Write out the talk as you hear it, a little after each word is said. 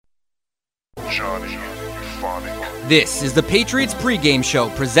Johnny Euphonic. This is the Patriots pregame show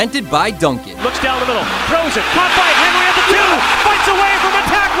presented by Dunkin'. Looks down the middle, throws it, caught by Henry at the 2, fights away from a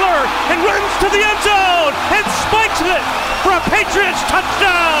tackler, and runs to the end zone, and spikes it for a Patriots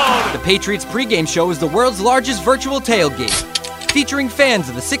touchdown! The Patriots pregame show is the world's largest virtual tailgate, featuring fans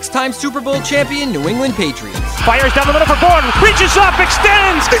of the 6-time Super Bowl champion New England Patriots. Fires down the middle for Gordon, reaches up,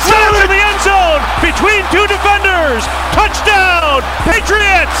 extends, runs to the end zone, between two defenders, touchdown,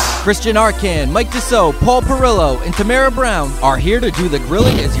 Patriots! Christian Arcan, Mike Dussault, Paul Perillo, and Tamara Brown are here to do the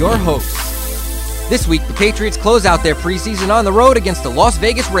grilling as your hosts. This week, the Patriots close out their preseason on the road against the Las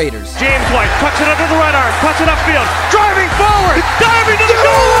Vegas Raiders. James White cuts it under the right arm, cuts it upfield, driving forward, diving to the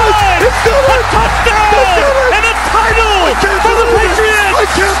goal line! A touchdown! And a title for the Patriots! I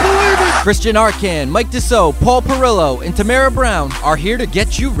can't believe it! Christian Arcan, Mike Dussault, Paul Perillo, and Tamara Brown are here to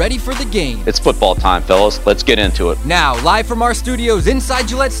get you ready for the game. It's football time, fellas. Let's get into it. Now, live from our studios inside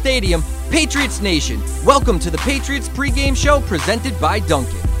Gillette Stadium, Patriots Nation, welcome to the Patriots pregame show presented by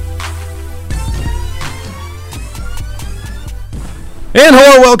Dunkin'. And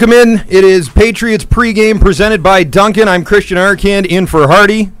hello, welcome in. It is Patriots pregame presented by Dunkin'. I'm Christian Arcand in for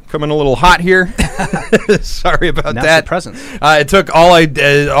Hardy. Coming a little hot here. Sorry about that. Presence. It took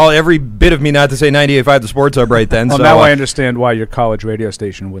every bit of me not to say 98.5 The Sports Hub right then. Well, so, now I understand why your college radio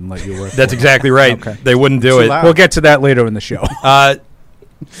station wouldn't let you work. That's exactly right. Okay. They wouldn't do it. We'll get to that later in the show.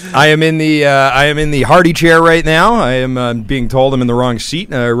 I am in the Hardy chair right now. I am being told I'm in the wrong seat,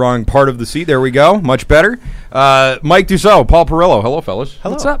 wrong part of the seat. There we go. Much better. Mike Dussault, Paul Perillo. Hello, fellas.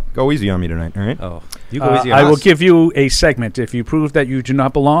 Hello. What's up? Go easy on me tonight, all right? Oh, you go easy on I us. will give you a segment. If you prove that you do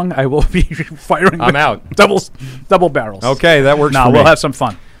not belong, I will be firing. I'm out. Double barrels. Okay, that works for me. We'll have some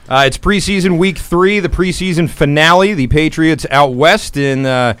fun. It's preseason week 3, the preseason finale. The Patriots out west in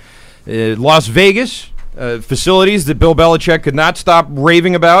Las Vegas. Facilities that Bill Belichick could not stop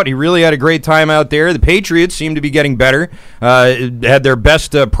raving about. He really had a great time out there. The Patriots seem to be getting better. Had their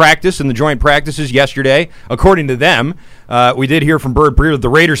best practice in the joint practices yesterday, according to them. We did hear from Bird Breer that the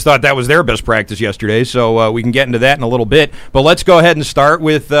Raiders thought that was their best practice yesterday, so we can get into that in a little bit. But let's go ahead and start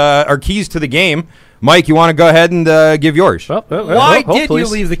with our keys to the game. Mike, you want to go ahead and give yours? Why did you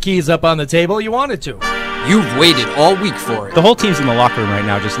leave the keys up on the table? You wanted to. You've waited all week for it. The whole team's in the locker room right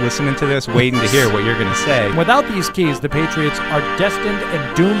now, just listening to this, waiting to hear what you're going to say. Without these keys, the Patriots are destined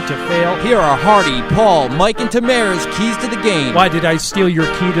and doomed to fail. Here are Hardy, Paul, Mike, and Tamara's keys to the game. Why did I steal your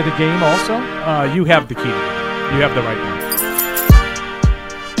key to the game also? You have the key. You have the right one.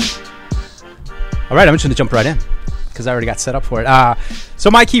 All right, I'm just going to jump right in because I already got set up for it.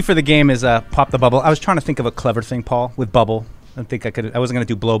 So my key for the game is pop the bubble. I was trying to think of a clever thing, Paul, with bubble. I wasn't going to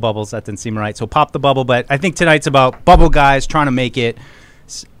do blow bubbles. That didn't seem right. So pop the bubble. But I think tonight's about bubble guys trying to make it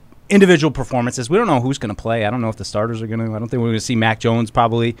individual performances. We don't know who's going to play. I don't know if the starters are going to. I don't think we're going to see Mac Jones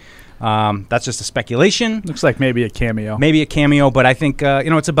probably. That's just a speculation. Looks like maybe a cameo. But I think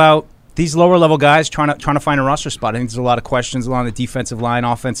it's about these lower level guys trying to find a roster spot. I think there's a lot of questions along the defensive line,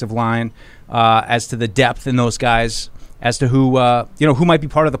 offensive line, as to the depth in those guys, as to who might be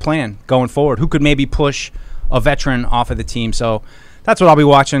part of the plan going forward. Who could maybe push a veteran off of the team. So that's what I'll be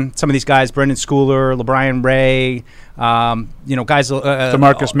watching. Some of these guys, Brendan Schooler, LeBrian Ray, guys.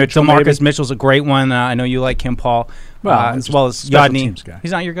 DeMarcus Mitchell. DeMarcus Mitchell's a great one. I know you like him, Paul. As well as Yadni.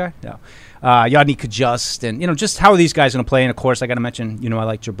 He's not your guy? No. Yadni Kajust, and just how are these guys going to play? And of course, I got to mention, I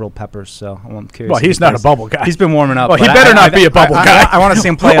like Jabril Peppers, so I'm curious. Well, he's not a bubble guy. He's been warming up. Well, he better not be a bubble guy. I want to see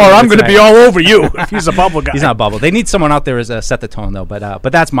him play. Or I'm going to be all over you if he's a bubble guy. He's not a bubble. They need someone out there as set the tone though.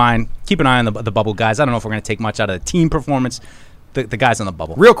 But that's mine. Keep an eye on the bubble guys. I don't know if we're going to take much out of the team performance. The guys on the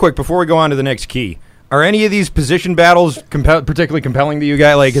bubble. Real quick before we go on to the next key. Are any of these position battles particularly compelling to you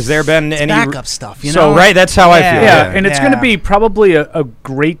guys? Like, has there been any backup stuff? So, right, that's how I feel. Yeah, and it's going to be probably a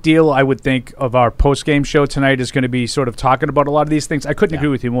great deal, I would think, of our post-game show tonight is going to be sort of talking about a lot of these things. I couldn't agree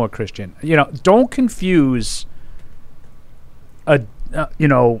with you more, Christian. Don't confuse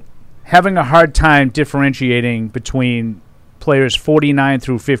having a hard time differentiating between players 49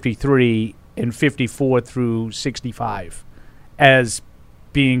 through 53 and 54 through 65 as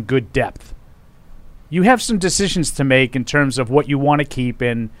being good depth. You have some decisions to make in terms of what you want to keep.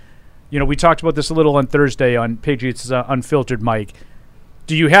 And, we talked about this a little on Thursday on Patriots Unfiltered, Mike.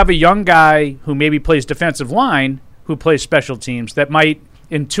 Do you have a young guy who maybe plays defensive line, who plays special teams, that might,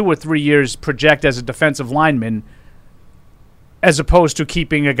 in 2 or 3 years, project as a defensive lineman, as opposed to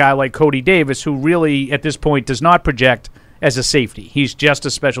keeping a guy like Cody Davis, who really, at this point, does not project as a safety. He's just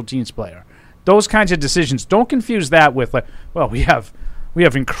a special teams player. Those kinds of decisions, don't confuse that with, we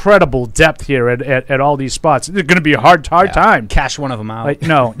have incredible depth here at all these spots. It's going to be a hard time. Cash one of them out.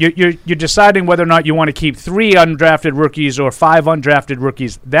 No, you're deciding whether or not you want to keep 3 undrafted rookies or 5 undrafted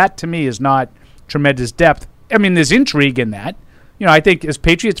rookies. That, to me, is not tremendous depth. I mean, there's intrigue in that. I think as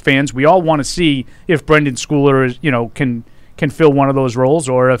Patriots fans, we all want to see if Brendan Schooler is, can fill one of those roles,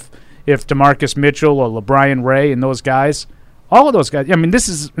 or if DeMarcus Mitchell or LeBron Ray and those guys, all of those guys. I mean, this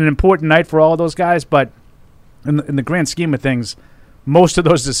is an important night for all of those guys, but in the grand scheme of things, most of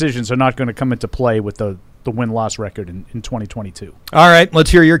those decisions are not going to come into play with the win-loss record in 2022. All right,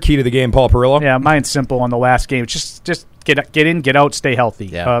 let's hear your key to the game, Paul Perillo. Yeah, mine's simple on the last game. Just get in, get out, stay healthy.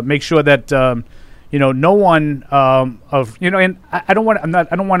 Yeah. Make sure that no one and I don't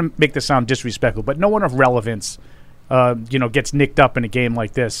want to make this sound disrespectful, but no one of relevance gets nicked up in a game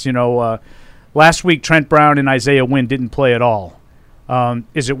like this. Last week Trent Brown and Isaiah Wynn didn't play at all.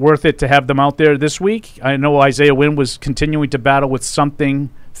 Is it worth it to have them out there this week? I know Isaiah Wynn was continuing to battle with something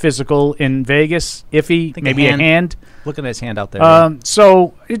physical in Vegas, iffy, maybe a hand. Looking at his hand out there.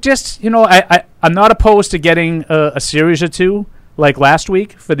 So it just, I'm not opposed to getting a series or two like last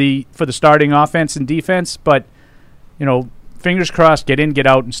week for the starting offense and defense, but fingers crossed, get in, get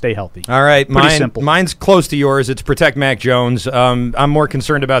out, and stay healthy. All right, simple. Mine's close to yours. It's protect Mac Jones. I'm more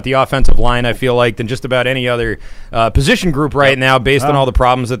concerned about the offensive line, I feel like, than just about any other position group right now, based on all the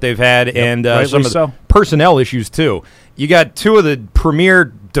problems that they've had and some of the personnel issues, too. You got two of the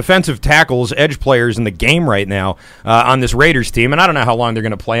premier defensive tackles, edge players in the game right now on this Raiders team, and I don't know how long they're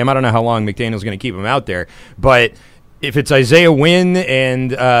going to play him. I don't know how long McDaniel's going to keep him out there. But if it's Isaiah Wynn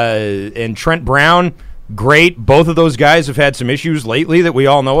and Trent Brown, great. Both of those guys have had some issues lately that we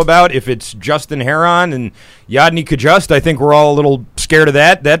all know about. If it's Justin Herron and Yadni Kajust, I think we're all a little scared of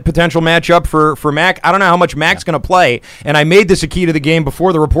that potential matchup for Mac. I don't know how much Mac's going to play, and I made this a key to the game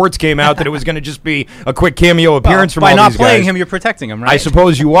before the reports came out that it was going to just be a quick cameo appearance from all these guys. By not playing him, you're protecting him, right? I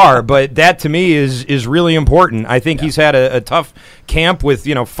suppose you are, but that to me is really important. I think he's had a tough camp with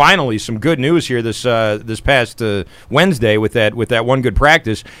finally some good news here this past Wednesday with that one good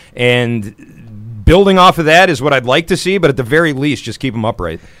practice, and building off of that is what I'd like to see, but at the very least, just keep him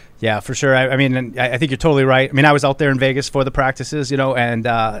upright. Yeah, for sure. I mean, I think you're totally right. I mean, I was out there in Vegas for the practices, and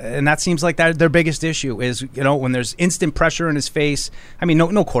that seems like their biggest issue is, when there's instant pressure in his face. I mean,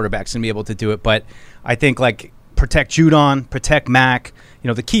 no quarterback's going to be able to do it, but I think, protect Judon, protect Mac.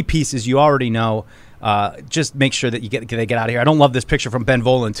 The key pieces you already know. Just make sure that they get out of here. I don't love this picture from Ben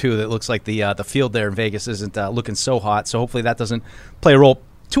Volen, too, that looks like the field there in Vegas isn't looking so hot, so hopefully that doesn't play a role.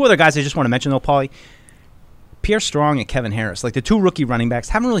 Two other guys I just want to mention, though, Paulie. Pierre Strong and Kevin Harris, the two rookie running backs,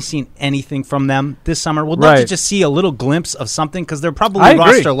 haven't really seen anything from them this summer. We'd love to just see a little glimpse of something because they're probably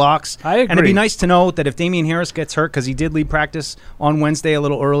roster locks. I agree. And it'd be nice to know that if Damian Harris gets hurt, because he did leave practice on Wednesday a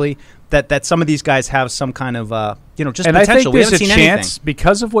little early, that some of these guys have some kind of, just and potential. I think we haven't seen anything. Chance,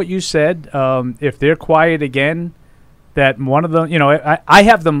 because of what you said, if they're quiet again, that one of them, I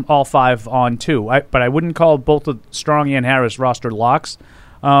have them all five on too, but I wouldn't call both of Strong and Harris roster locks.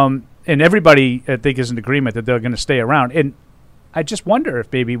 And everybody, I think, is in agreement that they're going to stay around. And I just wonder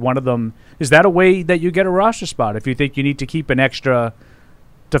if maybe one of them – is that a way that you get a roster spot if you think you need to keep an extra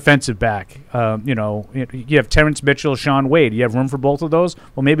defensive back? You have Terrence Mitchell, Sean Wade. You have room for both of those?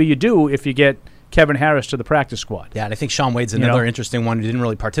 Well, maybe you do if you get Kevin Harris to the practice squad. Yeah, and I think Sean Wade's another interesting one who didn't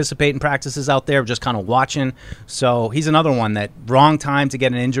really participate in practices out there, just kind of watching. So he's another one that wrong time to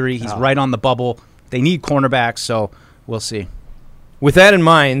get an injury. He's right on the bubble. They need cornerbacks, so we'll see. With that in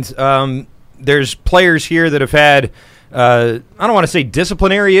mind, there's players here that have had, I don't want to say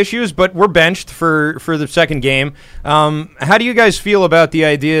disciplinary issues, but were benched for the second game. How do you guys feel about the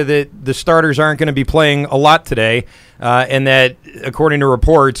idea that the starters aren't going to be playing a lot today, and that, according to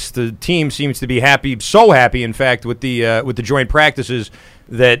reports, the team seems to be happy, so happy, in fact, with the joint practices,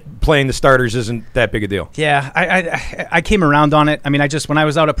 that playing the starters isn't that big a deal? Yeah, I came around on it. I mean, when I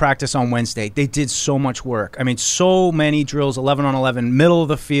was out at practice on Wednesday, they did so much work. I mean, so many drills, 11 on 11, middle of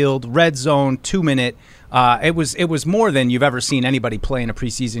the field, red zone, 2-minute. It was more than you've ever seen anybody play in a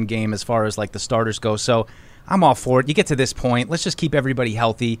preseason game as far as the starters go. So I'm all for it. You get to this point, let's just keep everybody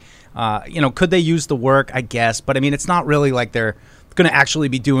healthy. Could they use the work? I guess, but I mean, it's not really like they're going to actually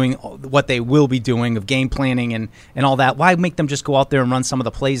be doing what they will be doing of game planning and all that. Why make them just go out there and run some of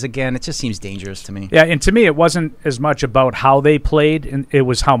the plays again? It just seems dangerous to me. Yeah, and to me, it wasn't as much about how they played, and it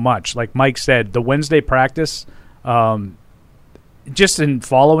was how much. Like Mike said, the Wednesday practice, just in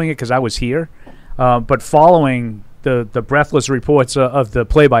following it, because I was here, but following the breathless reports of the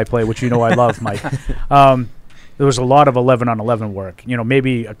play-by-play, which I love, Mike, there was a lot of 11 on 11 work,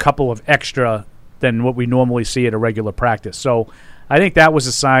 maybe a couple of extra than what we normally see at a regular practice. So I think that was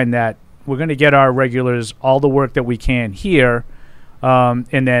a sign that we're going to get our regulars all the work that we can here,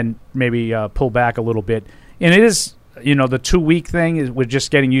 and then maybe pull back a little bit. And it is, the 2-week thing is we're just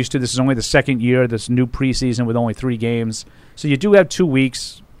getting used to. This is only the second year, this new preseason with only 3 games. So you do have 2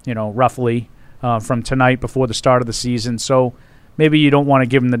 weeks, roughly, from tonight before the start of the season. So maybe you don't want to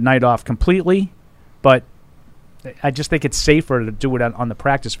give him the night off completely, but I just think it's safer to do it on the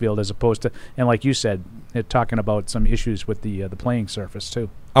practice field as opposed to, and like you said, talking about some issues with the playing surface too.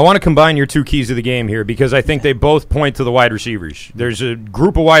 I want to combine your two keys of the game here because I think they both point to the wide receivers. There's a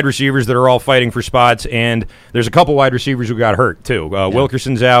group of wide receivers that are all fighting for spots, and there's a couple wide receivers who got hurt, too.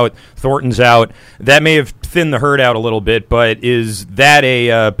 Wilkerson's out, Thornton's out. That may have thinned the herd out a little bit, but is that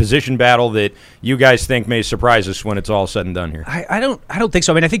a position battle that you guys think may surprise us when it's all said and done here? I don't think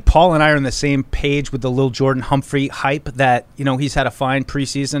so. I mean, I think Paul and I are on the same page with the Lil Jordan Humphrey hype that, he's had a fine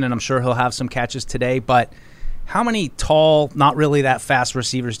preseason, and I'm sure he'll have some catches today, but how many tall, not really that fast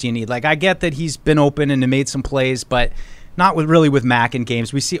receivers do you need? Like, I get that he's been open and made some plays, but not really with Mac in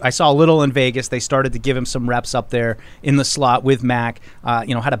games. I saw a little in Vegas. They started to give him some reps up there in the slot with Mac.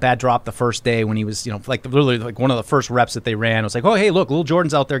 Had a bad drop the first day when he was, literally like one of the first reps that they ran. It was like, oh, hey, look, Lil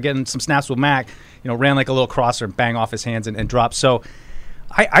Jordan's out there getting some snaps with Mac. Ran like a little crosser and bang off his hands and drop. So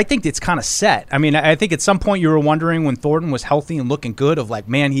I think it's kind of set. I mean, I think at some point you were wondering when Thornton was healthy and looking good of like,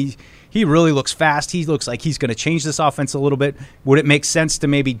 man, he really looks fast. He looks like he's going to change this offense a little bit. Would it make sense to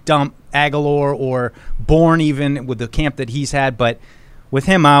maybe dump Aguilar or Bourne even with the camp that he's had? But with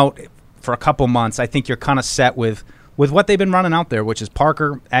him out for a couple months, I think you're kind of set with what they've been running out there, which is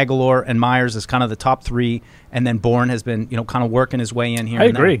Parker, Aguilar, and Myers is kind of the top three, and then Bourne has been kind of working his way in here. I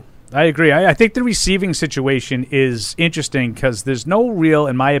agree. I think the receiving situation is interesting because there's no real,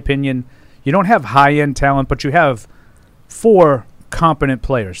 in my opinion, you don't have high-end talent, but you have 4 competent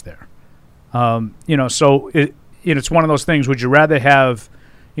players there. So it's one of those things. Would you rather have,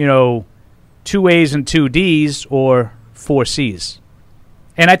 2 A's and 2 D's or 4 C's?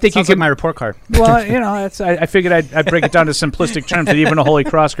 And I think sounds like my report card. Well, I figured I'd break it down to simplistic terms that even a Holy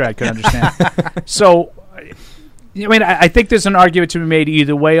Cross grad could understand. So, I think there's an argument to be made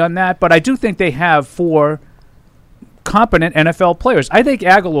either way on that, but I do think they have 4 competent NFL players. I think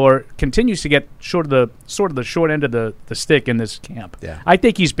Aguilar continues to get sort of the short end of the stick in this camp. Yeah. I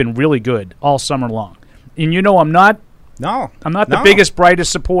think he's been really good all summer long. And I'm not the biggest,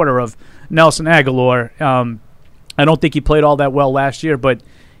 brightest supporter of Nelson Aguilar. I don't think he played all that well last year, but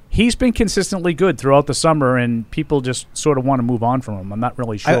he's been consistently good throughout the summer, and people just sort of want to move on from him. I'm not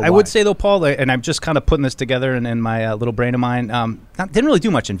really sure I would say, though, Paul, and I'm just kind of putting this together in my little brain of mine, didn't really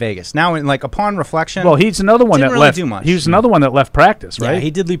do much in Vegas. Now, upon reflection, well, he's another one that left. Do much. He was another one that left practice, right? Yeah, he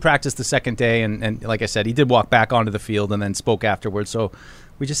did leave practice the second day, and like I said, he did walk back onto the field and then spoke afterwards. So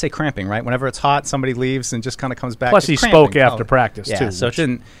we just say cramping, right? Whenever it's hot, somebody leaves and just kind of comes back. Plus, he spoke after practice, too. So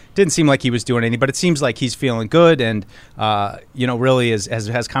it didn't seem like he was doing anything, but it seems like he's feeling good and, really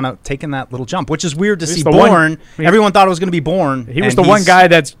has kind of taken that little jump, which is weird to see Bourne. Everyone thought it was going to be Bourne. He was the one guy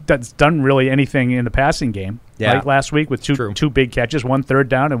that's done really anything in the passing game. Yeah. Like last week with two big catches, 1 third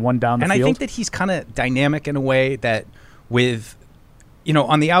down and 1 down the field. And I think that he's kind of dynamic in a way that with –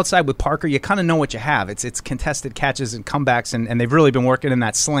 on the outside with Parker, you kind of know what you have. It's contested catches and comebacks, and they've really been working in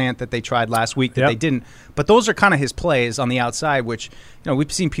that slant that they tried last week that they didn't. But those are kind of his plays on the outside, which,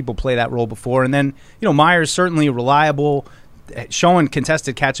 we've seen people play that role before. And then, Myers certainly reliable, showing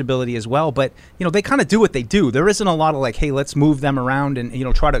contested catchability as well. But, they kind of do what they do. There isn't a lot of like, hey, let's move them around and,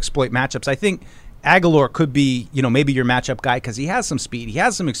 try to exploit matchups. I think Aguilar could be, maybe your matchup guy because he has some speed. He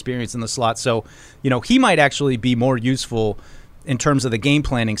has some experience in the slot. So, he might actually be more useful in terms of the game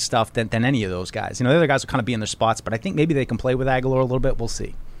planning stuff than any of those guys. The other guys will kind of be in their spots, but I think maybe they can play with Aguilar a little bit. We'll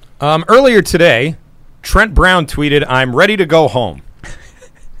see. Earlier today, Trent Brown tweeted, "I'm ready to go home."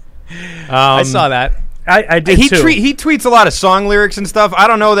 I saw that. I did too. He tweets a lot of song lyrics and stuff. I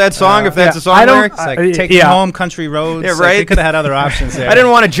don't know that song, if that's a song lyric. It's like Take Me Home, Country Roads. Yeah, right. Like they could have had other options there. I didn't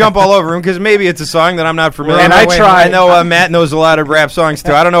want to jump all over him because maybe it's a song that I'm not familiar with. And I tried. I know Matt knows a lot of rap songs,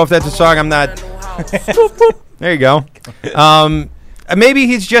 too. I don't know if that's a song I'm not... There you go. Maybe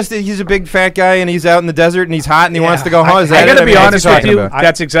he's a big fat guy and he's out in the desert and he's hot and he wants to go home. I got to be honest with you.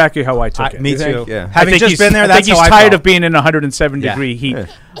 That's exactly how I took it. Me too. Yeah. Having just been there, that's I think he's tired of being in 107-degree heat.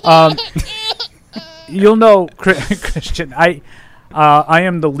 Yeah. You'll know, Christian, I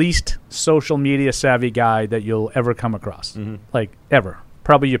am the least social media savvy guy that you'll ever come across. Mm-hmm. Like, ever.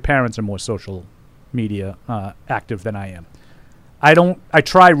 Probably your parents are more social media active than I am. I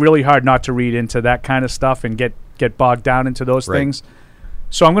try really hard not to read into that kind of stuff and get bogged down into those things.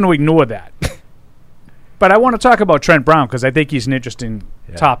 So I'm going to ignore that. But I want to talk about Trent Brown because I think he's an interesting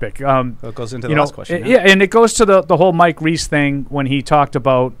topic. It goes into the last question. And it goes to the whole Mike Reese thing when he talked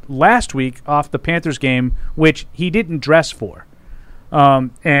about last week off the Panthers game, which he didn't dress for.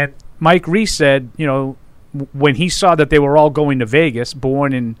 And Mike Reese said, when he saw that they were all going to Vegas,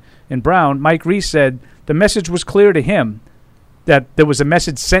 Bourne and Brown, Mike Reese said the message was clear to him that there was a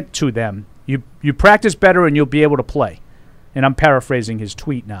message sent to them. You practice better and you'll be able to play. And I'm paraphrasing his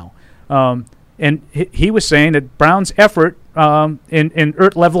tweet now. And he was saying that Brown's effort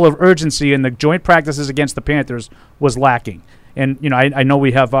level of urgency in the joint practices against the Panthers was lacking. And, I know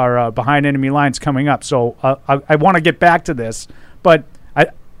we have our behind enemy lines coming up, so I want to get back to this. But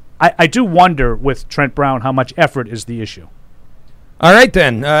I do wonder with Trent Brown how much effort is the issue. All right,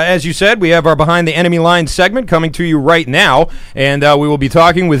 then. As you said, we have our Behind the Enemy Lines segment coming to you right now, and we will be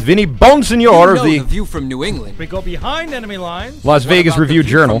talking with Vinny Bonsignor of the View from New England. We go behind enemy lines. Las Vegas Review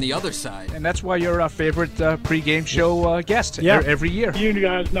Journal. From the other side. And that's why you're our favorite pregame show guest every year. You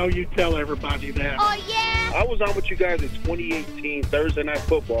guys know you tell everybody that. Oh, yeah? I was on with you guys in 2018, Thursday Night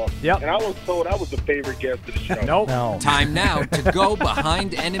Football, and I was told I was the favorite guest of the show. Nope. No. Time now to go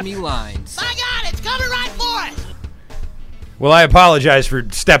behind enemy lines. My God, it's coming right for us. Well, I apologize for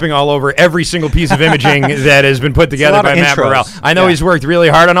stepping all over every single piece of imaging that has been put together by Matt Burrell. I know he's worked really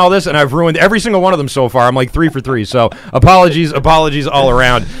hard on all this, and I've ruined every single one of them so far. I'm like 3 for 3, so apologies all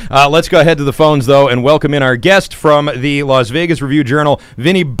around. Let's go ahead to the phones, though, and welcome in our guest from the Las Vegas Review Journal.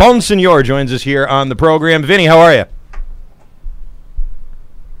 Vinny Bonsignor joins us here on the program. Vinny, how are you?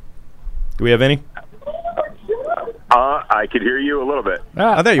 Do we have any? I could hear you a little bit.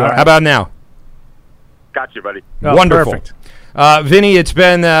 Oh, there you are. How about now? Got you, buddy. Oh, Wonderful. Perfect. Vinny, it's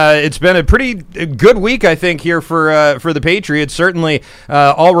been a pretty good week, I think, here for the Patriots. Certainly,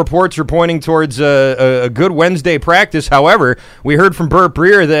 all reports are pointing towards a good Wednesday practice. However, we heard from Burt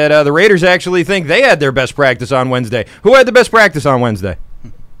Breer that the Raiders actually think they had their best practice on Wednesday. Who had the best practice on Wednesday?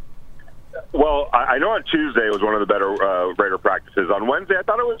 Well, I know on Tuesday was one of the better Raider practices. On Wednesday, I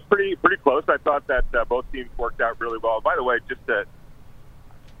thought it was pretty close. I thought that both teams worked out really well. By the way,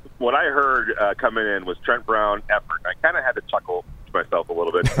 what I heard coming in was Trent Brown effort. I kind of had to chuckle to myself a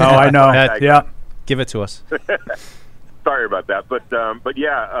little bit. Oh, I know. Yeah. Give it to us. Sorry about that, but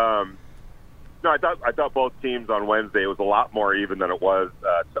yeah. No, I thought both teams on Wednesday, it was a lot more even than it was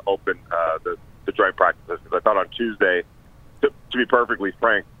to open the joint practices. Because I thought on Tuesday, to be perfectly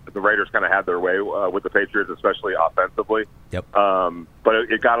frank, the Raiders kind of had their way with the Patriots, especially offensively. Yep. But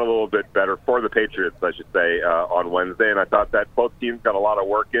it got a little bit better for the Patriots, I should say, on Wednesday. And I thought that both teams got a lot of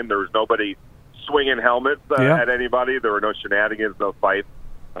work in. There was nobody swinging helmets at anybody. There were no shenanigans, no fights.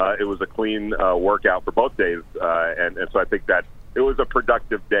 It was a clean workout for both days. And so I think that it was a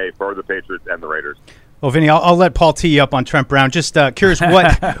productive day for the Patriots and the Raiders. Well, Vinny, I'll let Paul tee you up on Trent Brown. Just curious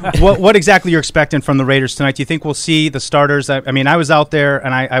what exactly you're expecting from the Raiders tonight. Do you think we'll see the starters? I mean, I was out there,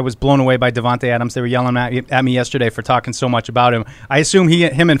 and I was blown away by Devontae Adams. They were yelling at me yesterday for talking so much about him. I assume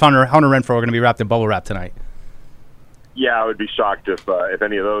him and Hunter Renfrow are going to be wrapped in bubble wrap tonight. Yeah, I would be shocked if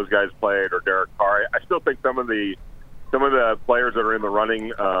any of those guys played, or Derek Carr. I still think some of the players that are in the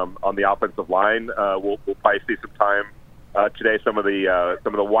running on the offensive line will probably see some time today. Some of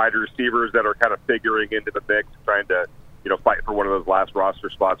the wide receivers that are kind of figuring into the mix, trying to fight for one of those last roster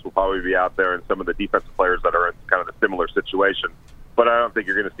spots, will probably be out there, and some of the defensive players that are in kind of a similar situation. But I don't think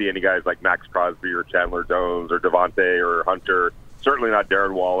you're going to see any guys like Max Crosby or Chandler Jones or Devontae or Hunter. Certainly not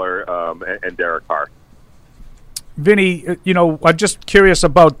Darren Waller and Derek Carr. Vinny, I'm just curious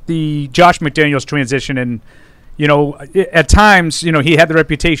about the Josh McDaniels transition, and at times, he had the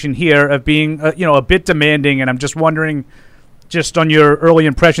reputation here of being, a bit demanding, and I'm just wondering, just on your early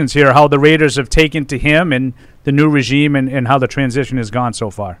impressions here, how the Raiders have taken to him and the new regime and how the transition has gone so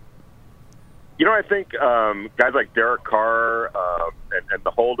far. I think guys like Derek Carr and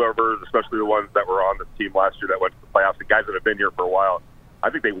the holdovers, especially the ones that were on the team last year that went to the playoffs, the guys that have been here for a while, I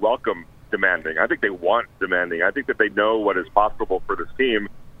think they welcome demanding. I think they want demanding. I think that they know what is possible for this team,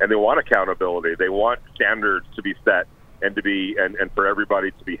 and they want accountability. They want standards to be set and for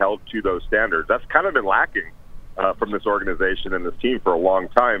everybody to be held to those standards. That's kind of been lacking from this organization and this team for a long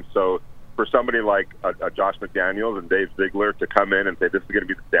time. So for somebody like Josh McDaniels and Dave Ziegler to come in and say this is going to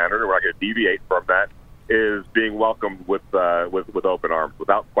be the standard and we're not going to deviate from that is being welcomed with open arms,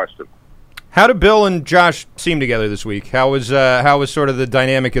 without question. How did Bill and Josh seem together this week? How was sort of the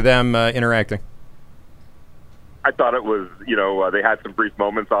dynamic of them interacting? I thought it was, they had some brief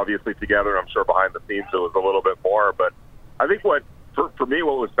moments, obviously, together. I'm sure behind the scenes it was a little bit more. But I think for me,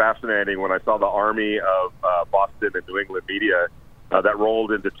 what was fascinating when I saw the army of Boston and New England media that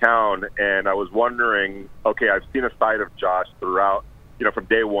rolled into town, and I was wondering, okay, I've seen a side of Josh throughout, from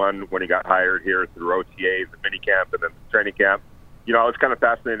day one when he got hired here through OTAs and minicamp and then training camp. I was kind of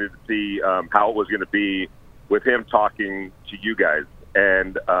fascinated to see how it was going to be with him talking to you guys.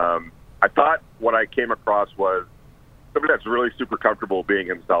 And I thought what I came across was somebody that's really super comfortable being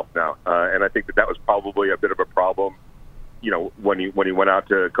himself now. And I think that was probably a bit of a problem when he went out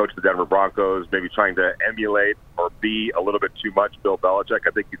to coach the Denver Broncos, maybe trying to emulate or be a little bit too much Bill Belichick.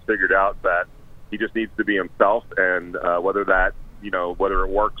 I think he's figured out that he just needs to be himself, and whether it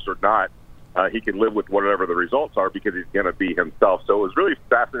works or not, he can live with whatever the results are because he's going to be himself. So it was really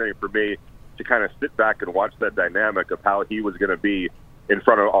fascinating for me to kind of sit back and watch that dynamic of how he was going to be in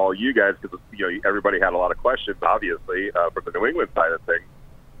front of all you guys, because everybody had a lot of questions, obviously, from the New England side of things.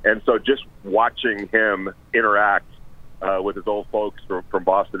 And so just watching him interact with his old folks from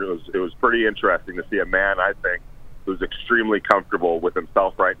Boston, it was pretty interesting to see a man, I think, who's extremely comfortable with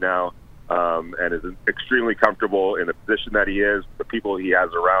himself right now, and is extremely comfortable in the position that he is, the people he has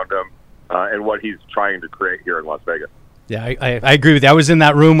around him, and what he's trying to create here in Las Vegas. Yeah, I agree with you. I was in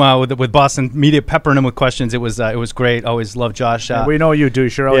that room with Boston media peppering him with questions. It was great. Always loved Josh. We know you do.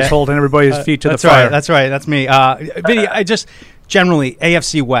 You're always holding everybody's feet to the fire. That's right. That's me. Vinny, generally,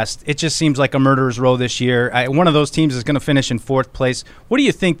 AFC West, it just seems like a murderer's row this year. One of those teams is going to finish in fourth place. What do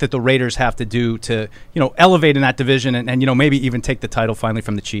you think that the Raiders have to do to, elevate in that division and maybe even take the title finally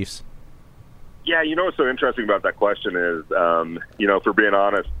from the Chiefs? Yeah, what's so interesting about that question is, for being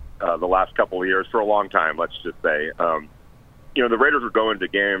honest, the last couple of years, for a long time, let's just say, the Raiders were going to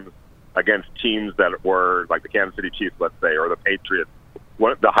games against teams that were like the Kansas City Chiefs, let's say, or the Patriots,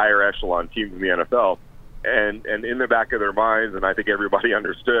 one of the higher echelon teams in the NFL. And in the back of their minds, and I think everybody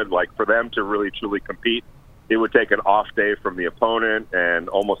understood, like for them to really truly compete, it would take an off day from the opponent and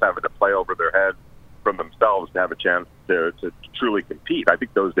almost having to play over their head from themselves to have a chance to truly compete. I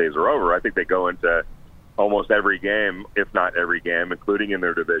think those days are over. I think they go into almost every game, if not every game, including in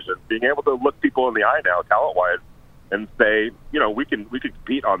their division, being able to look people in the eye now, talent-wise, and say, we can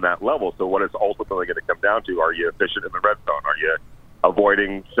compete on that level. So what it's ultimately going to come down to, are you efficient in the red zone? Are you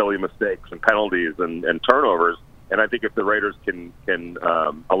avoiding silly mistakes and penalties and turnovers? And I think if the Raiders can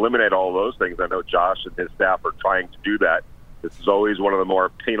eliminate all of those things, I know Josh and his staff are trying to do that. This is always one of the more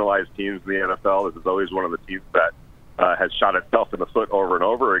penalized teams in the NFL. This is always one of the teams that has shot itself in the foot over and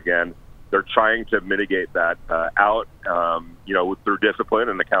over again. They're trying to mitigate that out, through discipline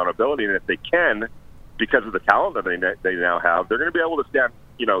and accountability. And if they can, because of the talent that they now have, they're going to be able to stand,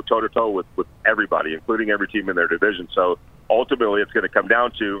 toe-to-toe with everybody, including every team in their division. So ultimately it's going to come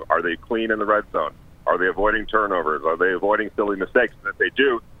down to, are they clean in the red zone? Are they avoiding turnovers? Are they avoiding silly mistakes? And if they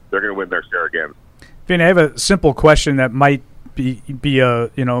do, they're going to win their share of games. Vin, I have a simple question that might be a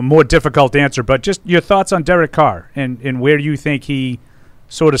more difficult answer, but just your thoughts on Derek Carr and where you think he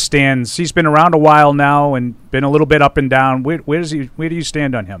sort of stands. He's been around a while now and been a little bit up and down. Where do you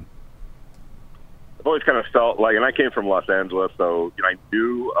stand on him? I've always kind of felt like, and I came from Los Angeles, so I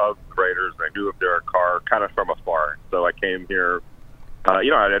knew of the Raiders and I knew of Derek Carr kind of from afar. So I came here.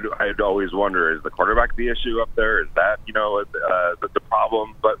 I'd always wonder, is the quarterback the issue up there? Is that the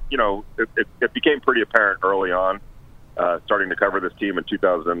problem? But it became pretty apparent early on, starting to cover this team in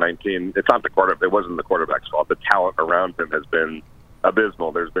 2019. It's not the quarterback. It wasn't the quarterback's fault. The talent around him has been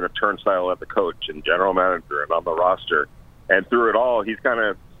abysmal. There's been a turnstile at the coach and general manager and on the roster, and through it all, he's kind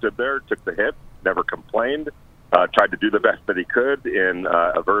of stood there, took the hit, never complained, tried to do the best that he could in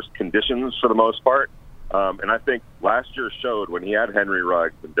adverse conditions for the most part. And I think last year showed when he had Henry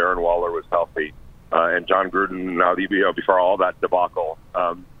Ruggs and Darren Waller was healthy, and John Gruden, now before all that debacle,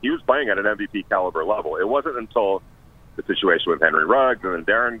 he was playing at an MVP caliber level. It wasn't until the situation with Henry Ruggs and then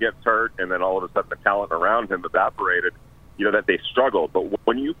Darren gets hurt, and then all of a sudden the talent around him evaporated, that they struggled. But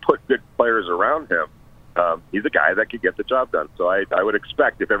when you put good players around him, he's a guy that could get the job done. So I would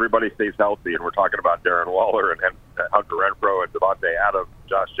expect if everybody stays healthy, and we're talking about Darren Waller and Hunter Renfrow and Devontae Adams,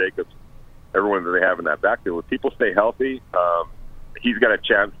 Josh Jacobs, everyone that they have in that backfield, if people stay healthy, he's got a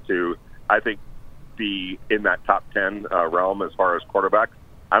chance to, I think, be in that top 10 realm as far as quarterbacks.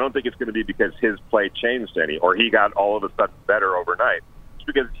 I don't think it's going to be because his play changed any or he got all of a sudden better overnight. It's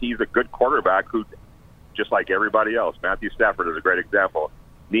because he's a good quarterback who, just like everybody else, Matthew Stafford is a great example,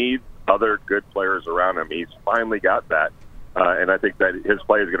 needs other good players around him. He's finally got that, and I think that his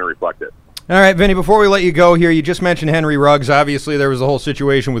play is going to reflect it. All right, Vinny, before we let you go here, you just mentioned Henry Ruggs. Obviously, there was a whole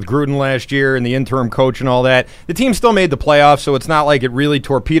situation with Gruden last year and the interim coach and all that. The team still made the playoffs, so it's not like it really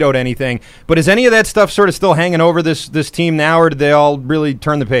torpedoed anything. But is any of that stuff sort of still hanging over this team now, or did they all really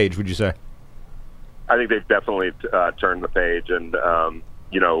turn the page, would you say? I think they've definitely turned the page. And,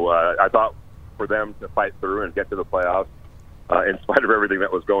 I thought for them to fight through and get to the playoffs, in spite of everything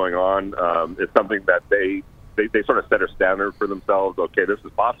that was going on, is something that they sort of set a standard for themselves. Okay, this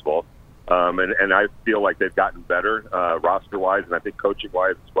is possible. And I feel like they've gotten better roster-wise and I think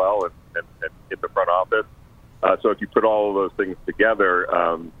coaching-wise as well and in the front office. So if you put all of those things together,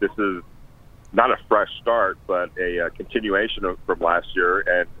 this is not a fresh start, but a continuation from last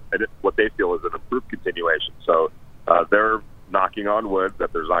year and what they feel is an improved continuation. So they're knocking on wood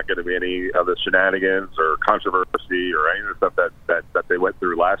that there's not going to be any of the shenanigans or controversy or any of the stuff that they went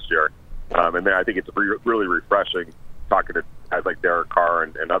through last year. And then I think it's really refreshing talking to guys like Derek Carr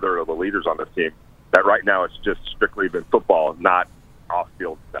and other of the leaders on this team that right now it's just strictly been football, not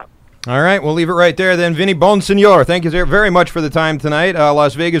off-field stuff. All right, we'll leave it right there then. Vinny Bonsignore, thank you very much for the time tonight.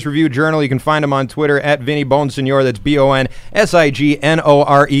 Las Vegas Review-Journal, you can find him on Twitter at Vinny Bonsignore. That's Bonsignore.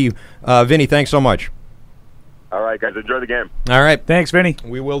 Vinny, thanks so much. All right, guys, enjoy the game. All right. Thanks, Vinny.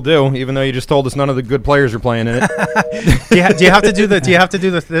 We will do, even though you just told us none of the good players are playing in it. Do you have to do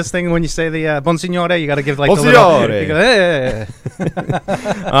this thing when you say the Bonsignore? You got to give like Bonsignore.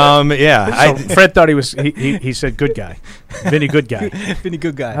 Yeah. Fred thought he said good guy. Vinny good guy. Vinny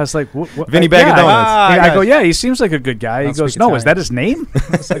good guy. I was like, Vinny Bag of Donuts. I go, yeah, he seems like a good guy. He goes, no, is that his name?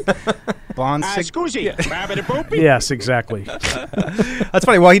 Yes, exactly. That's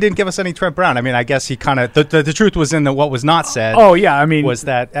funny. Well, he didn't give us any Trent Brown. I mean, I guess he kind of the truth was in what was not said. Oh yeah, I mean, was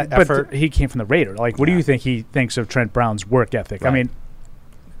that effort? But he came from the Raiders. Like, what do you think he thinks of Trent Brown's work ethic? Right. I mean,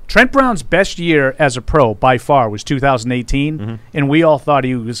 Trent Brown's best year as a pro by far was 2018, and we all thought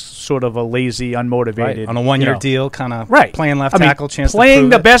he was sort of a lazy, unmotivated on a one-year deal, kind of playing left tackle. Chance playing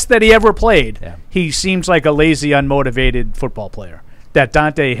to the best that he ever played. Yeah. He seems like a lazy, unmotivated football player that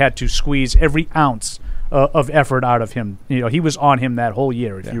Dante had to squeeze every ounce of effort out of him. You know, he was on him that whole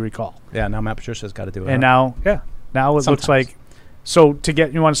year, if you recall. Yeah, now Matt Patricia's got to do it. And now it looks like. So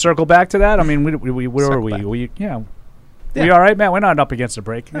you want to circle back to that? I mean, where are we? We all right, Matt? We're not up against a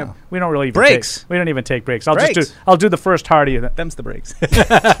break. No. We don't really even breaks. We don't even take breaks. I'll do the first Hardy. Them's the breaks.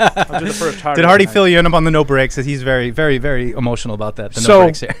 I'll do the first Hardy. Did Hardy fill you in on the no breaks? He's very, very, very emotional about that. No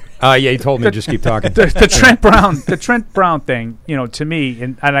breaks here. Yeah, he told me to just keep talking. the Trent Brown thing, to me,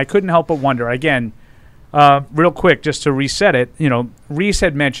 and I couldn't help but wonder again. Real quick, just to reset it, Reese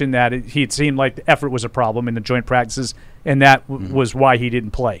had mentioned that it seemed like the effort was a problem in the joint practices, and that was why he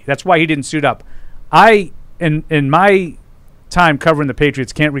didn't play. That's why he didn't suit up. In my time covering the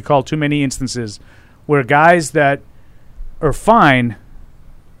Patriots, can't recall too many instances where guys that are fine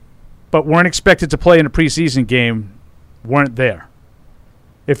but weren't expected to play in a preseason game weren't there.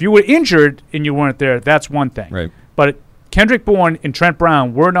 If you were injured and you weren't there, that's one thing. Right. But Kendrick Bourne and Trent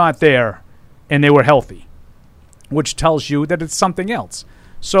Brown were not there, and they were healthy, which tells you that it's something else.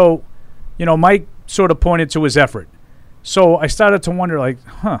 So, Mike sort of pointed to his effort. So I started to wonder,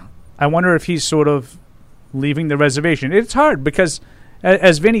 I wonder if he's sort of leaving the reservation. It's hard because,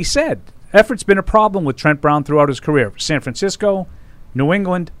 as Vinny said, effort's been a problem with Trent Brown throughout his career. San Francisco, New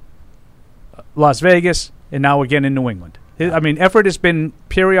England, Las Vegas, and now again in New England. Effort has been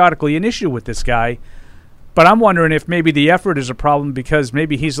periodically an issue with this guy. But I'm wondering if maybe the effort is a problem because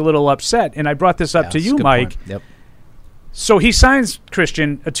maybe he's a little upset. And I brought this up to you, Mike. Yep. So he signs,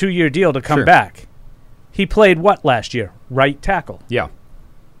 Christian, a 2-year deal to come back. He played what last year? Right tackle. Yeah.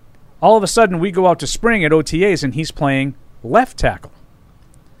 All of a sudden, we go out to spring at OTAs, and he's playing left tackle.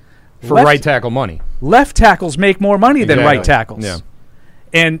 For right tackle money. Left tackles make more money than right tackles. Yeah.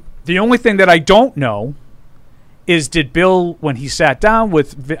 And the only thing that I don't know is did Bill, when he sat down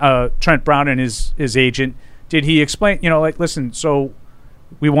with Trent Brown and his agent, did he explain, listen, so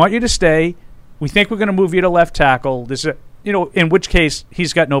we want you to stay. We think we're going to move you to left tackle. This is, in which case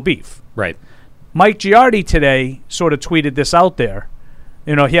he's got no beef. Right. Mike Giardi today sort of tweeted this out there.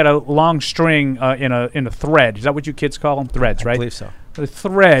 He had a long string in a thread. Is that what you kids call them? Threads, right? I believe so. A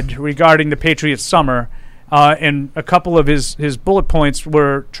thread regarding the Patriots summer, and a couple of his bullet points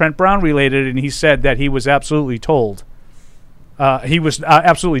were Trent Brown related, and he said that he was absolutely told. He was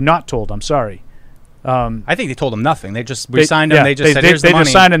absolutely not told. I'm sorry. I think they told him nothing. They just signed him. They just said, "Here's the money." They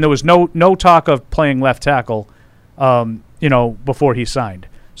just signed him. There was no talk of playing left tackle, before he signed.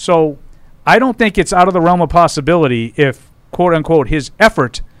 So I don't think it's out of the realm of possibility if, quote unquote, his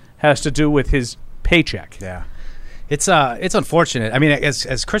effort has to do with his paycheck. Yeah, it's unfortunate. I mean,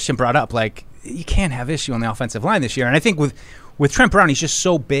 as Christian brought up, you can't have issue on the offensive line this year, and I think with Trent Brown, he's just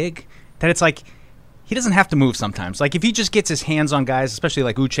so big that it's like he doesn't have to move sometimes. Like if he just gets his hands on guys, especially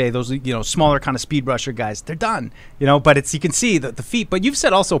like Uche, those smaller kind of speed rusher guys, they're done. But you can see the feet. But you've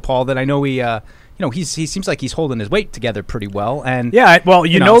said also, Paul, that I know he seems like he's holding his weight together pretty well. And yeah, well,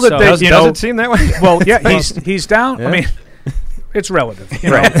 does it seem that way? Well, yeah, he's down. Yeah. I mean, it's relative.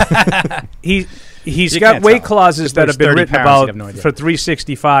 Right. He's got weight clauses that have been written about for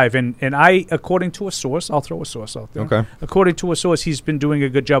 365, and I, according to a source, I'll throw a source out there. Okay. According to a source, he's been doing a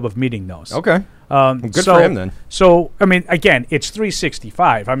good job of meeting those. Okay. Good for him then. So, I mean, again, it's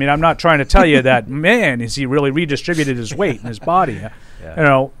 365. I mean, I'm not trying to tell you that, man, is he really redistributed his weight in his body?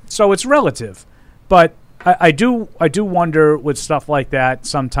 Yeah. So it's relative. But I do wonder with stuff like that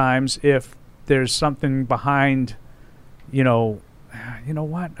sometimes if there's something behind you know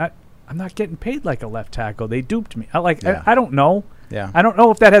what? I'm not getting paid like a left tackle. They duped me. I don't know. Yeah. I don't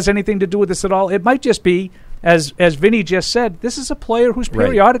know if that has anything to do with this at all. It might just be, as Vinny just said, this is a player who's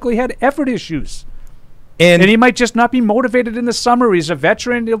periodically had effort issues. And he might just not be motivated in the summer. He's a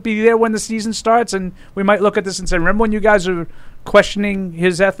veteran. He'll be there when the season starts, and we might look at this and say, remember when you guys are questioning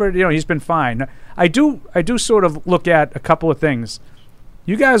his effort? You know, he's been fine. I do sort of look at a couple of things.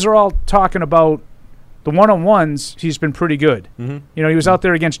 You guys are all talking about the one-on-ones. He's been pretty good. Mm-hmm. You know, he was out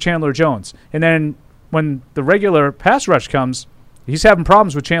there against Chandler Jones. And then when the regular pass rush comes, he's having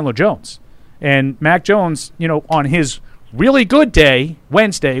problems with Chandler Jones. And Mac Jones, you know, on his really good day,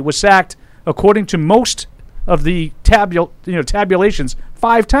 Wednesday, was sacked, according to most of the tabulations,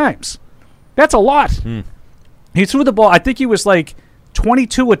 5 times. That's a lot. He threw the ball. I think he was like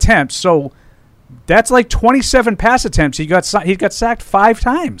 22 attempts, so that's like 27 pass attempts. He got sacked 5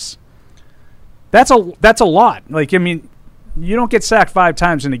 times. That's a lot. Like, I mean, you don't get sacked 5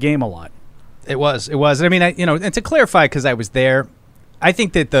 times in a game a lot. It was. I mean, and to clarify, because I was there, I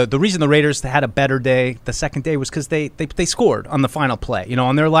think that the reason the Raiders had a better day the second day was because they scored on the final play. You know,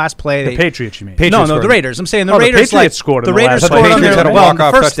 on their last play. The Patriots, you mean? No, the Raiders. I'm saying the Raiders. The Patriots scored on the last scored play. on their on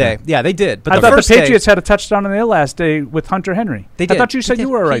the first touchdown. day. Yeah, they did. But I thought the Patriots had a touchdown on their last day with Hunter Henry. They did. I thought you said you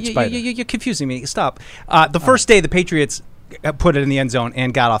were a right spider. You're confusing me. Stop. The first day, the Patriots put it in the end zone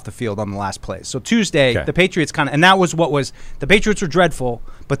and got off the field on the last play. So Tuesday, the Patriots and that was the Patriots were dreadful,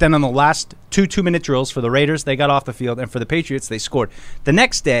 but then on the last 2-minute drills for the Raiders, they got off the field, and for the Patriots, they scored. The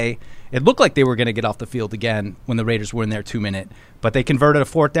next day, it looked like they were going to get off the field again when the Raiders were in their 2-minute, but they converted a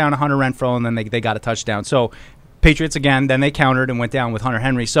 4th down to Hunter Renfrow, and then they got a touchdown. So Patriots again, then they countered and went down with Hunter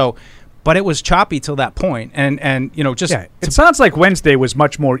Henry. So, but it was choppy till that point, and you know, just it sounds like Wednesday was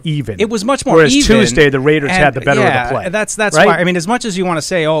much more even. It was much more whereas even. Tuesday the Raiders had the better of the play. That's right? why. I mean, as much as you want to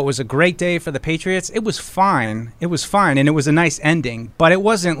say, oh, it was a great day for the Patriots, it was fine. It was fine, and it was a nice ending. But it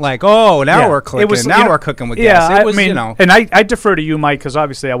wasn't like, oh, now we're clicking. We're cooking with gas. It was, you know. And I defer to you, Mike, because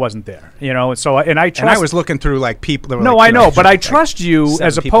obviously I wasn't there. You know, so I trust. And I was looking through like people. No, I know, but I trust you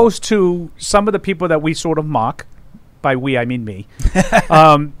as opposed to some of the people that we sort of mock. By we, I mean me.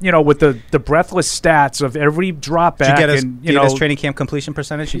 You know, with the breathless stats of every drop back. Did you get his training camp completion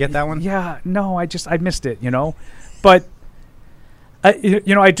percentage? You get that one? Yeah, no, I missed it, you know. But,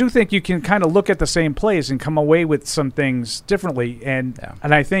 you know, I do think you can kind of look at the same plays and come away with some things differently. And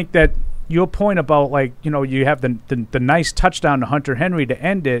I think that your point about, like, you know, you have the nice touchdown to Hunter Henry to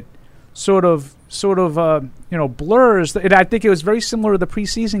end it sort of you know, blurs. And I think it was very similar to the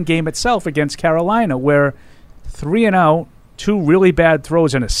preseason game itself against Carolina, where 3 and out, 2 really bad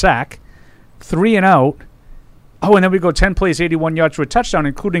throws and a sack, 3 and out. Oh, and then we go 10 plays, 81 yards for a touchdown,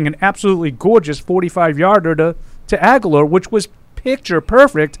 including an absolutely gorgeous 45-yarder to Aguilar, which was picture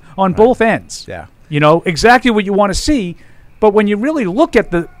perfect on both ends. Yeah. You know, exactly what you want to see. But when you really look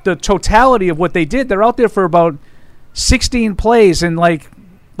at the totality of what they did, they're out there for about 16 plays, and like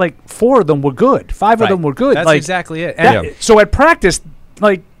 4 of them were good. 5 of them were good. That's exactly it. So at practice,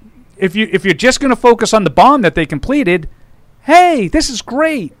 like, if you're just going to focus on the bomb that they completed, hey, this is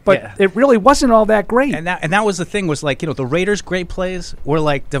great, but it really wasn't all that great. And that was the thing, was like, you know, the Raiders' great plays were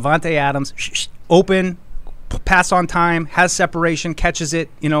like Devontae Adams, open, pass on time, has separation, catches it.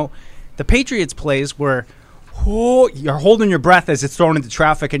 You know, the Patriots' plays were, you're holding your breath as it's thrown into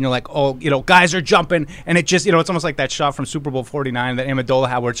traffic, and you're like, oh, you know, guys are jumping, and it just, you know, it's almost like that shot from Super Bowl 49 that Amendola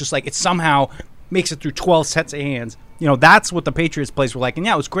had, where it's just like it somehow makes it through 12 sets of hands. You know, that's what the Patriots plays were like. And,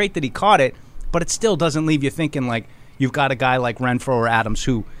 yeah, it was great that he caught it, but it still doesn't leave you thinking like you've got a guy like Renfrow or Adams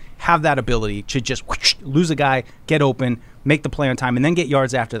who have that ability to just lose a guy, get open, make the play on time, and then get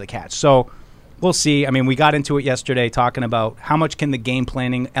yards after the catch. So we'll see. I mean, we got into it yesterday talking about how much can the game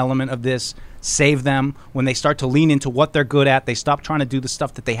planning element of this save them when they start to lean into what they're good at. They stop trying to do the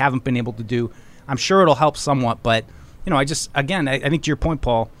stuff that they haven't been able to do. I'm sure it'll help somewhat, but, you know, I think to your point,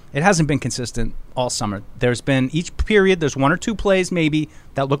 Paul, it hasn't been consistent all summer. There's been each period, there's 1 or 2 plays maybe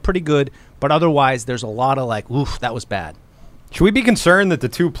that look pretty good, but otherwise there's a lot of like, oof, that was bad. Should we be concerned that the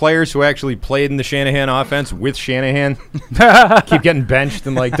 2 players who actually played in the Shanahan offense with Shanahan keep getting benched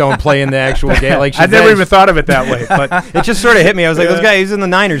and like don't play in the actual game? Like, I never even thought of it that way, but it just sort of hit me. I was like, those guys, he's in the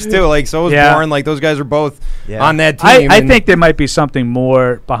Niners too. Like, so was Bourne. Like, those guys are both on that team. I think there might be something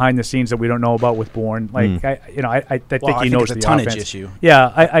more behind the scenes that we don't know about with Bourne. Like, I think he knows the tonnage offense. Issue. Yeah,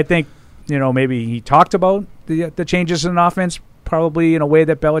 I think, you know, maybe he talked about the changes in offense, probably in a way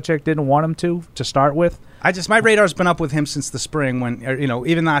that Belichick didn't want him to start with. My radar's been up with him since the spring when, you know,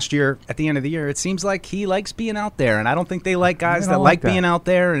 even last year at the end of the year, it seems like he likes being out there. And I don't think they like guys that like being out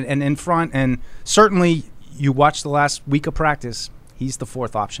there and in front. And certainly you watch the last week of practice, he's the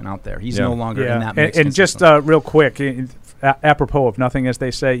 4th option out there. He's no longer in that mix. And just real quick, apropos of nothing, as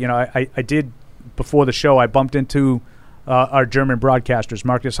they say, I did, before the show, I bumped into our German broadcasters,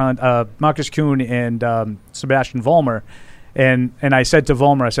 Marcus Kuhn and Sebastian Vollmer. And I said to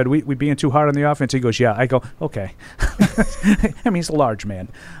Vollmer, I said, we being too hard on the offense? He goes, yeah. I go, okay. I mean, he's a large man.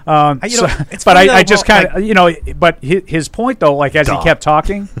 But I just kind of, but his point, though, like as he kept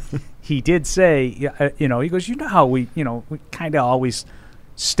talking, he did say, he goes, how we kind of always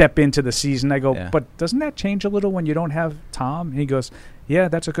step into the season. I go, but doesn't that change a little when you don't have Tom? And he goes, yeah,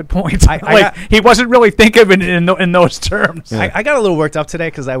 that's a good point. He wasn't really thinking of it in those terms. Yeah. I got a little worked up today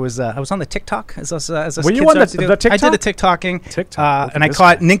because I was on the TikTok. Were you on the TikTok? I did the TikToking. And I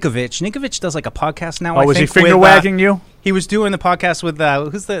caught Ninkovich. Ninkovich does like a podcast now. Oh, was he finger wagging you? He was doing the podcast with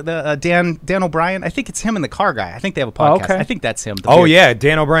who's the Dan O'Brien? I think it's him and the car guy. I think they have a podcast. Oh, okay. I think that's him. Yeah,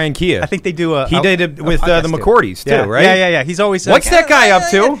 Dan O'Brien Kia. I think they do he did it with the McCourties too, right? Yeah. He's always what's that guy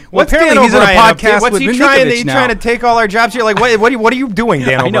up to? What's Dan O'Brien up to? What's he trying? He's trying to take all our jobs here. Like, what are you doing,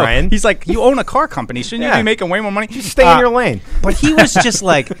 Dan O'Brien? He's like, you own a car company. Shouldn't you be making way more money? Just stay in your lane. But he was just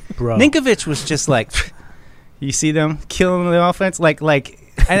like, Ninkovich was just like, you see them killing the offense,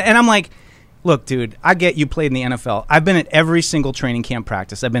 and I'm like. Look, dude, I get you played in the NFL. I've been at every single training camp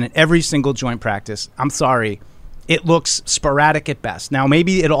practice. I've been at every single joint practice. I'm sorry. It looks sporadic at best. Now,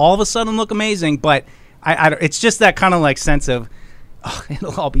 maybe it'll all of a sudden look amazing, but it's just that kind of sense of,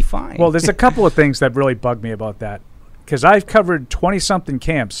 it'll all be fine. Well, there's a couple of things that really bug me about that. Because I've covered 20-something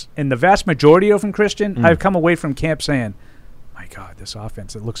camps, and the vast majority of them, Christian, I've come away from camp saying, my God, this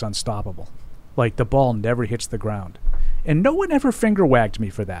offense, it looks unstoppable. Like, the ball never hits the ground. And no one ever finger-wagged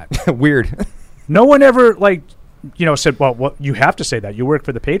me for that. Weird. No one ever, said, well, you have to say that. You work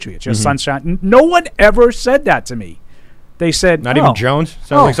for the Patriots. You're sunshine. No one ever said that to me. They said, not even Jones?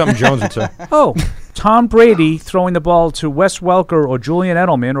 Sounds like something Jones would say. Tom Brady throwing the ball to Wes Welker or Julian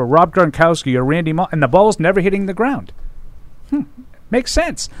Edelman or Rob Gronkowski or Randy Moss, and the ball's never hitting the ground. Makes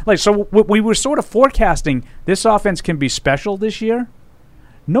sense. So we were sort of forecasting this offense can be special this year.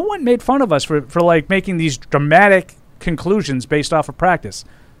 No one made fun of us for making these dramatic conclusions based off of practice.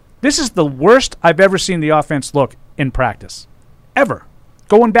 This is the worst I've ever seen the offense look in practice. Ever.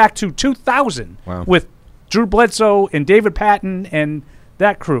 Going back to 2000 with Drew Bledsoe and David Patton and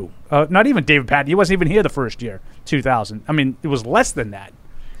that crew. Not even David Patton. He wasn't even here the first year, 2000. I mean, it was less than that.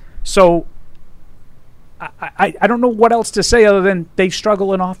 So I don't know what else to say other than they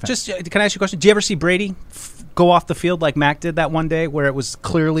struggle in offense. Can I ask you a question? Do you ever see Brady go off the field like Mac did that one day where it was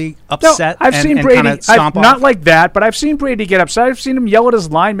clearly upset? No, I've seen Brady not like that, but I've seen Brady get upset. I've seen him yell at his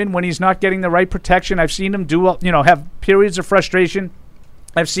lineman when he's not getting the right protection. I've seen him have periods of frustration.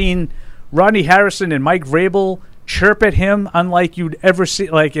 I've seen Rodney Harrison and Mike Vrabel chirp at him unlike you'd ever see,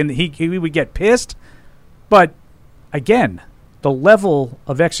 and he would get pissed. But again, the level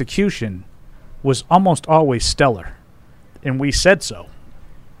of execution was almost always stellar, and we said so.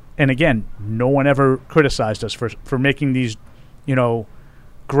 And again, no one ever criticized us for making these,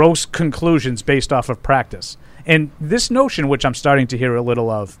 gross conclusions based off of practice. And this notion, which I'm starting to hear a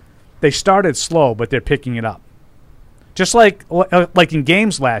little of, they started slow, but they're picking it up. Just like in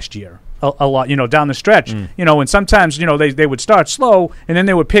games last year, a lot, down the stretch, and sometimes, they would start slow and then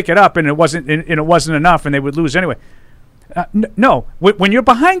they would pick it up and it wasn't enough and they would lose anyway. No, when you're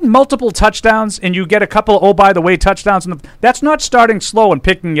behind multiple touchdowns and you get a couple, by the way, touchdowns, that's not starting slow and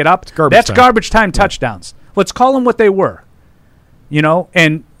picking it up. That's garbage time touchdowns. Let's call them what they were.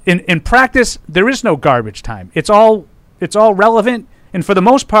 And in practice, there is no garbage time. It's all relevant, and for the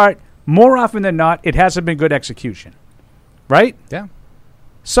most part, more often than not, it hasn't been good execution. Right? Yeah.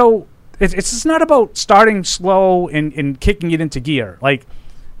 So it's not about starting slow and kicking it into gear.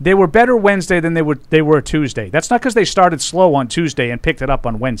 They were better Wednesday than they were Tuesday. That's not because they started slow on Tuesday and picked it up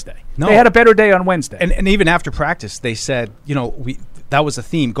on Wednesday. No. They had a better day on Wednesday. And even after practice, they said, that was a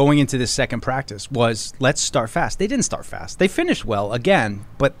theme going into this second practice was let's start fast. They didn't start fast. They finished well again,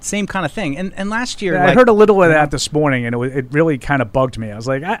 but same kind of thing. And last year, I heard a little of that this morning, and it really kind of bugged me. I was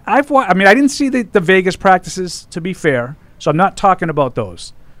like, I didn't see the Vegas practices, to be fair, so I'm not talking about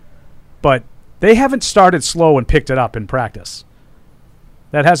those. But they haven't started slow and picked it up in practice.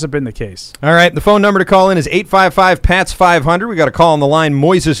 That hasn't been the case. All right, the phone number to call in is 855-PATS-500. We got a call on the line.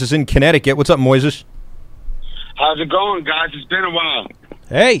 Moises is in Connecticut. What's up, Moises? How's it going, guys? It's been a while.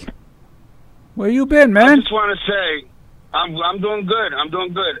 Hey. Where you been, man? I just want to say, I'm doing good. I'm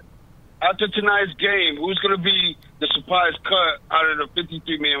doing good. After tonight's game, who's going to be the surprise cut out of the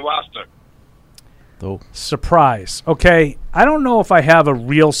 53-man roster? Surprise. Okay, I don't know if I have a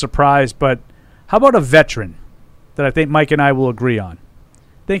real surprise, but how about a veteran that I think Mike and I will agree on?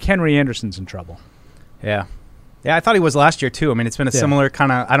 I think Henry Anderson's in trouble. Yeah. Yeah, I thought he was last year too. I mean, it's been a similar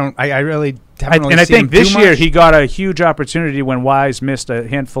kind of. I really haven't really and I seen think him this do year much. he got a huge opportunity when Wise missed a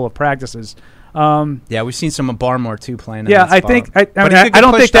handful of practices. Yeah, we've seen some of Barmore too playing. Yeah, in that I spot. think. But I he could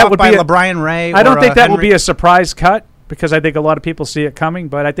don't get think pushed that off would by be LeBrian Ray. I don't or, think that would Henry. be a surprise cut because I think a lot of people see it coming.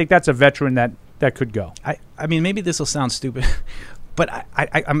 But I think that's a veteran that could go. I mean, maybe this will sound stupid, but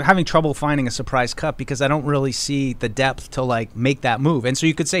I'm having trouble finding a surprise cut because I don't really see the depth to like make that move. And so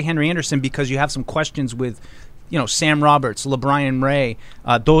you could say Henry Anderson because you have some questions with, Sam Roberts, LeBrian Ray,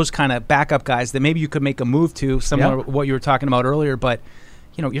 those kind of backup guys that maybe you could make a move to, similar to what you were talking about earlier. But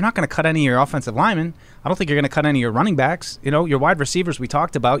you're not going to cut any of your offensive linemen. I don't think you're going to cut any of your running backs. Your wide receivers we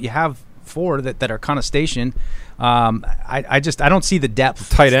talked about. You have 4 that are kind of stationed. I don't see the depth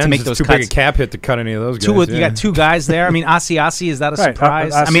tight ends to make it's those too cuts. big a cap hit to cut any of those guys. You got 2 guys there. I mean, Asiasi, is that a Right,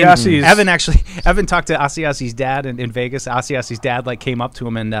 surprise? Asiasi is- Evan talked to Asiasi's dad in Vegas. Asiasi's dad came up to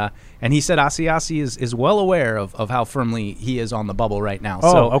him and he said Asiasi is well aware of how firmly he is on the bubble right now.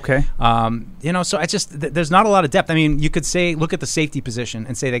 Oh, so, okay. So I just there's not a lot of depth. I mean, you could say look at the safety position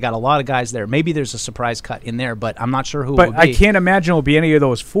and say they got a lot of guys there. Maybe there's a surprise cut in there, but I'm not sure who. But it will be. I can't imagine it will be any of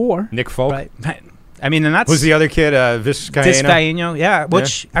those 4. Nick Folk. Right. I mean, and that's Who's the other kid? Vizcaino, yeah.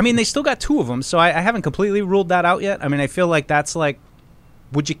 Which I mean, they still got 2 of them, so I haven't completely ruled that out yet. I mean, I feel like that's like,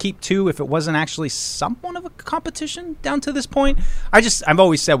 would you keep 2 if it wasn't actually somewhat of a competition down to this point? I've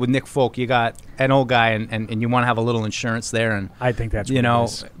always said with Nick Folk, you got an old guy, and you want to have a little insurance there, and I think that's what it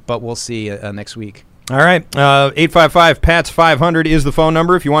is. But we'll see next week. All right. 855-PATS-500 is the phone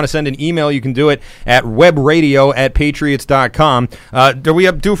number. If you want to send an email, you can do it at webradio@patriots.com. Are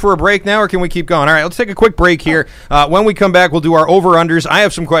we due for a break now, or can we keep going? All right, let's take a quick break here. When we come back, we'll do our over-unders. I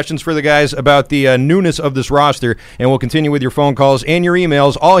have some questions for the guys about the newness of this roster, and we'll continue with your phone calls and your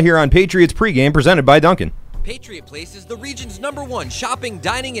emails, all here on Patriots Pregame, presented by Dunkin'. Patriot Place is the region's #1 shopping,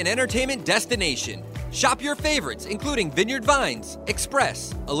 dining, and entertainment destination. Shop your favorites, including Vineyard Vines,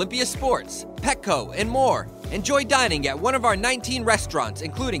 Express, Olympia Sports, Petco, and more. Enjoy dining at one of our 19 restaurants,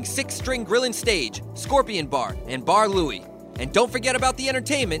 including 6 String Grill and Stage, Scorpion Bar, and Bar Louie. And don't forget about the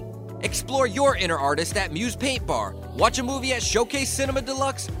entertainment. Explore your inner artist at Muse Paint Bar, watch a movie at Showcase Cinema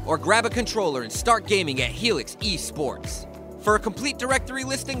Deluxe, or grab a controller and start gaming at Helix eSports. For a complete directory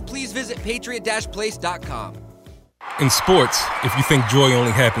listing, please visit patriot-place.com. In sports, if you think joy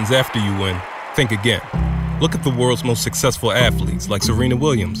only happens after you win, think again. Look at the world's most successful athletes like Serena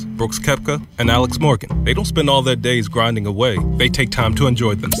Williams, Brooks Koepka, and Alex Morgan. They don't spend all their days grinding away. They take time to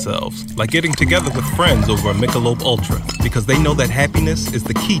enjoy themselves, like getting together with friends over a Michelob Ultra, because they know that happiness is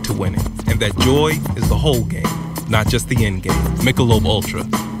the key to winning, and that joy is the whole game, not just the end game. Michelob Ultra.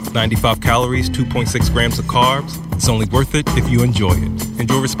 95 calories, 2.6 grams of carbs. It's only worth it if you enjoy it.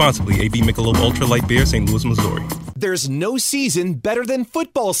 Enjoy responsibly. AB Michelob Ultra Light Beer, St. Louis, Missouri. There's no season better than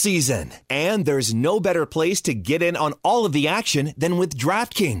football season. And there's no better place to get in on all of the action than with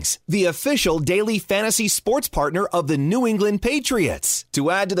DraftKings, the official daily fantasy sports partner of the New England Patriots.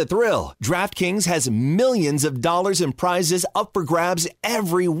 To add to the thrill, DraftKings has millions of dollars in prizes up for grabs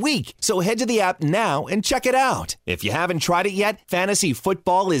every week. So head to the app now and check it out. If you haven't tried it yet, fantasy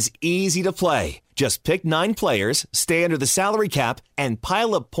football is easy to play. Just pick 9 players, stay under the salary cap, and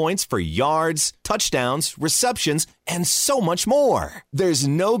pile up points for yards, touchdowns, receptions, and so much more. There's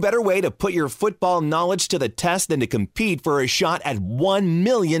no better way to put your football knowledge to the test than to compete for a shot at $1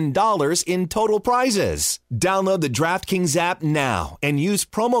 million in total prizes. Download the DraftKings app now and use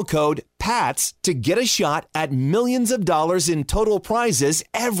promo code PATS to get a shot at millions of dollars in total prizes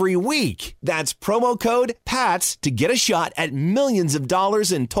every week. That's promo code PATS to get a shot at millions of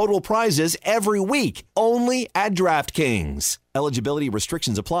dollars in total prizes every week, only at DraftKings. Eligibility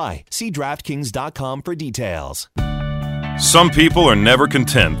restrictions apply. See DraftKings.com for details. Some people are never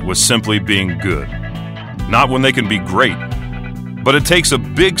content with simply being good. Not when they can be great. But it takes a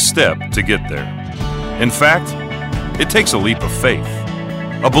big step to get there. In fact, it takes a leap of faith,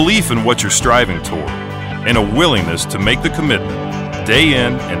 a belief in what you're striving toward, and a willingness to make the commitment, day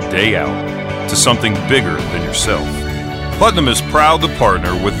in and day out, to something bigger than yourself. Putnam is proud to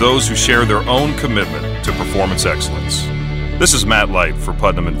partner with those who share their own commitment to performance excellence. This is Matt Light for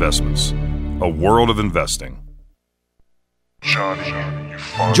Putnam Investments, a world of investing.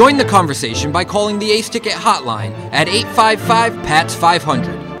 Join the conversation by calling the Ace Ticket hotline at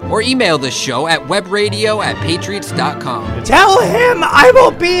 855-PATS-500 or email the show at webradio@patriots.com. Tell him I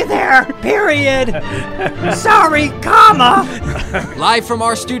will be there, period. Sorry, comma. Live from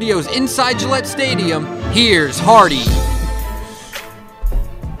our studios inside Gillette Stadium, here's Hardy.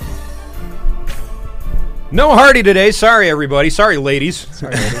 No Hardy today. Sorry, everybody. Sorry, ladies.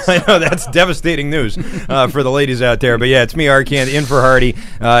 Sorry, ladies. I know that's devastating news for the ladies out there. But yeah, it's me, Arcand, in for Hardy,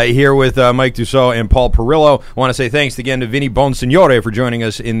 here with Mike Dussault and Paul Perillo. I want to say thanks again to Vinny Bonsignore for joining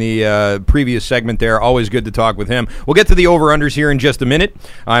us in the previous segment there. Always good to talk with him. We'll get to the over-unders here in just a minute.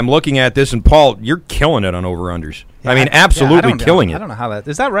 I'm looking at this, and Paul, you're killing it on over-unders. Yeah, I mean, absolutely killing it. I don't know how that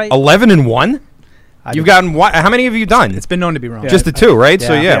is. That right? 11-1? You've gotten what? How many have you done? It's been known to be wrong. Just the two, right? Yeah.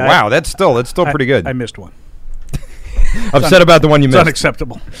 So wow, that's still pretty good. I missed one. Upset about the one you missed. It's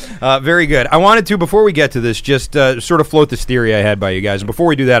unacceptable. Very good. I wanted to, before we get to this, just sort of float this theory I had by you guys. And before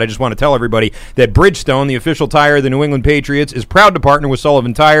we do that, I just want to tell everybody that Bridgestone, the official tire of the New England Patriots, is proud to partner with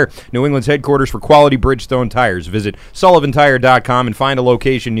Sullivan Tire, New England's headquarters for quality Bridgestone tires. Visit sullivantire.com and find a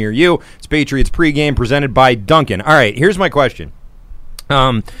location near you. It's Patriots pregame presented by Dunkin'. All right, here's my question.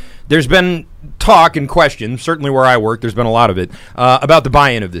 There's been talk and question, certainly where I work, there's been a lot of it, about the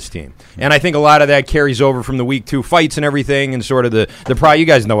buy-in of this team. And I think a lot of that carries over from the Week 2 fights and everything and sort of the you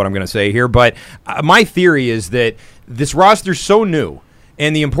guys know what I'm going to say here, but my theory is that this roster's so new,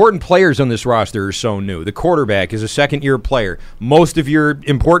 and the important players on this roster are so new. The quarterback is a second-year player. Most of your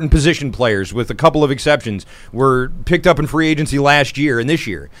important position players, with a couple of exceptions, were picked up in free agency last year and this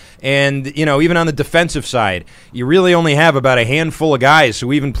year. And, even on the defensive side, you really only have about a handful of guys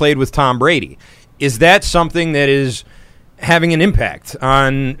who even played with Tom Brady. Is that something that is having an impact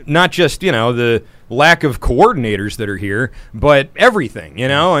on not just, the lack of coordinators that are here, but everything,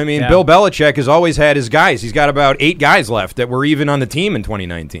 I mean, Bill Belichick has always had his guys. He's got about 8 guys left that were even on the team in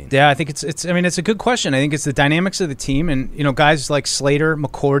 2019. Yeah, I think it's a good question. I think it's the dynamics of the team, and, guys like Slater,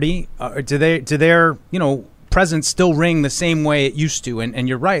 McCourty, do their, presence still ring the same way it used to? And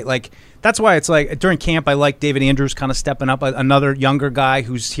you're right. Like, that's why it's like during camp, I like David Andrews kind of stepping up, another younger guy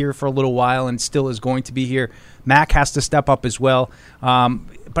who's here for a little while and still is going to be here. Mac has to step up as well.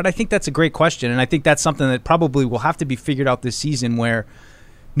 But I think that's a great question, and I think that's something that probably will have to be figured out this season where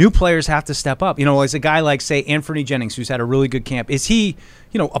new players have to step up. As a guy like, say, Anthony Jennings, who's had a really good camp, is he,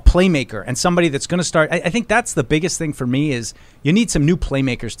 a playmaker and somebody that's going to start? I think that's the biggest thing for me is you need some new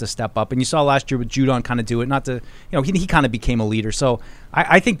playmakers to step up. And you saw last year with Judon kind of do it. Not to, he kind of became a leader. So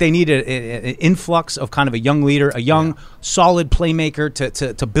I think they need an influx of kind of a young leader, a young, solid playmaker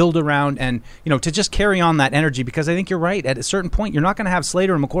to build around and, to just carry on that energy. Because I think you're right. At a certain point, you're not going to have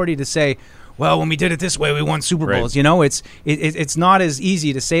Slater and McCourty to say, well, when we did it this way, we won Super Bowls. Right. It's not as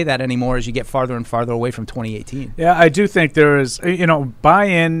easy to say that anymore as you get farther and farther away from 2018. Yeah, I do think there is,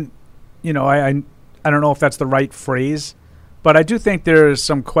 buy-in, I don't know if that's the right phrase, but I do think there's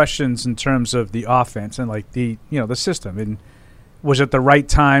some questions in terms of the offense and like the system. And was it the right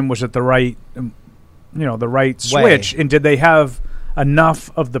time? Was it the right, the right switch? And did they have enough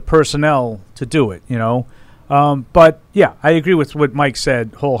of the personnel to do it, But, yeah, I agree with what Mike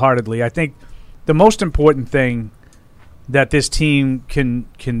said wholeheartedly. I think the most important thing that this team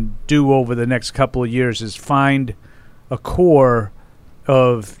can do over the next couple of years is find a core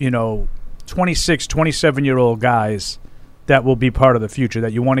of, 26, 27-year-old guys that will be part of the future,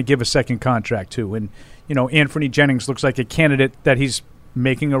 that you want to give a second contract to. And, Anthony Jennings looks like a candidate that he's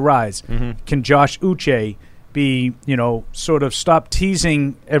making a rise. Mm-hmm. Can Josh Uche be, sort of stop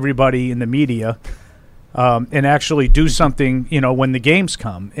teasing everybody in the media and actually do something, when the games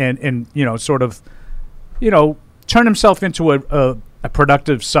come and sort of, turn himself into a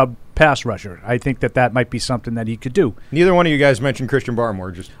productive sub-pass rusher. I think that might be something that he could do. Neither one of you guys mentioned Christian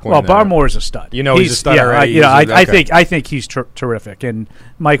Barmore. Barmore is a stud. He's a stud already. I think he's terrific. And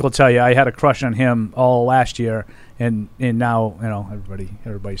Mike will tell you, I had a crush on him all last year. And now,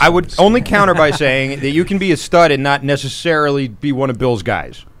 everybody's. I would only counter by saying that you can be a stud and not necessarily be one of Bill's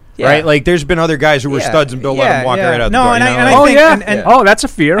guys. Yeah. Right? Like, there's been other guys who were studs and Bill let them walk right out the door. Oh, that's a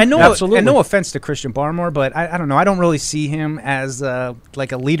fear. Absolutely. And no offense to Christian Barmore, but I don't know. I don't really see him as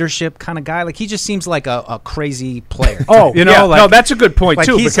like a leadership kind of guy. Like, he just seems like a crazy player. No, that's a good point,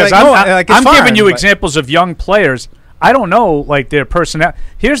 too, because I'm giving you examples of young players. I don't know, like, their personality.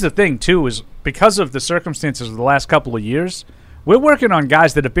 Here's the thing, too, is because of the circumstances of the last couple of years, we're working on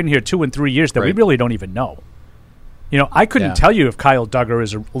guys that have been here 2 and 3 years that we really don't even know. I couldn't tell you if Kyle Duggar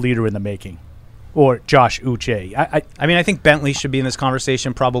is a leader in the making or Josh Uche. I think Bentley should be in this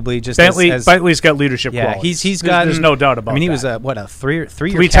conversation probably. Just Bentley's got leadership qualities. He's got. There's no doubt about that. He was a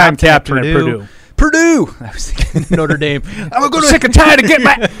three-time captain at Purdue. I was thinking Notre Dame. I'm sick and tired of getting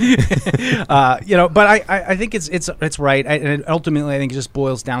back. But I think it's right. And ultimately, I think it just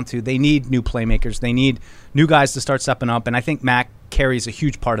boils down to they need new playmakers. They need new guys to start stepping up. And I think Mac carries a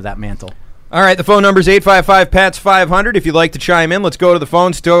huge part of that mantle. All right, the phone number is 855-PATS-500. If you'd like to chime in, let's go to the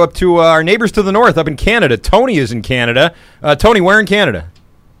phone. Still up to our neighbors to the north up in Canada. Tony is in Canada. Tony, where in Canada?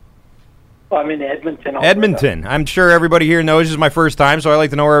 Well, I'm in Edmonton. Alberta. Edmonton. I'm sure everybody here knows this is my first time, so I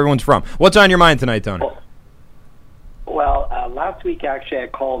like to know where everyone's from. What's on your mind tonight, Tony? Well, last week, actually, I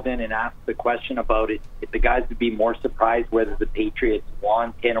called in and asked the question about it, if the guys would be more surprised whether the Patriots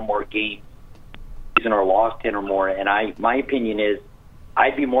won 10 or more games or lost 10 or more. And my opinion is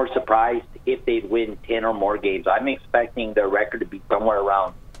I'd be more surprised if they'd win 10 or more games. I'm expecting their record to be somewhere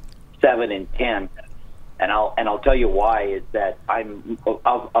around 7-10. And I'll tell you why is that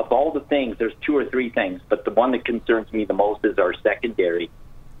of all the things, there's 2 or 3 things, but the one that concerns me the most is our secondary,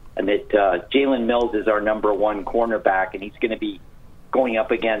 and that Jalen Mills is our number 1 cornerback, and he's going to be going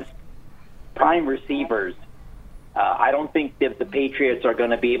up against prime receivers. I don't think that the Patriots are going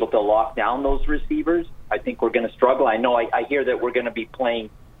to be able to lock down those receivers. I think we're going to struggle. I know I hear that we're going to be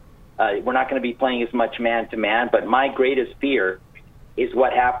playing. We're not going to be playing as much man-to-man, but my greatest fear is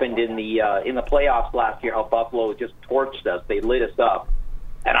what happened in the playoffs last year, how Buffalo just torched us. They lit us up.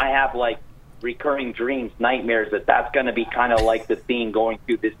 And I have, like, recurring dreams, nightmares, that's going to be kind of like the theme going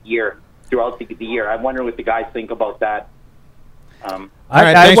through this year, throughout the year. I wonder what the guys think about that. All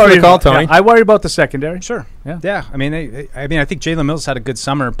right, thanks for the call, Tony. I worry about the secondary. Sure. Yeah. I mean, I think Jalen Mills had a good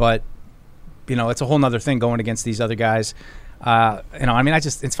summer, but, it's a whole other thing going against these other guys. As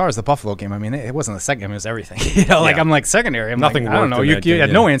far as the Buffalo game, it wasn't the second game; it was everything. I'm like secondary. Nothing. I don't know. You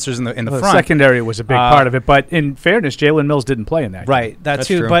had no answers in the front. Secondary was a big part of it, but in fairness, Jalen Mills didn't play in that. Right, game. That's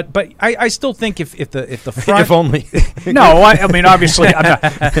too. True. But I still think if the front, if only. No, obviously, I'm not.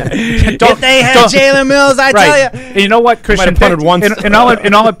 If they had Jalen Mills, I tell you. And you know what, Christian?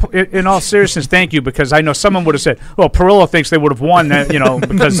 In all seriousness, thank you, because I know someone would have said, "Well, Perillo thinks they would have won that,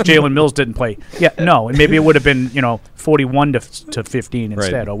 because Jalen Mills didn't play." Yeah, no, and maybe it would have been 41 to 15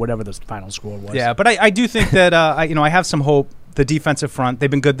 instead, or whatever the final score was. Yeah, but I do think that I have some hope. The defensive front, they've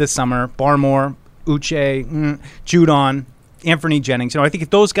been good this summer. Barmore, Uche, Judon, Anthony Jennings. I think if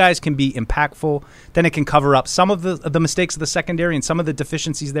those guys can be impactful, then it can cover up some of the mistakes of the secondary and some of the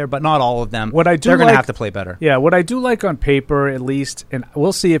deficiencies there, but not all of them. They're going to have to play better. Yeah, what I do like on paper, at least, and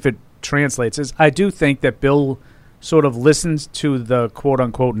we'll see if it translates, is I do think that Bill sort of listened to the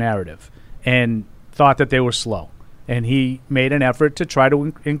quote-unquote narrative and thought that they were slow. And he made an effort to try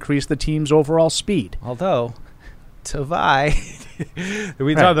to increase the team's overall speed. Although, Tavai,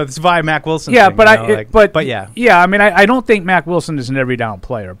 we talked about this Tavai Mac Wilson. Yeah, thing, but yeah. Yeah, I don't think Mac Wilson is an every down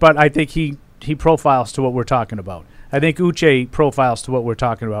player, but I think he profiles to what we're talking about. I think Uche profiles to what we're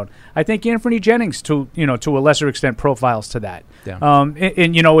talking about. I think Anthony Jennings, to a lesser extent, profiles to that. Yeah.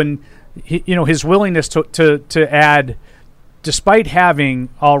 His willingness to add. Despite having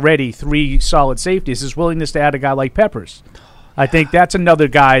already 3 solid safeties, his willingness to add a guy like Peppers. I think that's another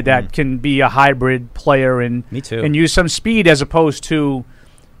guy that can be a hybrid player and use some speed as opposed to,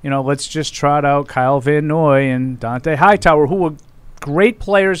 let's just trot out Kyle Van Noy and Dante Hightower, who were great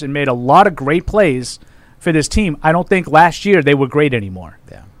players and made a lot of great plays for this team. I don't think last year they were great anymore.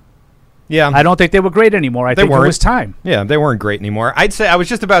 Yeah, I don't think they were great anymore. I think it was time. Yeah, they weren't great anymore. I'd say I was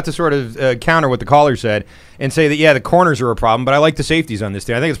just about to sort of counter what the caller said and say that, the corners are a problem, but I like the safeties on this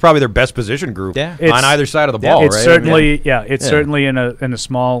team. I think it's probably their best position group on either side of the ball, it's right? Certainly in a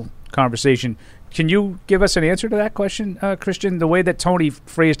small conversation. Can you give us an answer to that question, Christian? The way that Tony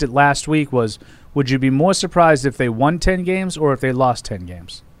phrased it last week was, would you be more surprised if they won 10 games or if they lost 10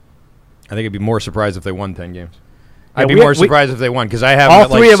 games? I think I'd be more surprised if they won 10 games. I'd be more surprised if they won because I have all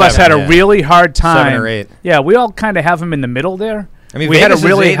 3 of us had a really hard time. 7 or 8. Yeah, we all kind of have them in the middle there. We Vegas had a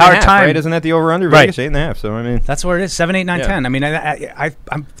really hard time. Right? Isn't that the over/under? Right. Vegas 8.5. So that's where it is. 7, 8, 9, 10. I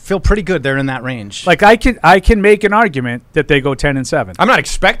feel pretty good. They're in that range. Like I can make an argument that they go 10-7. I'm not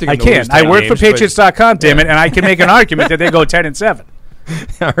expecting. I can. I work for Patriots.com, damn it, and I can make an argument that they go 10-7.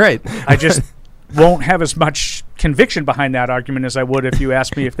 All right. I just won't have as much conviction behind that argument as I would if you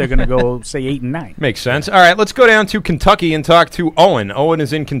asked me if they're going to go, say, 8-9. Makes sense. All right, let's go down to Kentucky and talk to Owen. Owen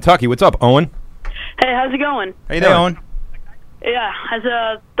is in Kentucky. What's up, Owen? Hey, how's it going? How you doing, Owen? Yeah, has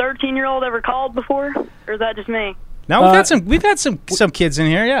a 13-year-old ever called before, or is that just me? No, we've had some kids in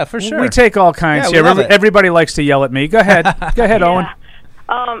here, yeah, for sure. We take all kinds here. Everybody likes to yell at me. Go ahead, Owen.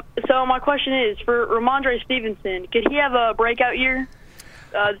 So my question is for Ramondre Stevenson, could he have a breakout year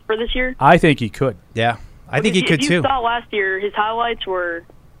for this year? I think he could. Yeah, I think he could too. You saw last year, his highlights were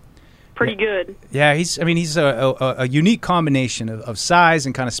pretty good. Yeah, he's a unique combination of size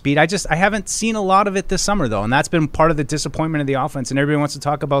and kind of speed. I haven't seen a lot of it this summer though, and that's been part of the disappointment of the offense. And everybody wants to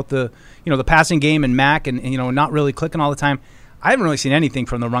talk about the passing game and Mac and not really clicking all the time. I haven't really seen anything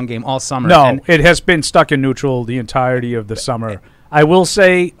from the run game all summer. No, it has been stuck in neutral the entirety of the summer. I will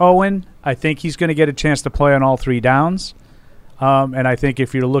say, Owen, I think he's going to get a chance to play on all 3 downs. And I think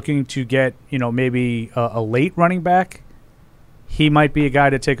if you're looking to get, maybe a late running back, he might be a guy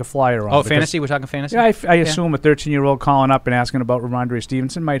to take a flyer on. Oh, fantasy? We're talking fantasy? Yeah, I assume a 13-year-old calling up and asking about Ramondre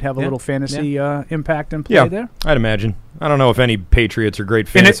Stevenson might have a little fantasy impact and play there. I'd imagine. I don't know if any Patriots are great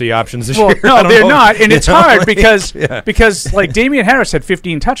fantasy options this year. No, they're not, and it's hard because like Damian Harris had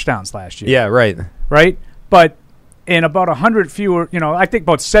 15 touchdowns last year. Yeah, right. Right? But in about 100 fewer, I think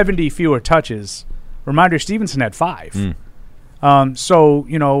about 70 fewer touches, Ramondre Stevenson had 5.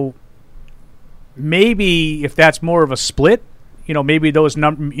 So, maybe if that's more of a split, maybe those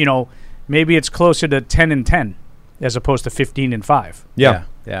maybe it's closer to 10 and 10 as opposed to 15 and 5. Yeah.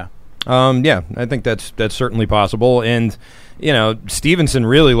 Yeah. I think that's certainly possible. And Stevenson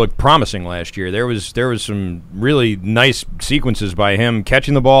really looked promising last year. There was some really nice sequences by him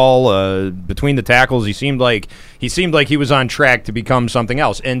catching the ball between the tackles. He seemed like he was on track to become something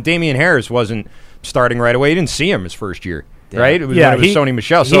else. And Damian Harris wasn't starting right away. You didn't see him his first year. Right? It was Sony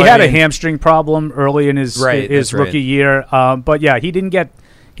Michel. So he had a hamstring problem early in his rookie year. But he didn't get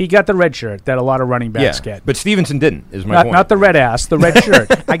he got the red shirt that a lot of running backs get. But Stevenson didn't, is my point. Not the red ass, the red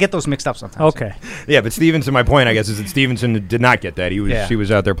shirt. I get those mixed up sometimes. Okay. Yeah, but Stevenson, my point, I guess, is that Stevenson did not get that. He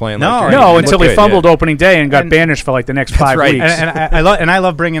was out there playing until he fumbled opening day and got banished for like the next 5 weeks. And I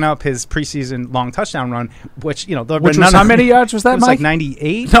love bringing up his preseason long touchdown run, which, which was how many yards was that, Mike? Like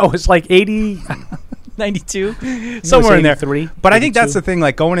 98? No, it's like 80... 92, somewhere in there. 83, but 82. I think that's the thing,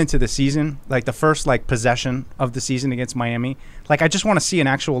 like going into the season, like the first like possession of the season against Miami, like I just want to see an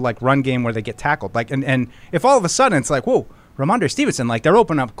actual like run game where they get tackled. Like and if all of a sudden it's like, whoa, Ramondre Stevenson, like they're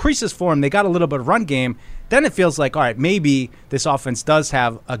opening up creases for him, they got a little bit of run game, then it feels like, all right, maybe this offense does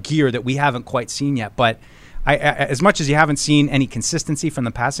have a gear that we haven't quite seen yet. But I as much as you haven't seen any consistency from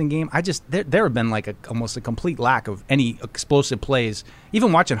the passing game, there have been like almost a complete lack of any explosive plays.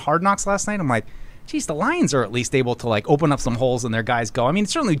 Even watching Hard Knocks last night, I'm like, geez, the Lions are at least able to like open up some holes and their guys go. I mean,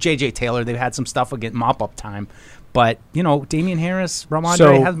 certainly J.J. Taylor, they've had some stuff against mop-up time. But, Damian Harris,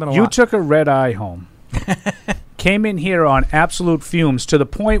 Ramondre hasn't been a lot. You took a red eye home. Came in here on absolute fumes to the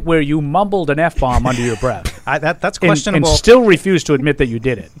point where you mumbled an F-bomb under your breath. That's questionable. And still refused to admit that you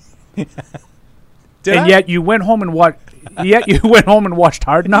did it. Yet you went home and watched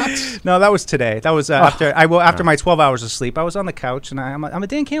Hard Knocks? No, that was today. That was after my 12 hours of sleep. I was on the couch, and I'm a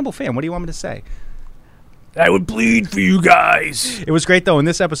Dan Campbell fan. What do you want me to say? I would bleed for you guys. It was great, though. In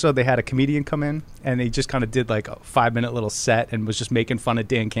this episode, they had a comedian come in, and he just kind of did like a 5-minute little set and was just making fun of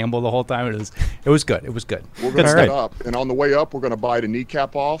Dan Campbell the whole time. It was good. It was good. We're going to set up, and on the way up, we're going to bite a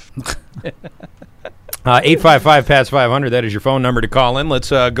kneecap off. 855-PATS-500, that is your phone number to call in. Let's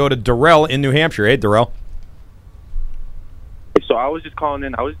go to Darrell in New Hampshire. Hey, Darrell. So I was just calling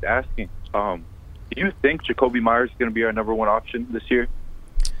in. I was just asking, do you think Jacoby Myers is going to be our number one option this year?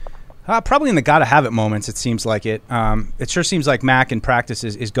 Probably in the gotta-have-it moments, it seems like it. It sure seems like Mac in practice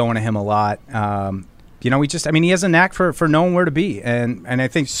is going to him a lot. He has a knack for knowing where to be. And I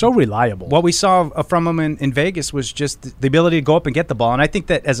think so reliable. What we saw from him in Vegas was just the ability to go up and get the ball. And I think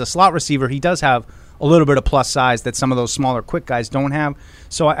that as a slot receiver, he does have a little bit of plus size that some of those smaller, quick guys don't have.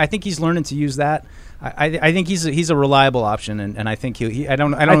 So I think he's learning to use that. I think he's a reliable option, and I think I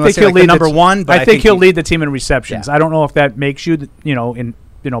don't know if he'll lead number one, but I think he'll lead the team in receptions. Yeah. I don't know if that makes you,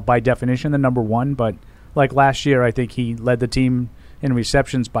 by definition, the number one, but like last year, I think he led the team in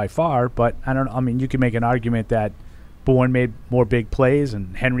receptions by far. But you could make an argument that Bourne made more big plays,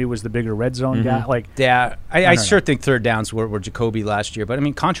 and Henry was the bigger red zone guy. I sure think third downs were Jacoby last year. But,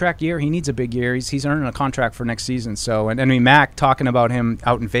 contract year, he needs a big year. He's earning a contract for next season. So, Mac talking about him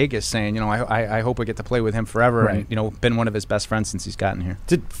out in Vegas saying, I hope I get to play with him forever. Right. And, been one of his best friends since he's gotten here.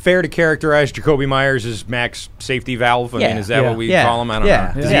 Is it fair to characterize Jacoby Myers as Mac's safety valve? Is that what we call him? I don't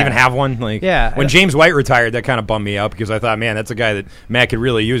know. Does he even have one? When James White retired, that kind of bummed me out because I thought, man, that's a guy that Mac could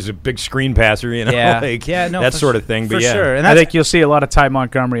really use, a big screen passer, that sort of thing. For sure. And I think you'll see a lot of Ty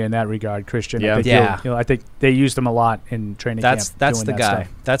Montgomery in that regard, Christian. Yeah. I think they used him a lot in training camp. That's the guy.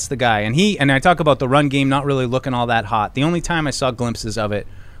 Stuff. That's the guy. And I talk about the run game not really looking all that hot. The only time I saw glimpses of it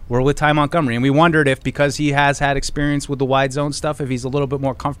were with Ty Montgomery. And we wondered if, because he has had experience with the wide zone stuff, if he's a little bit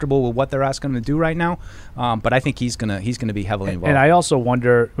more comfortable with what they're asking him to do right now. But I think he's gonna be heavily involved. And I also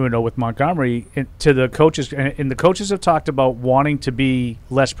wonder, with Montgomery, to the coaches, and the coaches have talked about wanting to be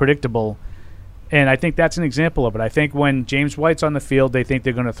less predictable. And I think that's an example of it. I think when James White's on the field, they think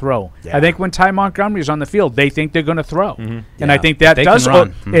they're going to throw. Yeah. I think when Ty Montgomery's on the field, they think they're going to throw. Mm-hmm. And I think that does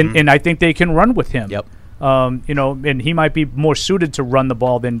run. And I think they can run with him. Yep. And he might be more suited to run the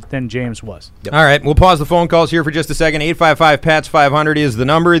ball than James was. Yep. All right, we'll pause the phone calls here for just a second. 855-PATS-500 is the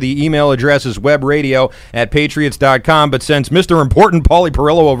number. The email address is webradio@patriots.com. But since Mr. Important Paulie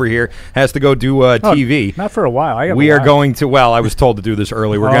Perillo over here has to go do TV. Not for a while. We are going to, I was told to do this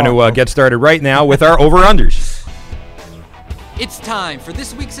early. We're going to get started right now with our over-unders. It's time for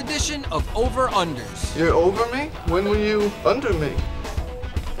this week's edition of Over Unders. You're over me? When were you under me?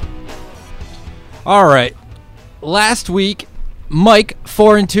 All right. Last week, Mike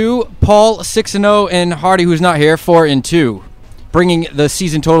 4-2, Paul 6-0, and Hardy, who's not here, 4-2, bringing the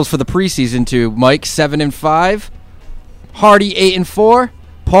season totals for the preseason to Mike 7-5, Hardy 8-4,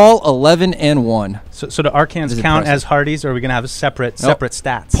 Paul 11-1. So do Arcans count as Hardys, or are we going to have separate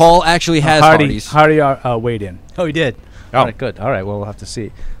stats? Paul actually has Hardys. Hardy weighed in. Oh, he did. Oh. All right, good. All right, well, we'll have to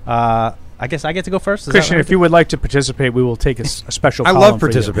see. I guess I get to go first. Is Christian, that if you would like to participate, we will take a special. I column love for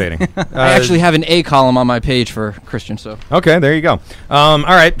you. participating. I actually have an A column on my page for Christian. So okay, there you go. All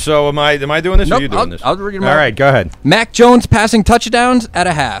right, so am I doing this? Nope, or are you doing this? I'll read them all right, go ahead. Mac Jones passing touchdowns at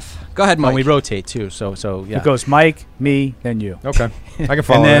a half. Go ahead, Mike. And we rotate too. So yeah. It goes Mike, me, then you. Okay, I can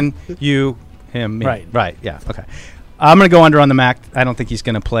follow. And then you, him, me. Right. Yeah. Okay. I'm going to go under on the Mac. I don't think he's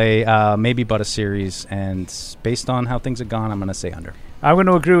going to play maybe but a series. And based on how things have gone, I'm going to say under. I'm going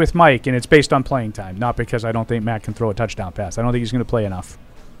to agree with Mike, and it's based on playing time, not because I don't think Mac can throw a touchdown pass. I don't think he's going to play enough.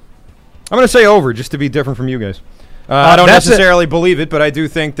 I'm going to say over, just to be different from you guys. I don't necessarily believe it, but I do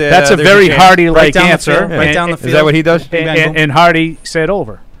think that that's a very Hardy-like answer. Right down the field. Is that what he does? And Hardy said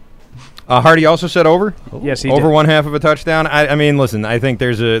over. Hardy also said over? Yes, he over did. 1/2 of a touchdown. I mean, listen, I think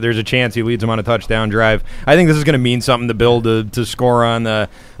there's a chance he leads them on a touchdown drive. I think this is going to mean something to Bill to score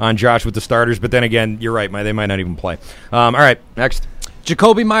on Josh with the starters. But then again, you're right, they might not even play. All right, next.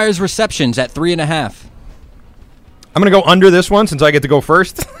 Jacoby Myers receptions at 3.5. I'm going to go under this one since I get to go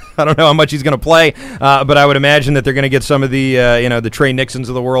first. I don't know how much he's going to play, but I would imagine that they're going to get some of the the Trey Nixons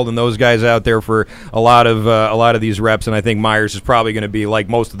of the world and those guys out there for a lot of these reps. And I think Myers is probably going to be like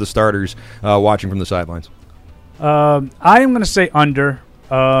most of the starters watching from the sidelines. I am going to say under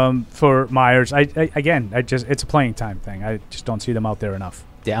for Myers. It's a playing time thing. I just don't see them out there enough.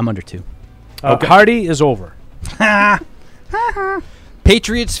 Yeah, I'm under 2. Okay. Hardy is over.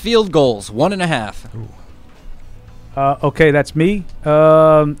 Patriots field goals 1.5. Okay, that's me.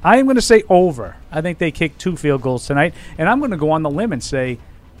 I am going to say over. I think they kicked 2 field goals tonight, and I'm going to go on the limb and say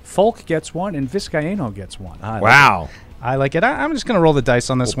Folk gets 1 and Vizcaino gets 1. Wow. I like it. I'm just going to roll the dice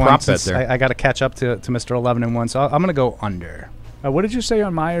on this one. Prop bet there. I got to catch up to Mr. 11-1, so I'm going to go under. What did you say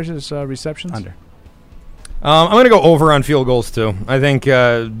on Myers' receptions? Under. I'm going to go over on field goals, too. I think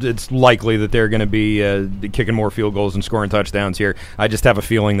it's likely that they're going to be kicking more field goals and scoring touchdowns here. I just have a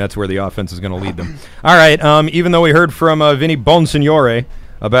feeling that's where the offense is going to lead them. All right, even though we heard from Vinny Bonsignore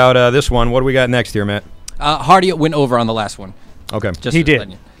about this one, what do we got next here, Matt? Hardy went over on the last one. Okay. He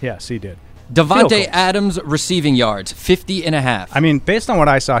did. Yes, he did. Devontae Adams receiving yards, 50.5. I mean, based on what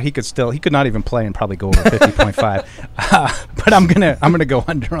I saw, he could not even play and probably go over 50.5. But I'm gonna go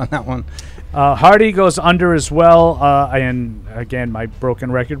under on that one. Hardy goes under as well, and again, my broken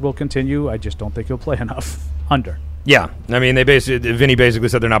record will continue. I just don't think he'll play enough. Under. Yeah, I mean, Vinny basically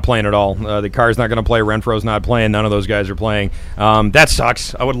said they're not playing at all. The Carr's not going to play. Renfro's not playing. None of those guys are playing. That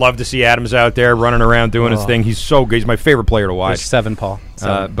sucks. I would love to see Adams out there running around doing his thing. He's so good. He's my favorite player to watch. There's 7, Paul.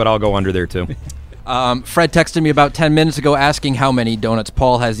 7. But I'll go under there, too. Fred texted me about 10 minutes ago asking how many donuts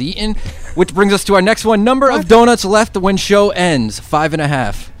Paul has eaten, which brings us to our next one. Number of donuts left when show ends,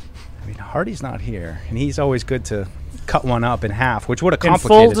 5.5. I mean, Hardy's not here, and he's always good to cut one up in half, which would have In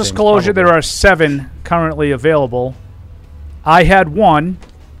complicated full disclosure, there are 7 currently available. I had 1.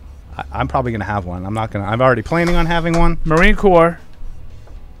 I'm probably going to have one. I'm already planning on having one. Marine Corps.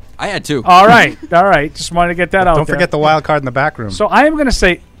 I had 2. All right. Just wanted to get that out Don't forget the wild card in the back room. So I am going to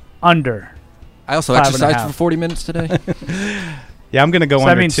say under. I also exercised for 40 minutes today. Yeah, I'm going to go under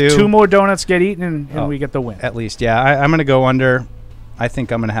 2. That means 2 more donuts get eaten, and we get the win. At least, yeah. I'm going to go under. I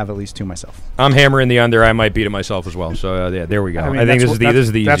think I'm going to have at least 2 myself. I'm hammering the under. I might beat it myself as well. So, yeah, there we go. I think this is the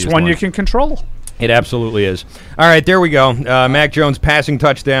easiest That's one you can control. It absolutely is. All right, there we go. Mac Jones passing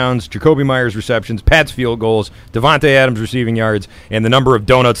touchdowns, Jacoby Myers receptions, Pat's field goals, Devontae Adams receiving yards, and the number of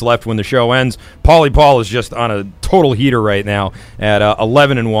donuts left when the show ends. Paulie Paul is just on a total heater right now at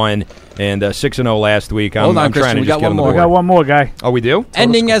 11-1 and 6-0 last week. Hold on, Christian. We got one more. We got one more, guy. Oh, we do?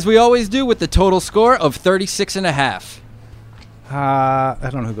 Ending as we always do with the total score of 36.5. I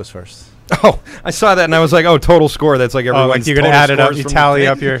don't know who goes first. Oh, I saw that and I was like, total score. That's like everyone's like you're going to add it up. You tally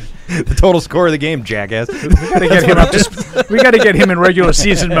up your the total score of the game, jackass. We got to get him in regular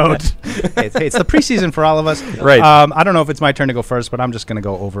season mode. It's the preseason for all of us. Right. I don't know if it's my turn to go first, but I'm just going to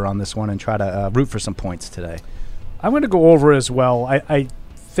go over on this one and try to root for some points today. I'm going to go over as well. I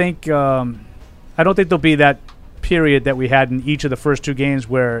think I don't think there'll be that period that we had in each of the first 2 games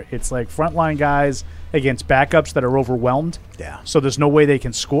where it's like frontline guys against backups that are overwhelmed. Yeah. So there's no way they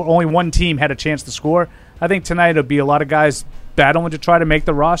can score. Only one team had a chance to score. I think tonight it'll be a lot of guys battling to try to make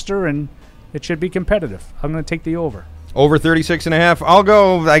the roster, and it should be competitive. I'm going to take the over. Over 36.5. I'll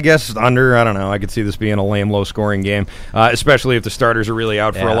go, I guess, under. I don't know. I could see this being a lame, low-scoring game, especially if the starters are really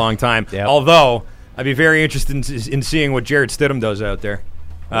out for a long time. Yep. Although, I'd be very interested in seeing what Jarrett Stidham does out there.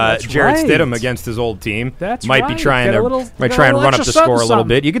 Jarrett Stidham against his old team might be trying to run up the score a little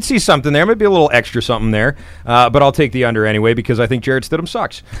bit. You could see something there, might be a little extra something there, but I'll take the under anyway because I think Jarrett Stidham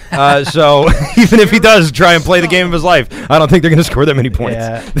sucks. So even if he does try and play the game of his life, I don't think they're going to score that many points.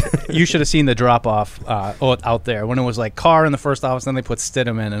 Yeah. You should have seen the drop off out there when it was like Carr in the first offense, then they put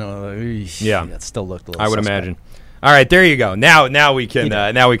Stidham in, and that still looked a little. I would suspect. imagine. All right, there you go. Now we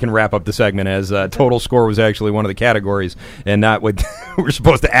can wrap up the segment as total score was actually one of the categories and not what we're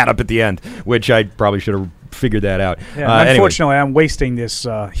supposed to add up at the end, which I probably should have figured that out. Yeah, unfortunately, I'm wasting this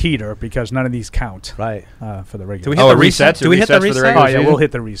heater because none of these count. Right. For the regular. Do we hit the reset? Do we hit the reset? Oh yeah, we'll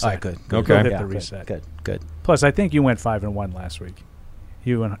hit the reset. All right, good. Okay. We'll hit the reset. Good. Plus, I think you went 5-1 last week.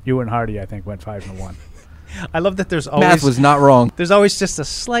 You and Hardy, I think, went 5-1. I love that there's always Math was not wrong. There's always just a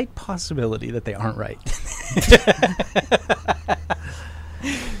slight possibility that they aren't right.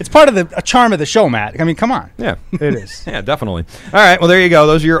 It's part of the charm of the show, Matt. I mean, come on. Yeah, it is. Yeah, definitely. All right, well, there you go.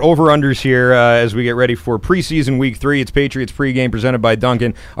 Those are your over-unders here as we get ready for preseason week 3. It's Patriots pregame presented by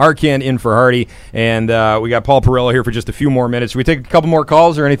Duncan. Arcan in for Hardy, and we got Paul Perillo here for just a few more minutes. We take a couple more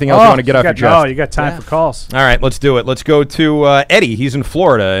calls or anything else you want to get off your chest? No, you got time for calls. All right, let's do it. Let's go to Eddie. He's in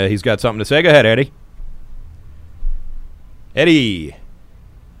Florida. He's got something to say. Go ahead, Eddie. Eddie.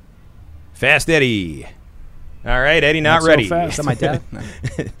 Fast Eddie. All right, Eddie, not ready. So fast. Is that my dad? No.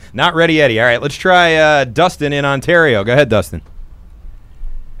 Not ready, Eddie. All right, let's try Dustin in Ontario. Go ahead, Dustin.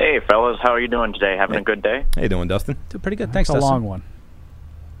 Hey, fellas. How are you doing today? Having a good day? How you doing, Dustin? Doing pretty good. Thanks, It's a Dustin. long one.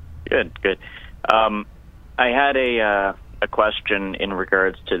 Good. I had a question in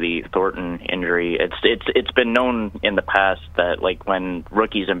regards to the Thornton injury. It's been known in the past that like when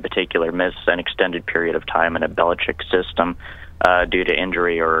rookies in particular miss an extended period of time in a Belichick system due to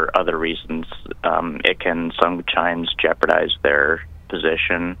injury or other reasons, it can sometimes jeopardize their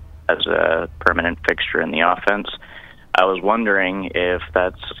position as a permanent fixture in the offense. I was wondering if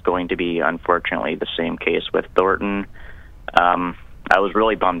that's going to be, unfortunately, the same case with Thornton. I was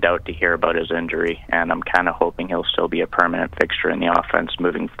really bummed out to hear about his injury, and I'm kind of hoping he'll still be a permanent fixture in the offense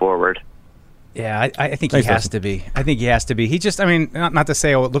moving forward. Yeah, I think he has to be. I think he has to be. He just, I mean, not to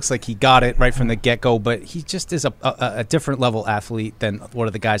say, it looks like he got it right from the get-go, but he just is a different level athlete than one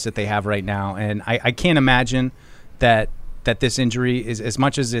of the guys that they have right now. And I can't imagine that this injury is, as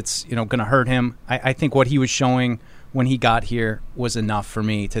much as it's going to hurt him, I think what he was showing when he got here was enough for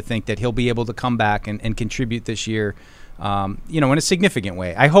me to think that he'll be able to come back and contribute this year, in a significant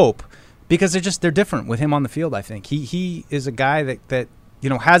way. I hope, because they're different with him on the field. I think he is a guy that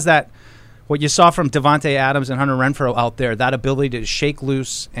has that. What you saw from Devontae Adams and Hunter Renfrow out there, that ability to shake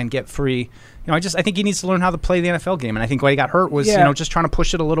loose and get free. I think he needs to learn how to play the NFL game. And I think why he got hurt was, just trying to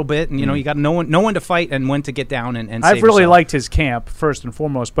push it a little bit. And, you got to know when to fight and when to get down and save I've really yourself. liked his camp, first and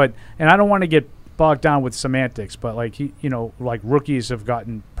foremost. And I don't want to get bogged down with semantics, but like rookies have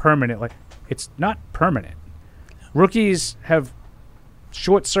gotten permanent. Like, it's not permanent. Rookies have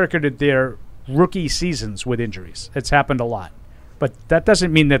short-circuited their rookie seasons with injuries. It's happened a lot. But that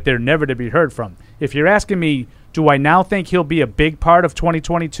doesn't mean that they're never to be heard from. If you're asking me, do I now think he'll be a big part of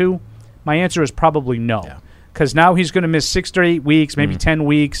 2022? My answer is probably no. Because now he's going to miss 6 to 8 weeks, maybe 10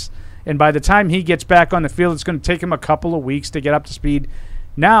 weeks. And by the time he gets back on the field, it's going to take him a couple of weeks to get up to speed.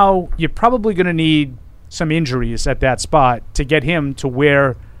 Now you're probably going to need some injuries at that spot to get him to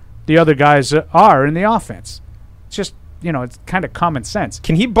where the other guys are in the offense. It's just, it's kind of common sense.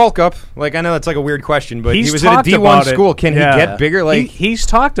 Can he bulk up? Like, I know that's like a weird question, but He's he was at a D1 school. Can he get bigger? Like, he's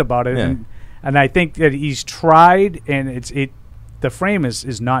talked about it, and I think that he's tried, and the frame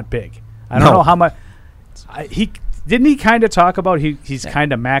is not big. I don't know how much. Didn't he kind of talk about he's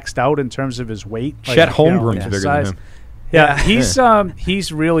kind of maxed out in terms of his weight? Chet Holmgren's bigger than him. Yeah,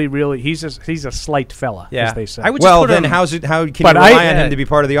 he's really he's a slight fella, as they say. I would just put him, how can you rely on him to be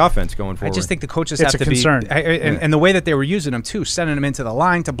part of the offense going forward? I just think the coaches have to be and the way that they were using him too, sending him into the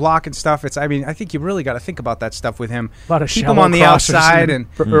line to block and stuff. I think you really got to think about that stuff with him. A lot of keep him on the outside and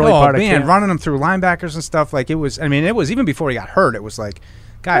running him through linebackers and stuff. Like it was even before he got hurt. It was like,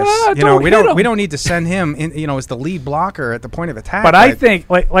 guys, we don't need to send him in, as the lead blocker at the point of attack. But I think,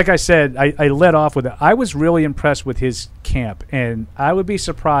 like I said, I led off with it. I was really impressed with his camp, and I would be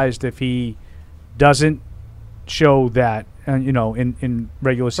surprised if he doesn't show that, in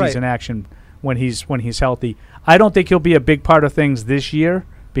regular season action when he's healthy. I don't think he'll be a big part of things this year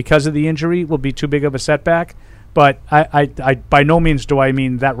because of the injury. Will be too big of a setback. But I by no means do I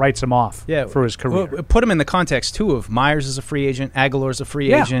mean that writes him off for his career. Well, put him in the context, too, of Myers is a free agent, Aguilar's a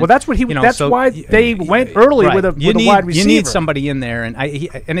free agent. Well, that's what he. That's why they went early with a wide receiver. You need somebody in there,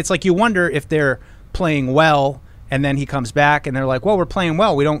 and it's like you wonder if they're playing well, and then he comes back, and they're like, well, we're playing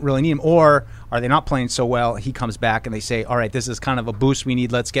well. We don't really need him. Or are they not playing so well? He comes back, and they say, all right, this is kind of a boost we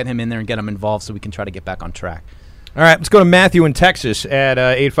need. Let's get him in there and get him involved so we can try to get back on track. All right, let's go to Matthew in Texas at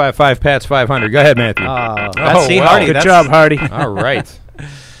 855-PATS-500. Go ahead, Matthew. Hardy. Good job, Hardy. All right.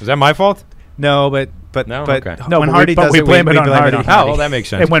 Is that my fault? No, but no? but Okay. when Hardy does we it, blame it on Hardy. Oh, well, that makes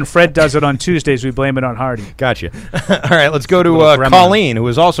sense. And when Fred does it on Tuesdays, we blame it on Hardy. Gotcha. All right, let's go to Colleen, who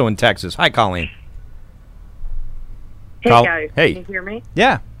is also in Texas. Hi, Colleen. Hey, guys. Hey. Can you hear me?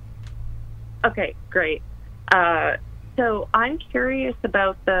 Yeah. Okay, great. So I'm curious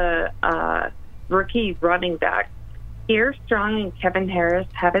about the rookie running back. Pierre Strong and Kevin Harris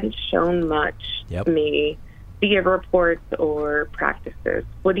haven't shown much to me via reports or practices.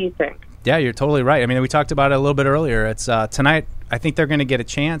 What do you think? Yeah, you're totally right. I mean, we talked about it a little bit earlier. It's tonight. I think they're going to get a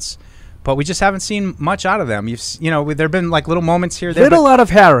chance, but we just haven't seen much out of them. There've been like little moments here. Little out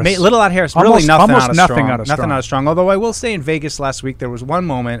of Harris. Really nothing out of nothing Strong. out of Strong. Nothing out of Strong. Although I will say, in Vegas last week, there was one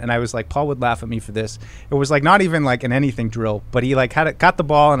moment, and I was like, Paul would laugh at me for this. It was like not even like an anything drill, but he like got the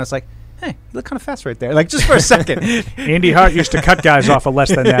ball, and it's like, hey, you look kind of fast right there. Like, just for a second. Andy Hart used to cut guys off of less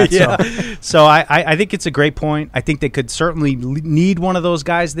than that. Yeah. So I think it's a great point. I think they could certainly need one of those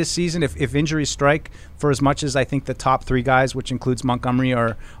guys this season if injuries strike, for as much as I think the top three guys, which includes Montgomery,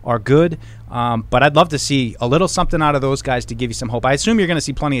 are good. But I'd love to see a little something out of those guys to give you some hope. I assume you're going to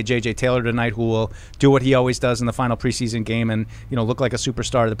see plenty of J.J. Taylor tonight, who will do what he always does in the final preseason game and look like a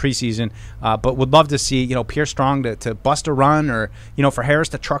superstar of the preseason. But would love to see Pierre Strong to bust a run, or for Harris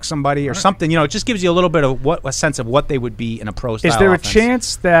to truck somebody or something. It just gives you a little bit of a sense of what they would be in a pro style. Is there offense. a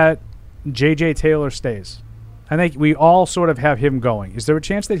chance that J.J. Taylor stays? I think we all sort of have him going. Is there a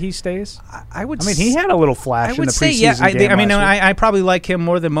chance that he stays? I would. I mean, he had a little flash in the preseason game. I mean, last week. I probably like him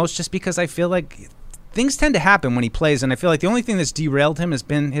more than most, just because I feel like things tend to happen when he plays, and I feel like the only thing that's derailed him has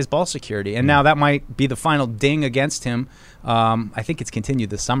been his ball security, and now that might be the final ding against him. I think it's continued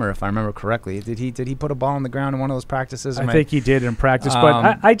this summer, if I remember correctly. Did he put a ball on the ground in one of those practices? I think he did in practice,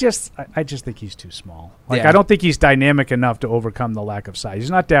 but I just think he's too small. Like, Yeah. I don't think he's dynamic enough to overcome the lack of size.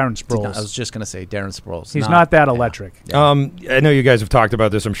 He's not Darren Sproles. I was just going to say Darren Sproles. He's not that electric. I know you guys have talked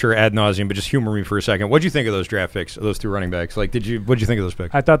about this, I'm sure, ad nauseum, but just humor me for a second. What'd you think of those draft picks, those two running backs? Like, what'd you think of those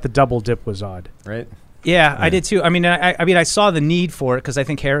picks? I thought the double dip was odd. Right? Yeah, I did too. I mean, I saw the need for it because I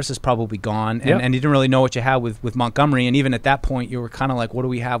think Harris is probably gone, and you didn't really know what you had with Montgomery, and even at that point, you were kind of like, what do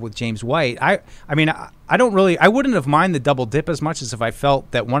we have with James White? I wouldn't have minded the double dip as much as if I felt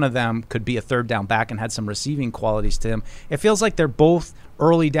that one of them could be a third down back and had some receiving qualities to him. It feels like they're both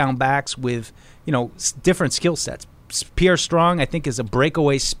early down backs with different skill sets. Pierre Strong, I think, is a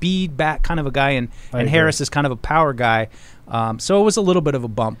breakaway speed back kind of a guy, and Harris is kind of a power guy. So it was a little bit of a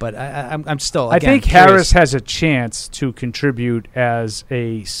bump, but I'm still. Again, I think curious. Harris has a chance to contribute as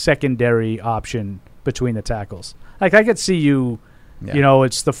a secondary option between the tackles. Like, I could see you,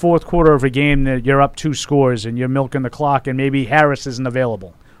 it's the fourth quarter of a game that you're up 2 scores and you're milking the clock, and maybe Harris isn't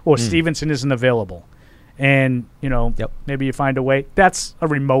available or Stevenson isn't available, and maybe you find a way. That's a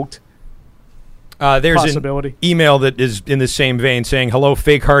remote. There's possibility. An email that is in the same vein saying, hello,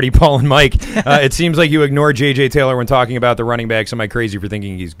 fake Hardy, Paul, and Mike. It seems like you ignore J.J. Taylor when talking about the running backs. Am I crazy for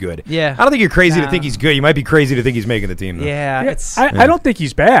thinking he's good? Yeah. I don't think you're crazy to think he's good. You might be crazy to think he's making the team, though. I don't think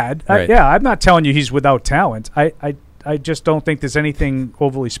he's bad. Right. I'm not telling you he's without talent. I just don't think there's anything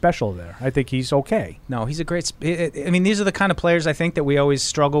overly special there. I think he's okay. No, he's a great. I mean, these are the kind of players I think that we always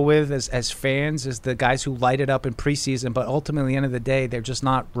struggle with as fans, is the guys who light it up in preseason, but ultimately, at the end of the day, they're just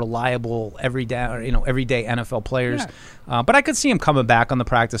not reliable everyday NFL players. Yeah. But I could see him coming back on the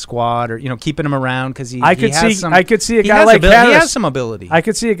practice squad, or keeping him around because I could see a guy like Harris. He has some ability. I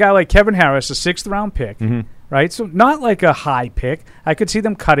could see a guy like Kevin Harris, a 6th round pick. Mm-hmm. Right, so not like a high pick. I could see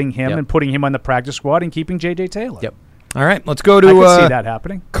them cutting him and putting him on the practice squad and keeping J.J. Taylor. Yep. All right, let's go to I could see that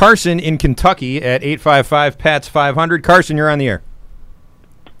happening. Carson in Kentucky at 855-PATS-500. Carson, you're on the air.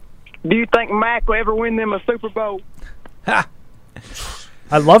 Do you think Mac will ever win them a Super Bowl?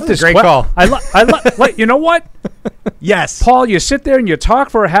 I love this. Great call. Wait, you know what? Yes. Paul, you sit there and you talk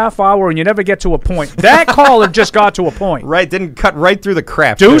for a half hour and you never get to a point. That caller just got to a point. Right, didn't cut right through the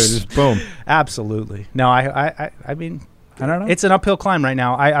crap. Deuce. Just boom. Absolutely. No, I mean, I don't know. It's an uphill climb right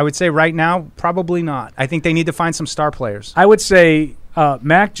now. I would say right now, probably not. I think they need to find some star players. I would say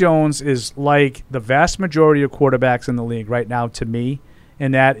Mac Jones is like the vast majority of quarterbacks in the league right now to me,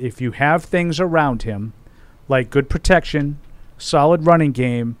 in that if you have things around him, like good protection, solid running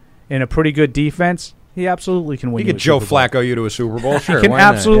game, and a pretty good defense, He absolutely can win. He you could a Joe Super Bowl. Flacco you to a Super Bowl. Sure, He can why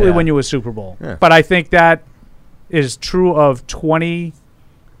not? absolutely Yeah. win you a Super Bowl. Yeah. But I think that is true of 20,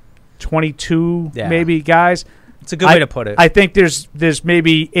 22 Yeah. maybe guys. It's a good way to put it. I think there's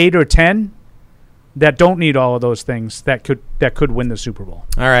maybe 8 or 10 that don't need all of those things that could win the Super Bowl.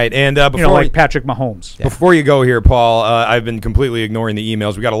 All right, and before like Patrick Mahomes. Before you go here, Paul, I've been completely ignoring the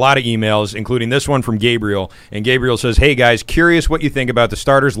emails. We got a lot of emails, including this one from Gabriel. And Gabriel says, "Hey guys, curious what you think about the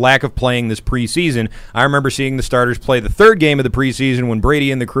starters' lack of playing this preseason. I remember seeing the starters play the third game of the preseason when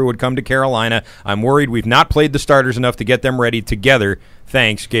Brady and the crew would come to Carolina. I'm worried we've not played the starters enough to get them ready together.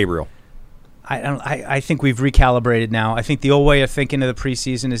 Thanks, Gabriel." I think we've recalibrated now. I think the old way of thinking of the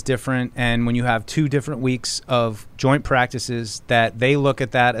preseason is different, and when you have 2 different weeks of joint practices, that they look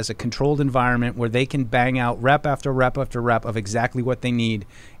at that as a controlled environment where they can bang out rep after rep after rep of exactly what they need,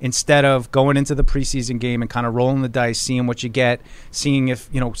 instead of going into the preseason game and kind of rolling the dice, seeing what you get, seeing if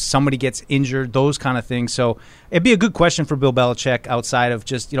somebody gets injured, those kind of things. So it'd be a good question for Bill Belichick outside of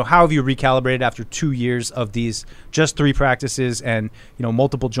just how have you recalibrated after 2 years of these just 3 practices and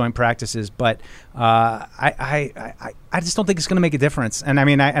multiple joint practices. But I just don't think it's going to make a difference. And I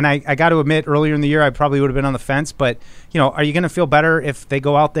mean, I got to admit, earlier in the year I probably would have been on the fence. But are you going to feel better if they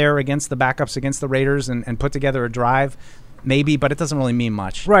go out there against the backups, against the Raiders, and put together a drive? Maybe, but it doesn't really mean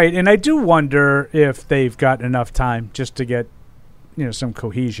much. Right, and I do wonder if they've got enough time just to get some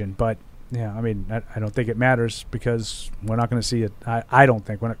cohesion. But yeah, I mean, I don't think it matters because we're not going to see it. I don't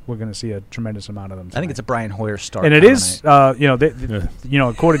think we're going to see a tremendous amount of them tonight. I think it's a Brian Hoyer start. And it is, according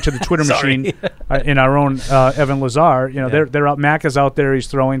to the Twitter machine, in our own Evan Lazar, they're out. Mack is out there. He's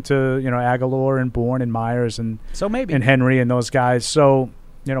throwing to Aguilar and Bourne and Myers and so maybe and Henry and those guys. So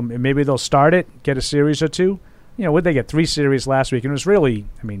maybe they'll start it, get a series or two. Would they get 3 series last week? And it was really,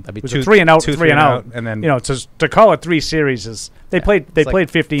 it was a 3 and out, 3 and out, and then to call it 3 series is they played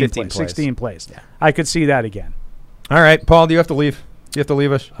 15 plays, 16 plays. Yeah. I could see that again. All right, Paul, do you have to leave? Do you have to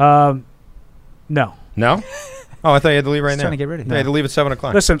leave us? No. No? Oh, I thought you had to leave right now. Trying to get rid of you. had to leave at 7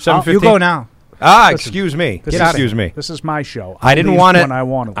 o'clock. Listen, 7:15? you go now. Excuse me. Excuse me. This is my show. I didn't want to. I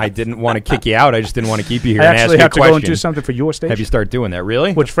want to. I didn't want to kick you out. I just didn't want to keep you here I and ask actually you a have to question. go and do something for your station. Have you start doing that?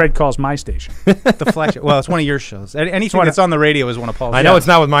 Really? Which Fred calls my station. The flagship. Well, it's one of your shows. Anything that's on the radio is one of Paul's. I know it's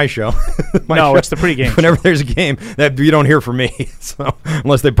not with my show. No, it's the pregame. Whenever there's a game, that you don't hear from me. So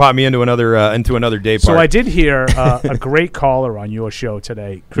unless they pop me into another day part. So I did hear a great caller on your show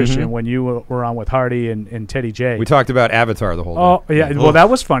today, Christian, when you were on with Hardy and Teddy J. We talked about Avatar the whole day. Oh yeah, well that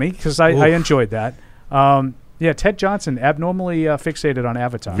was funny because I enjoyed that. Yeah, Ted Johnson, abnormally fixated on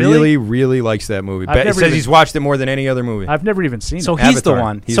Avatar. Really likes that movie. Says he's watched it more than any other movie. I've never even seen it. So he's Avatar. the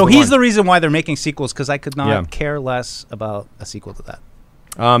one. He's the reason why they're making sequels, because I could not care less about a sequel to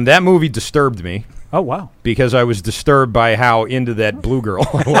that. That movie disturbed me. Oh, wow. Because I was disturbed by how into that blue girl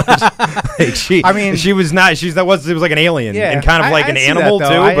I was. She was not. It was like an alien and kind of like an animal too.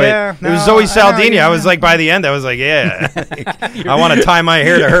 But it was Zoe Saldana. I was like, by the end, I was like, yeah, I want to tie my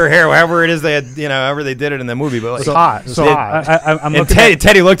hair to her hair, however it is they had, however they did it in the movie. But like, it's hot. And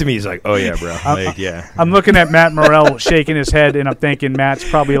Teddy looked at me. He's like, oh yeah, bro. Like, yeah. I'm looking at Matt Morrell shaking his head, and I'm thinking Matt's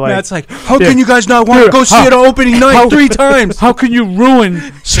probably like, Matt's like, how can you guys not want to go see it opening night 3 times? How can you ruin?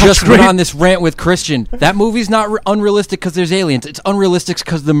 Just went on this rant with Christian. That movie's not unrealistic because there's aliens. It's unrealistic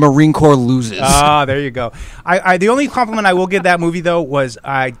because the Marine Corps loses. There you go. The only compliment I will give that movie, though, was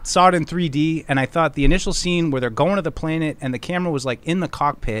I saw it in 3D, and I thought the initial scene where they're going to the planet and the camera was like in the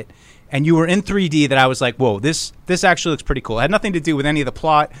cockpit, and you were in 3D, that I was like, whoa, this actually looks pretty cool. It had nothing to do with any of the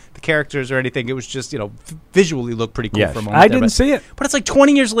plot, the characters, or anything. It was just, visually looked pretty cool for a moment. I didn't see it. But it's like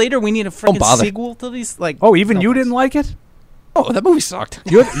 20 years later, we need a freaking sequel to these. Like, oh, even you didn't like it? Oh, that movie sucked.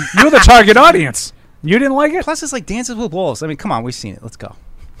 You're the target audience. You didn't like it? Plus, it's like Dances with Wolves. I mean, come on, we've seen it. Let's go.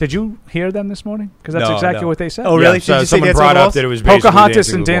 Did you hear them this morning? Because that's exactly what they said. Oh, really? Yeah, Did you someone see brought up that it was basically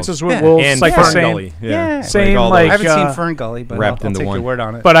Pocahontas and Dances with Wolves. And like Fern Gully. Yeah. Same I like haven't seen Fern Gully, but I'll take your word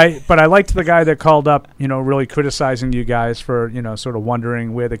on it. But I liked the guy that called up, really criticizing you guys for, sort of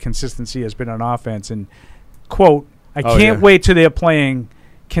wondering where the consistency has been on offense. And, quote, I can't wait till they're playing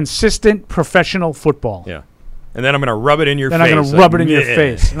consistent professional football. Yeah. And then I'm going to rub it in your face. Then I'm going to rub it in your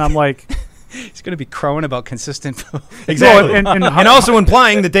face. And I'm like... He's going to be crowing about consistent. Exactly. And also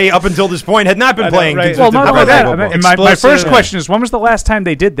implying that they, up until this point, had not been playing consistent. Well, not only that. And my first question is, when was the last time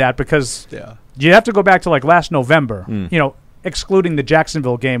they did that? Because you have to go back to like last November, excluding the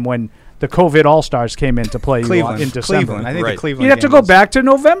Jacksonville game when the COVID All-Stars came into play in December. Cleveland. I think the Cleveland You'd have to game go was back to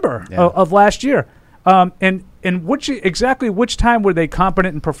November of last year. And which time were they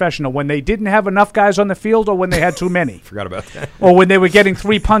competent and professional? When they didn't have enough guys on the field, or when they had too many? Forgot about that. Or when they were getting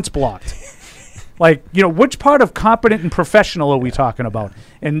 3 punts blocked? Like, which part of competent and professional are we talking about?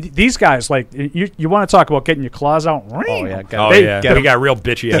 And these guys, like, you want to talk about getting your claws out? Oh yeah, He got real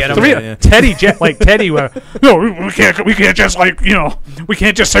bitchy. Teddy, Teddy. No, we can't just we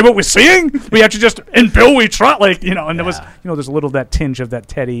can't just say what we're seeing. We have to just and Bill, we try And there was there's a little that tinge of that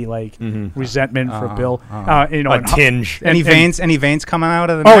Teddy resentment for Bill. A tinge. Any veins coming out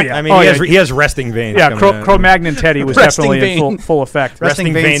of the? Oh neck? yeah, I mean he has resting veins. Yeah, Cro-Magnon Teddy was definitely in full effect.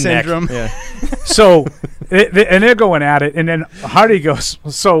 Resting vein syndrome. Yeah. So, and they're going at it, and then Hardy goes,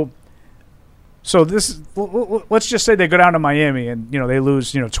 so this, let's just say they go down to Miami, and they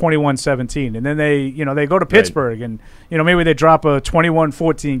lose 21-17, and then they go to Pittsburgh, and maybe they drop a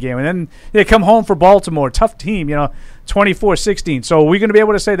 21-14 game, and then they come home for Baltimore, tough team, 24-16. So are we going to be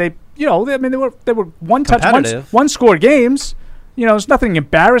able to say they were one score games. There's nothing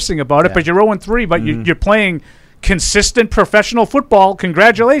embarrassing about it, but you're 0-3, but you're playing consistent professional football.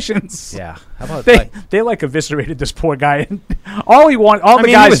 Congratulations. Yeah. How about they eviscerated this poor guy. All he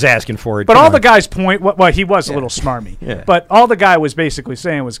guys was asking for it. But all the guys point. Well, he was a little smarmy. Yeah. But all the guy was basically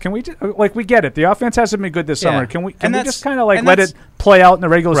saying was, "Can we we get it? The offense hasn't been good this summer. Can we just kind of let it play out in the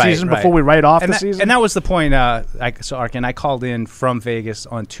regular season before we write off the season?" And that was the point. So Arkin, I called in from Vegas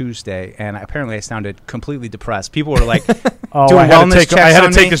on Tuesday, and apparently I sounded completely depressed. People were like, doing wellness checks I had on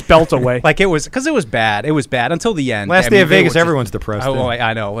to take me. his belt away. It was because it was bad. It was bad until the end. Last day of Vegas, everyone's depressed. Oh,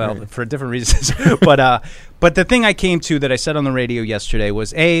 I know. Well, for different reasons. But the thing I came to that I said on the radio yesterday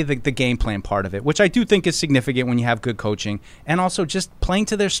was the game plan part of it, which I do think is significant when you have good coaching, and also just playing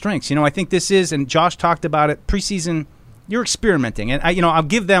to their strengths. I think this is, and Josh talked about it, preseason. You're experimenting, and I'll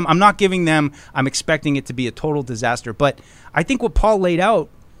give them. I'm not giving them. I'm expecting it to be a total disaster, but I think what Paul laid out,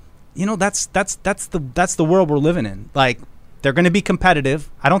 that's the world we're living in. They're going to be competitive.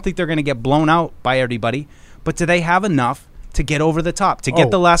 I don't think they're going to get blown out by everybody, but do they have enough to get over the top, to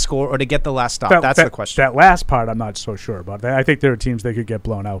get the last score or to get the last stop? That's the question. That last part, I'm not so sure about. I think there are teams they could get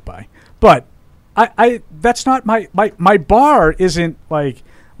blown out by, but I that's not my bar. Isn't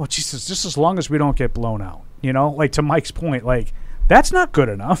Jesus, just as long as we don't get blown out. To Mike's point, that's not good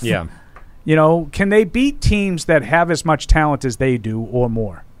enough. Yeah. Can they beat teams that have as much talent as they do or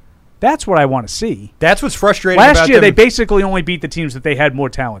more? That's what I want to see. That's what's frustrating. Last year, they basically only beat the teams that they had more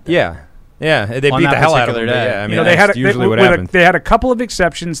talent than. Yeah, they beat the hell out of them. Yeah, I mean, that's usually what happens. They had a couple of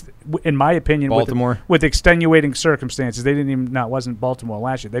exceptions, in my opinion, Baltimore. with extenuating circumstances. They didn't even. No, it wasn't Baltimore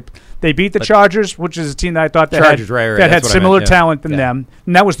last year. They beat the Chargers, which is a team that I thought that had similar talent than them,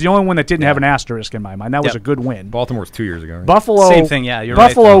 and that was the only one that didn't have an asterisk in my mind. That was a good win. Baltimore was 2 years ago. Right? Buffalo, same thing. Yeah, you're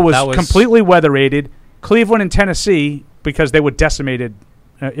Buffalo right, was completely weather-aided. Cleveland and Tennessee, because they were decimated,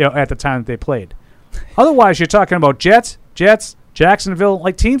 at the time that they played. Otherwise, you're talking about Jets, Jacksonville,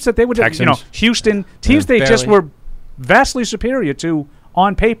 teams that they would, Houston, teams they just were vastly superior to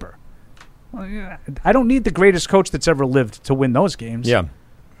on paper. I don't need the greatest coach that's ever lived to win those games. Yeah.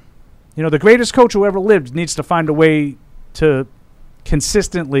 The greatest coach who ever lived needs to find a way to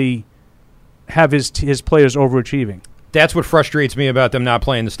consistently have his players overachieving. That's what frustrates me about them not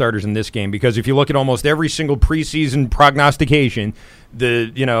playing the starters in this game, because if you look at almost every single preseason prognostication,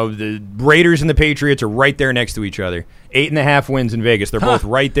 the Raiders and the Patriots are right there next to each other. 8.5 wins in Vegas. They're both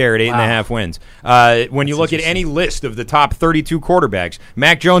right there at 8.5 wins. When you look at any list of the top 32 quarterbacks,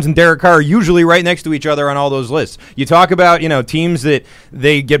 Mac Jones and Derek Carr are usually right next to each other on all those lists. You talk about teams that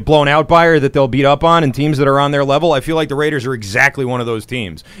they get blown out by or that they'll beat up on, and teams that are on their level. I feel like the Raiders are exactly one of those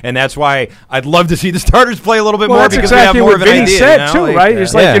teams, and that's why I'd love to see the starters play a little bit more, because they have more of an idea. Said too, right?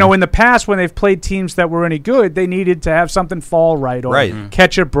 It's in the past when they've played teams that were any good, they needed to have something fall right or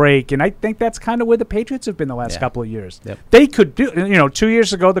catch a break, and I think that's kind of where the Patriots have been the last couple of years. Yep. They could do, 2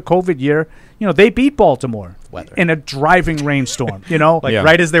 years ago, the COVID year, they beat Baltimore in a driving rainstorm,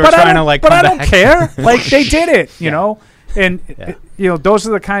 right as they were trying to But I don't care. They did it, know, and those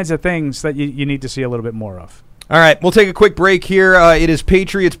are the kinds of things that you need to see a little bit more of. All right, we'll take a quick break here. It is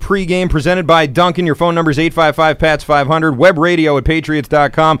Patriots pregame presented by Duncan. Your phone number is 855-PATS-500. Web radio at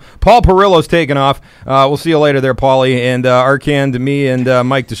patriots.com. Paul Perillo's taking off. We'll see you later there, Paulie. And Arcand, me, and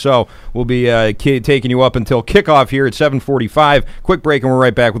Mike Dussault will be taking you up until kickoff here at 7:45. Quick break, and we're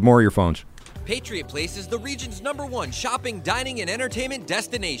right back with more of your phones. Patriot Place is the region's #1 shopping, dining, and entertainment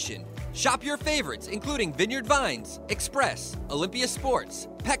destination. Shop your favorites, including Vineyard Vines, Express, Olympia Sports,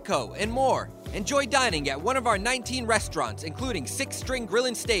 Petco, and more. Enjoy dining at one of our 19 restaurants, including 6 String Grill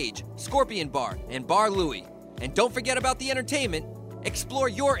and Stage, Scorpion Bar, and Bar Louie. And don't forget about the entertainment. Explore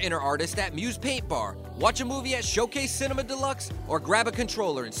your inner artist at Muse Paint Bar, watch a movie at Showcase Cinema Deluxe, or grab a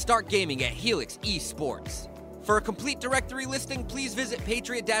controller and start gaming at Helix Esports. For a complete directory listing, please visit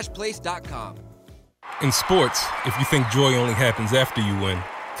patriot-place.com. In sports, if you think joy only happens after you win,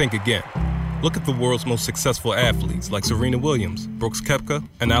 think again. Look at the world's most successful athletes like Serena Williams, Brooks Koepka,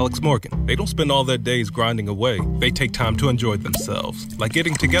 and Alex Morgan. They don't spend all their days grinding away. They take time to enjoy themselves, like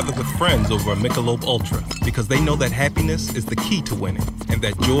getting together with friends over a Michelob Ultra, because they know that happiness is the key to winning, and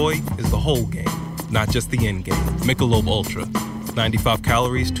that joy is the whole game, not just the end game. Michelob Ultra. 95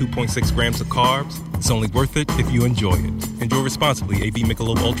 calories, 2.6 grams of carbs. It's only worth it if you enjoy it. Enjoy responsibly. AB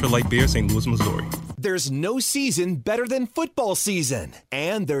Michelob Ultra Light Beer, St. Louis, Missouri. There's no season better than football season.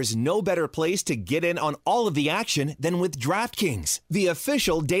 And there's no better place to get in on all of the action than with DraftKings, the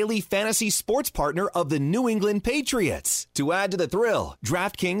official daily fantasy sports partner of the New England Patriots. To add to the thrill,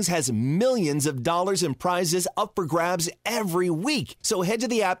 DraftKings has millions of dollars in prizes up for grabs every week. So head to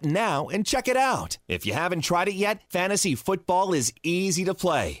the app now and check it out. If you haven't tried it yet, fantasy football is easy to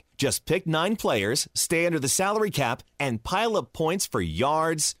play. Just pick 9 players, stay under the salary cap, and pile up points for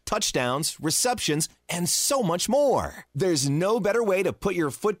yards, touchdowns, receptions, and so much more. There's no better way to put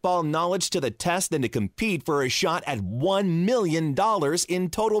your football knowledge to the test than to compete for a shot at $1 million in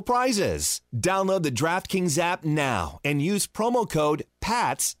total prizes. Download the DraftKings app now and use promo code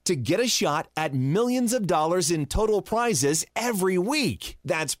PATS to get a shot at millions of dollars in total prizes every week.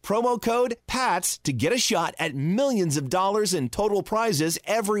 That's promo code PATS to get a shot at millions of dollars in total prizes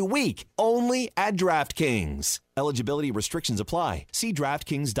every week, only at DraftKings. Eligibility restrictions apply. See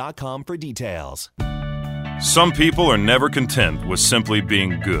DraftKings.com for details. Some people are never content with simply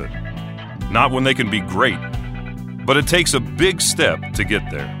being good. Not when they can be great. But it takes a big step to get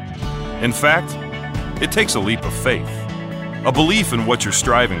there. In fact, it takes a leap of faith, a belief in what you're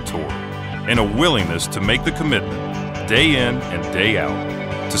striving toward, and a willingness to make the commitment day in and day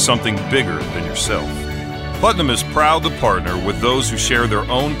out to something bigger than yourself. Putnam is proud to partner with those who share their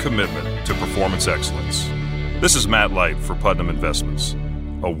own commitment to performance excellence. This is Matt Light for Putnam Investments,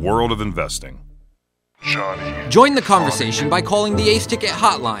 a world of investing. Join the conversation by calling the Ace Ticket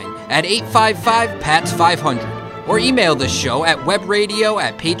hotline at 855-PATS-500 or email the show at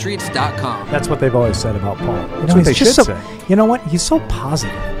webradio@patriots.com. That's what they've always said about Paul. That's what they should say. You know what? He's so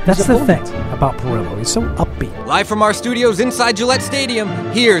positive. That's the thing about Perillo. He's so upbeat. Live from our studios inside Gillette Stadium,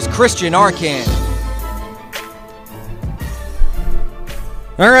 here's Christian Arcand.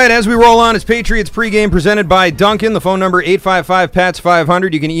 All right, as we roll on, it's Patriots pregame presented by Duncan. The phone number,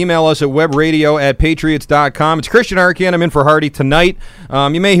 855-PATS-500. You can email us at webradio@patriots.com. It's Christian Arcand. I'm in for Hardy tonight.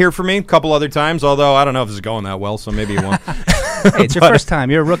 You may hear from me a couple other times, although I don't know if this is going that well, so maybe you won't. Hey, it's your first time.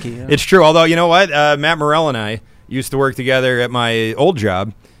 You're a rookie. Yeah. It's true, although, you know what? Matt Morrell and I used to work together at my old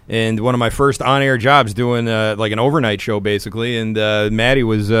job, and one of my first on-air jobs doing like an overnight show, basically, and Maddie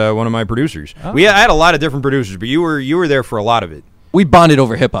was one of my producers. Oh. I had a lot of different producers, but you were there for a lot of it. We bonded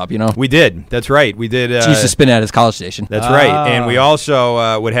over hip-hop, you know? We did. That's right. We did. She used to spin at his college station. That's right. And we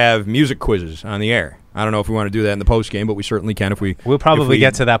also would have music quizzes on the air. I don't know if we want to do that in the post-game, but we certainly can if we... We'll probably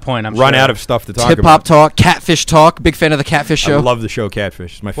get to that point, I'm run sure. out of stuff to talk about. Hip-hop talk, Catfish talk. Big fan of the Catfish show. I love the show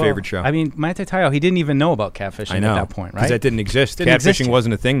Catfish. It's my favorite show. I mean, Manti Te'o, he didn't even know about catfishing I know, at that point, right? because that didn't exist. Didn't Catfishing exist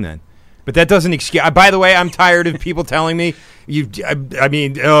wasn't a thing then. But that doesn't excuse... By the way, I'm tired of people telling me,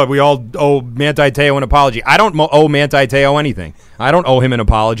 we all owe Manti Te'o an apology. I don't owe Manti Te'o anything. I don't owe him an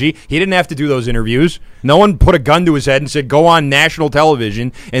apology. He didn't have to do those interviews. No one put a gun to his head and said, go on national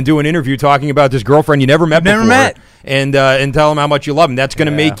television and do an interview talking about this girlfriend you never met before. And tell him how much you love him. That's going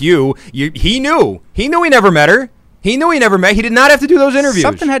to make you... He knew. He knew he never met her. He knew he never met. He did not have to do those interviews.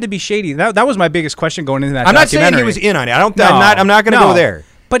 Something had to be shady. That was my biggest question going into that I'm not saying documentary. he was in on it. I'm not going to go there.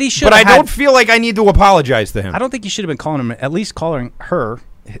 But he should. But I don't feel like I need to apologize to him. I don't think you should have been calling him, at least calling her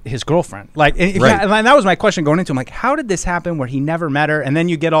his girlfriend. Like, and that was my question going into him. Like, how did this happen where he never met her, and then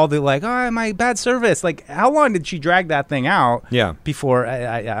you get all the like, oh, my bad service. Like, how long did she drag that thing out? Yeah. Before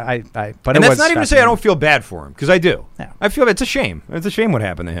I but and it that's not even to say I don't feel bad for him, because I do. Yeah. I feel it's a shame. It's a shame what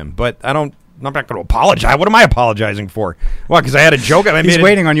happened to him, but I'm not going to apologize. What am I apologizing for? What, because I had a joke? He's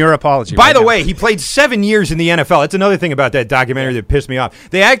waiting on your apology. By the way, he played 7 years in the NFL. That's another thing about that documentary that pissed me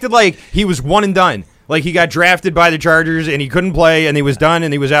off. They acted like he was one and done. Like he got drafted by the Chargers and he couldn't play and he was done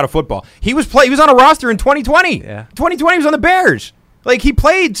and he was out of football. He was on a roster in 2020. Yeah. 2020 he was on the Bears. Like he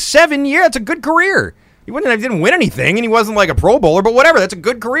played 7 years. That's a good career. He didn't win anything and he wasn't like a Pro Bowler, but whatever. That's a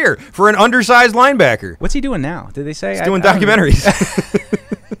good career for an undersized linebacker. What's he doing now? Did they say? He's doing documentaries.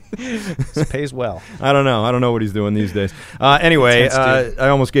 This pays well. I don't know what he's doing these days. Anyway, I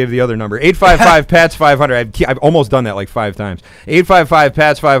almost gave the other number. 855-PATS-500. I've almost done that like 5 times.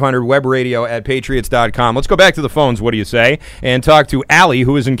 855-PATS-500, webradio@patriots.com. Let's go back to the phones, what do you say, and talk to Allie,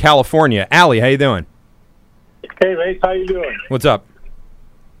 who is in California. Allie, how you doing? Hey, Mace, how you doing? What's up?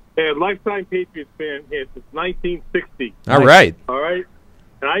 Hey, lifetime Patriots fan here since 1960. All right. All right.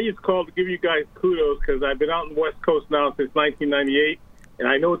 And I just called to give you guys kudos because I've been out on the West Coast now since 1998. And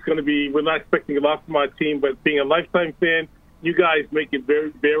I know it's going to be, we're not expecting a lot from our team, but being a lifetime fan, you guys make it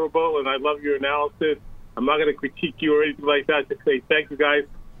very bearable, and I love your analysis. I'm not going to critique you or anything like that. Just say thank you guys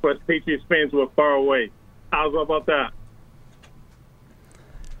for us Patriots fans who are far away. How's about that?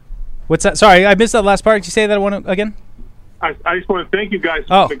 What's that? Sorry, I missed that last part. Did you say that one again? I just want to thank you guys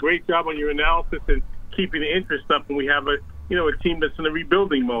for doing a great job on your analysis and keeping the interest up. And we have a team that's in a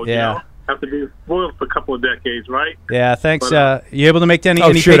rebuilding mode. Yeah. You know? After being spoiled for a couple of decades, right? Yeah, thanks. But, you able to make any? Oh,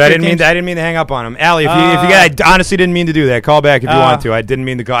 any shoot! I Patriot didn't mean to hang up on him, Allie. If you I honestly didn't mean to do that. Call back if you want to. I didn't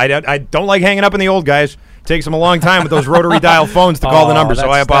mean to call. I don't like hanging up on the old guys. Takes them a long time with those rotary dial phones to call the number,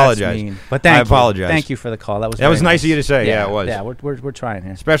 so I apologize. But thank I apologize. Thank you for the call. That was nice nice of you to say. Yeah, it was. Yeah, we're trying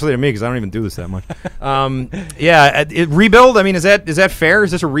here, especially to me because I don't even do this that much. Rebuild. I mean, is that fair?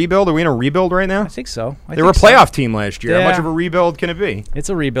 Is this a rebuild? Are we in a rebuild right now? I think so. They were a playoff team last year. How much of a rebuild can it be? It's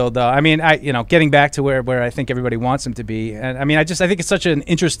a rebuild, though. I mean, getting back to where I think everybody wants them to be, and I mean, I think it's such an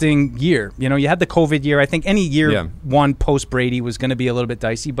interesting year. You know, you had the COVID year. I think any year one post Brady was going to be a little bit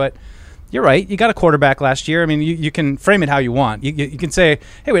dicey, but. You're right. You got a quarterback last year. I mean, you can frame it how you want. You can say,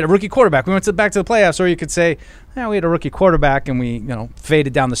 hey, we had a rookie quarterback. We went back to the playoffs. Or you could say, we had a rookie quarterback and we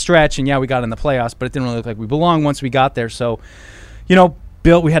faded down the stretch. And, we got in the playoffs, but it didn't really look like we belonged once we got there. So,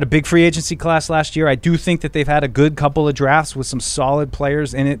 Bill, we had a big free agency class last year. I do think that they've had a good couple of drafts with some solid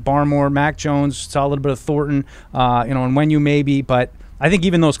players in it. Barmore, Mac Jones, saw a little bit of Thornton, and when you maybe. But I think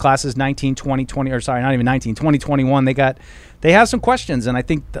even those classes, 19, 20, 20, or sorry, not even 19, 20, 21, they have some questions. And I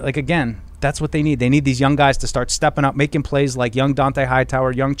think, again, that's what they need. They need these young guys to start stepping up, making plays like young Dante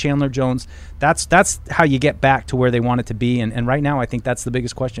Hightower, young Chandler Jones. That's how you get back to where they want it to be. And right now, I think that's the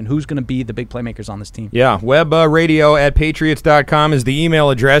biggest question. Who's going to be the big playmakers on this team? Yeah, webradio@patriots.com is the email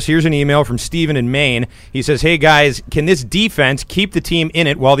address. Here's an email from Steven in Maine. He says, hey, guys, can this defense keep the team in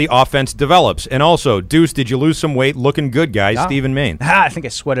it while the offense develops? And also, Deuce, did you lose some weight? Looking good, guys. Yeah. Steven, Maine. I think I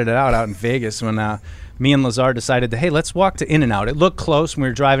sweated it out in Vegas when me and Lazar decided to, hey, let's walk to In-N-Out. It looked close when we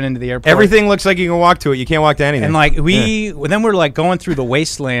were driving into the airport. Everything looks like you can walk to it. You can't walk to anything. And then we're going through the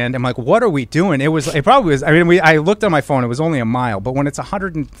wasteland. I'm like, what are we doing? It probably was. I mean, I looked on my phone. It was only a mile, but when it's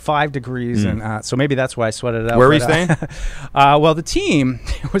 105 degrees, and so maybe that's why I sweated it out. Where were you staying? Well, the team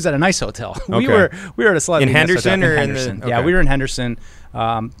was at a nice hotel. We were at a slightly in Henderson or Henderson. Yeah, we were in Henderson.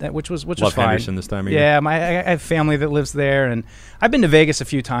 Which was Love fine. Henderson this time of year. Yeah, I have family that lives there, and I've been to Vegas a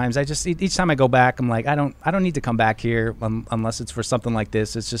few times. I just each time I go back, I'm like, I don't need to come back here unless it's for something like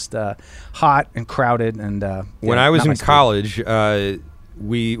this. It's just hot and crowded. And when I was in college, I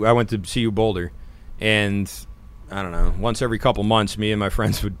went to CU Boulder, and I don't know, once every couple months, me and my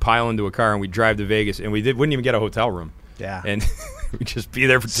friends would pile into a car and we'd drive to Vegas, and wouldn't even get a hotel room. Yeah, and we'd just be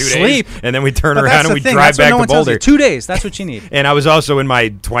there for 2 Sleep. days, and then we'd turn around and we'd drive back to Boulder. 2 days, that's what you need. And I was also in my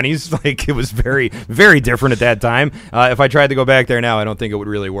 20s. Like, it was very, very different at that time. If I tried to go back there now, I don't think it would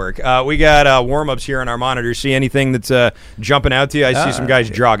really work. We got warm-ups here on our monitor. See anything that's jumping out to you? I see some guys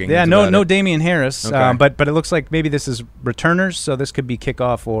jogging. Yeah, that's no Damian Harris, Okay. but it looks like maybe this is returners, so this could be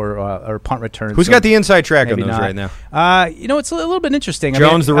kickoff or punt returns. Who's got the inside track on those not. right now? It's a little bit interesting.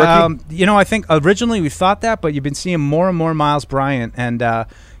 Jones, the rookie? I think originally we thought that, but you've been seeing more and more Miles Bryant, and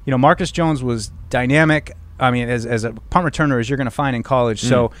Marcus Jones was dynamic. I mean, as a punt returner as you're going to find in college.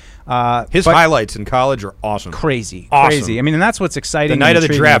 So his highlights in college are awesome. Crazy. Awesome. Crazy. I mean, and that's what's exciting. The night of the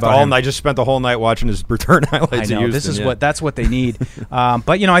intriguing draft, about him. I just spent the whole night watching his return highlights. I know. At Houston, That's what they need. But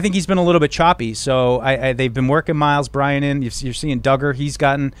I think he's been a little bit choppy. So they've been working Miles Bryant in. You're seeing Duggar. He's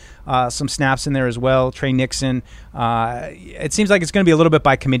gotten some snaps in there as well. Trey Nixon. It seems like it's going to be a little bit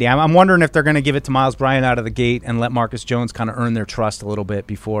by committee. I'm wondering if they're going to give it to Miles Bryant out of the gate and let Marcus Jones kind of earn their trust a little bit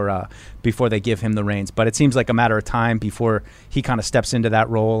before they give him the reins. But it seems like a matter of time before he kind of steps into that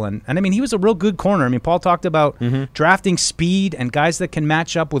role. And I mean, he was a real good corner. I mean, Paul talked about drafting speed and guys that can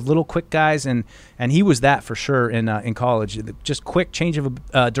match up with little quick guys, and he was that for sure in college. Just quick change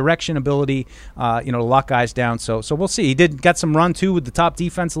of direction ability, to lock guys down. So we'll see. He did get some run too with the top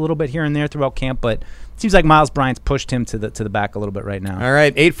defense a little bit here and there throughout camp, but it seems like Miles Bryant's pushed him to the back a little bit right now. All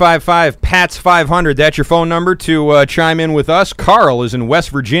right, 855-PATS-500. That's your phone number to chime in with us. Carl is in West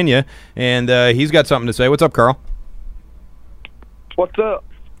Virginia, and he's got something to say. What's up, Carl? What's up?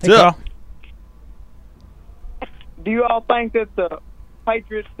 Hey, Carl. Do you all think that the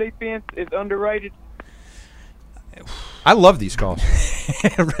Patriots defense is underrated? I love these calls.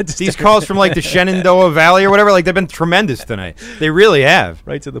 These calls from like the Shenandoah Valley or whatever, like they've been tremendous tonight. They really have.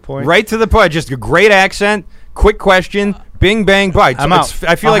 Right to the point. Right to the point. Just a great accent, quick question, Bing, bang, bye. I'm out.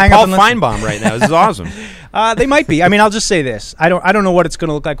 I feel I'll like hang up Paul and listen. Feinbaum right now. This is awesome. They might be. I mean, I'll just say this. I don't know what it's going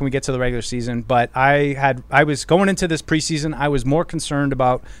to look like when we get to the regular season, but I was going into this preseason, I was more concerned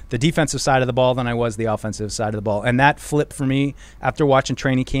about the defensive side of the ball than I was the offensive side of the ball. And that flipped for me after watching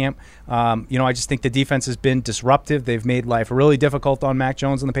training camp. I just think the defense has been disruptive. They've made life really difficult on Mac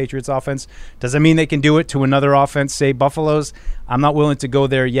Jones and the Patriots offense. Doesn't mean they can do it to another offense, say Buffalo's. I'm not willing to go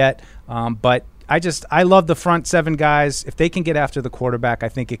there yet, but I love the front seven guys. If they can get after the quarterback, I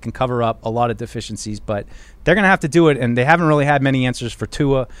think it can cover up a lot of deficiencies, but they're going to have to do it, and they haven't really had many answers for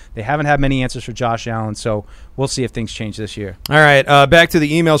Tua. They haven't had many answers for Josh Allen, so we'll see if things change this year. All right, back to the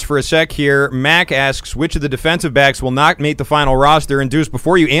emails for a sec here. Mac asks, which of the defensive backs will not make the final roster? And Deuce,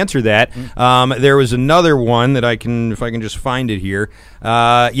 before you answer that, there was another one that if I can just find it here.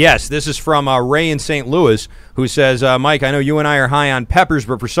 Yes, this is from Ray in St. Louis, who says, Mike, I know you and I are high on Peppers,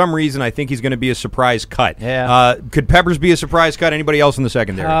 but for some reason I think he's going to be a surprise cut. Yeah. Could Peppers be a surprise cut? Anybody else in the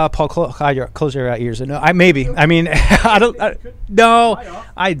secondary? Paul, close your ears. No, maybe. I mean, I don't. No,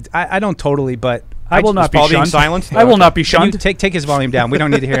 I don't totally, but I will not be Paul being shunned. silenced? I will not be Can you shunned. take his volume down. We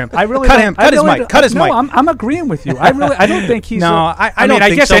don't need to hear him. I really cut don't- him. I Cut his really mic. Cut his no, mic. I'm agreeing with you. I don't think he's. No, I don't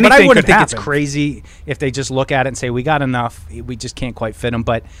think guess so, but I anything wouldn't could think it's happen. crazy if they just look at it and say, we got enough. We just can't quite fit him.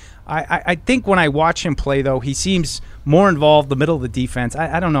 But I think when I watch him play, though, he seems more involved, the middle of the defense.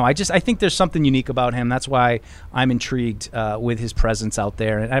 I don't know. I think there's something unique about him. That's why I'm intrigued with his presence out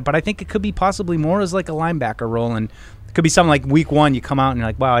there. But I think it could be possibly more as like a linebacker role, and it could be something like week one, you come out and you're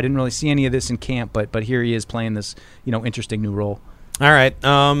like, wow, I didn't really see any of this in camp, but here he is playing this, interesting new role. All right.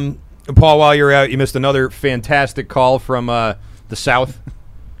 Paul, while you're out, you missed another fantastic call from the South.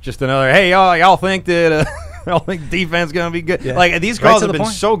 Just another, hey, y'all think that y'all think defense going to be good? Yeah. Like, these Right calls to have the been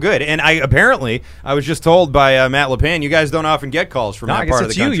point. so good. And I was just told by Matt LePan, you guys don't often get calls from No, that I guess part of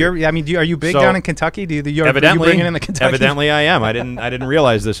it's the country. are you big So, down in Kentucky? Are you Evidently, bringing in the Kentucky? evidently I am. I didn't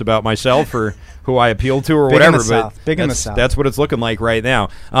realize this about myself or who I appeal to or Big in the whatever. South. But Big in the that's- South. That's what it's looking like right now.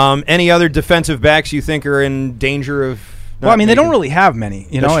 Any other defensive backs you think are in danger of? Well, I mean, they don't making- really have many.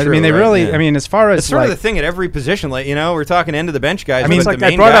 That's I true, mean, they right, really. yeah. I mean, as far as It's sort of like, the thing at every position. Like, we're talking end of the bench guys. I mean, but It's like the I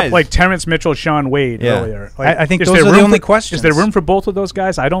main brought guys, up like Terrence Mitchell, Sean Wade Yeah. earlier. Like, I think is those there are the room only for- questions. Is there room for both of those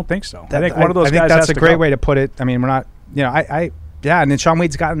guys? I don't think so. I think one of those I think guys that's has a to great go. way to put it. I mean, we're not. Yeah, and then Sean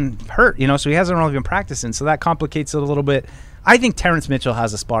Wade's gotten hurt. So he hasn't really been practicing, so that complicates it a little bit. I think Terrence Mitchell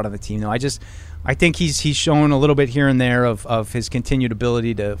has a spot on the team, though. I think he's shown a little bit here and there of his continued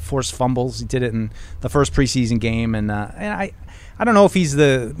ability to force fumbles. He did it in the first preseason game, and I don't know if he's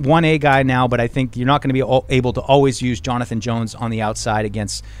the 1A guy now, but I think you're not going to be able to always use Jonathan Jones on the outside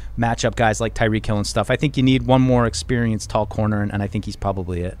against matchup guys like Tyreek Hill and stuff. I think you need one more experienced tall corner, and I think he's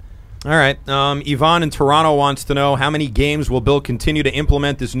probably it. All right. Yvonne in Toronto wants to know, how many games will Bill continue to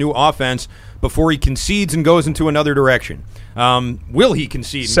implement this new offense before he concedes and goes into another direction? Will he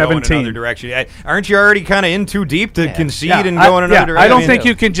concede and go in 17. another direction? Aren't you already kind of in too deep to concede Yeah, and go in another direction? I don't think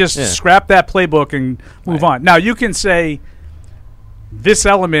you can just scrap that playbook and move on. Now you can say this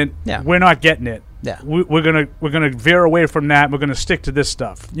element, we're not getting it. Yeah. We're gonna veer away from that. We're gonna stick to this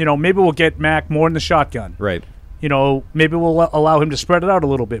stuff. Maybe we'll get Mac more in the shotgun. Right. Maybe we'll allow him to spread it out a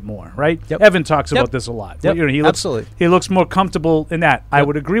little bit more. Right. Yep. Evan talks Yep. about this a lot. Yep. He looks, Absolutely. He looks more comfortable in that. I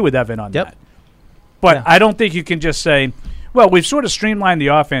would agree with Evan on Yep. that. But Yeah. I don't think you can just say, well, we've sort of streamlined the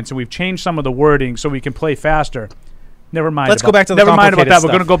offense and we've changed some of the wording so we can play faster. Never mind. Let's go back to the never mind about that. complicated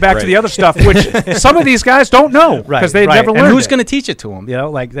We're going to stuff. go back to Right. the other stuff, which some of these guys don't know because they've never learned. And who's it. going to teach it to them? I mean,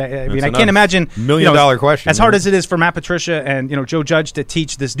 I another can't imagine million-dollar question, As hard right? as it is for Matt Patricia and Joe Judge to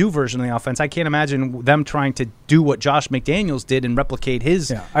teach this new version of the offense, I can't imagine them trying to do what Josh McDaniels did and replicate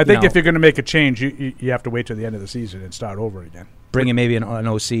his. Yeah, I think if you're going to make a change, you have to wait till the end of the season and start over again. bring in maybe an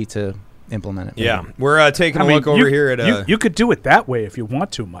OC to implement it. Yeah. We're taking a look over here at... you could do it that way if you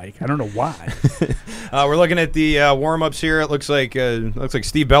want to, Mike. I don't know why. We're looking at the warm-ups here. It looks like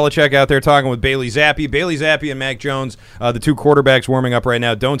Steve Belichick out there talking with Bailey Zappi. Bailey Zappi and Mac Jones, the two quarterbacks warming up right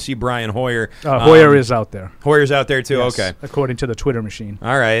now. Don't see Brian Hoyer. Hoyer is out there. Hoyer's out there, too? Yes, Okay. according to the Twitter machine.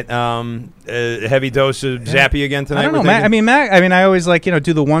 All right. Heavy dose of Zappi again tonight? I don't know, we're Mac. thinking? Mac. I always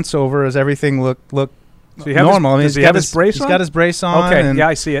do the once over as everything look So you have normal. Does he have his brace on? He's got his brace on. Okay, and, yeah,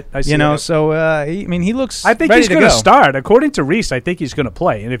 I see it. I see it. So he looks. I think ready he's to going to go. start. According to Reese, I think he's going to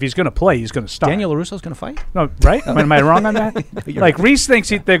play. And if he's going to play, he's going to start. Daniel LaRusso's going to fight. No, right? Am I wrong on that? Like, Reese thinks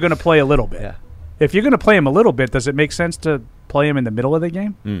they're going to play a little bit. Yeah. If you're going to play him a little bit, does it make sense to play him in the middle of the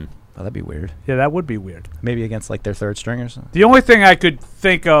game? Oh, that'd be weird. Yeah, that would be weird. Maybe against their third stringers. The only thing I could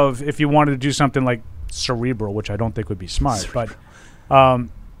think of if you wanted to do something like cerebral, which I don't think would be smart, but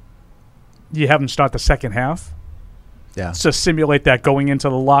you have him start the second half. Yeah. To simulate that going into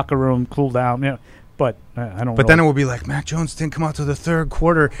the locker room, cool down. Yeah. but I don't. But then it will be like Mac Jones didn't come out to the third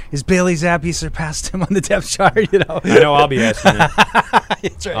quarter. Is Bailey Zappi surpassed him on the depth chart? You know, I know. I'll be asking that.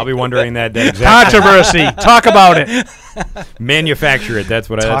 Right. I'll be wondering that exact controversy. Talk about it. Manufacture it.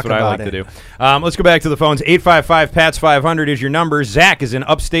 That's what I like about to do. Let's go back to the phones. 855-PATS-500 is your number. Zach is in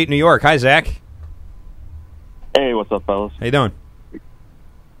upstate New York. Hi, Zach. Hey, what's up, fellas? How you doing?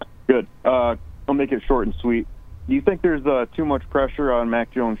 Good. I'll make it short and sweet. Do you think there's too much pressure on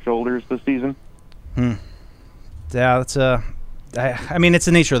Mac Jones' shoulders this season? Yeah, that's I mean, it's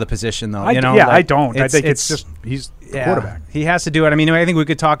the nature of the position, though. I don't. I think it's just he's quarterback. He has to do it. I mean, I think we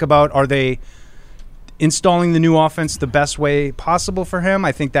could talk about, are they installing the new offense the best way possible for him?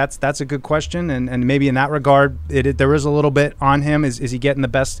 I think that's a good question, and maybe in that regard, there is a little bit on him. Is he getting the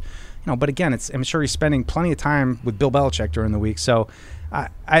best? But again, I'm sure he's spending plenty of time with Bill Belichick during the week, so.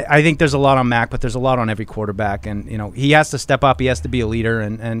 I think there's a lot on Mac, but there's a lot on every quarterback, and he has to step up. He has to be a leader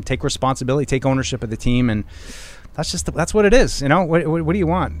and take responsibility, take ownership of the team, and that's what it is. What do you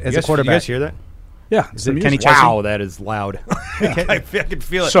want as a quarterback? You guys hear that? Yeah, is it Kenny Chesney? Wow, that is loud. I can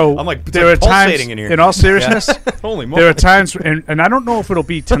feel it. So I'm like there are times, in here. in all seriousness, Holy moly. there are times, and I don't know if it'll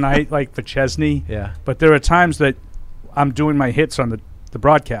be tonight, like for Chesney. Yeah. But there are times that I'm doing my hits on the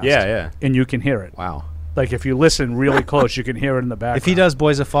broadcast. Yeah. And you can hear it. Wow. Like if you listen really close, you can hear it in the background. If he does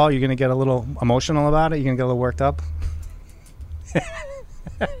Boys of Fall, you're going to get a little emotional about it? You're going to get a little worked up?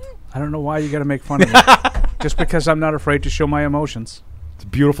 I don't know why you got to make fun of me. Just because I'm not afraid to show my emotions. It's a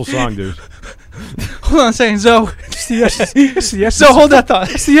beautiful song, dude. Hold on a second, Zoe. It's the essence. So hold that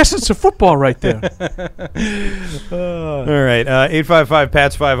thought. It's the essence of football right there. All right,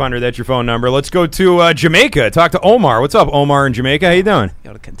 855-PATS-500. That's your phone number. Let's go to Jamaica. Talk to Omar. What's up, Omar in Jamaica? How you doing?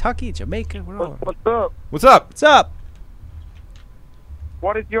 Go to Kentucky, Jamaica. What's up? What's up? What's up?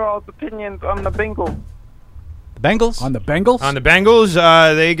 What is your all's opinions on the Bengals? Bengals? On the Bengals? On the Bengals,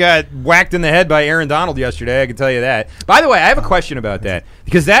 they got whacked in the head by Aaron Donald yesterday. I can tell you that. By the way, I have a question about that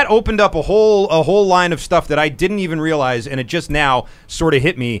because that opened up a whole line of stuff that I didn't even realize, and it just now sort of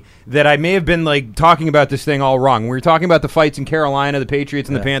hit me that I may have been like talking about this thing all wrong. We were talking about the fights in Carolina, the Patriots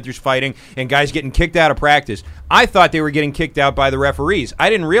and the Panthers fighting, and guys getting kicked out of practice. I thought they were getting kicked out by the referees. I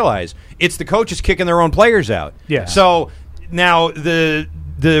didn't realize it's the coaches kicking their own players out. Yeah. So now the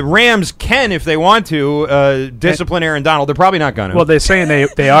Rams can, if they want to, discipline Aaron Donald. They're probably not going to. Well, they're saying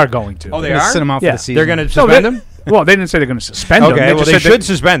they are going to. Oh, they are? Sit him out for the season. They're going to suspend him? Well, they didn't say they're going to suspend him. Okay, well, they should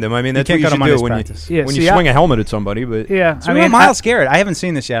suspend him. I mean, that's what you should do when you swing a helmet at somebody. But yeah, so I mean, Miles Garrett. I haven't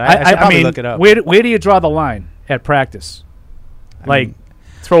seen this yet. I should probably look it up. Where do you draw the line at practice?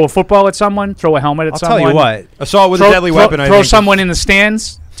 Throw a football at someone, throw a helmet at someone. I'll tell you what. Assault with a deadly weapon. Throw someone in the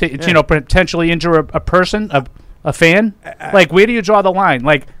stands to potentially injure a person, a fan. Where do you draw the line?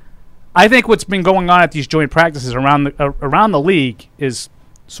 I think what's been going on at these joint practices around the league is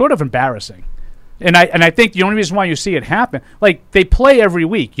sort of embarrassing, and I think the only reason why you see it happen, they play every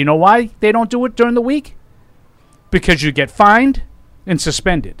week. You know why they don't do it during the week? Because you get fined and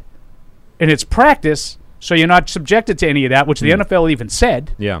suspended, and it's practice, so you're not subjected to any of that, which the NFL even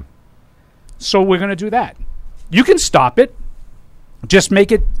said. Yeah. So we're going to do that. You can stop it. Just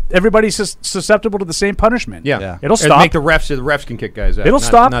make it everybody susceptible to the same punishment. Yeah. It'll stop. Make the refs can kick guys out. It'll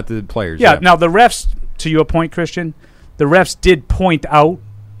stop. Not the players. Yeah. Now, the refs, to your point, Christian, the refs did point out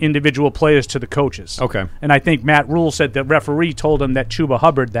individual players to the coaches. Okay. And I think Matt Rule said the referee told him that Chuba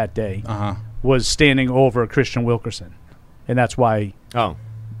Hubbard that day was standing over Christian Wilkerson. And that's why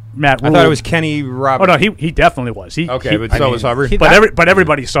Matt Rule. I thought it was Kenny Roberts. Oh, no, he definitely was. But so was Hubbard. But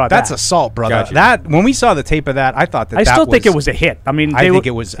everybody saw that. That's assault, brother. Gotcha. That when we saw the tape of that, I thought I still think it was a hit. I mean, I think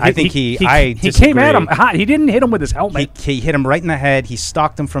it was. I think he came at him hot. He didn't hit him with his helmet. He hit him right in the head. He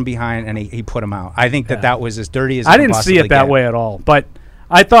stalked him from behind, and he put him out. I think that was as dirty as I didn't see it that way at all. But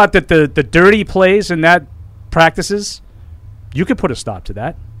I thought that the dirty plays in that practices, you could put a stop to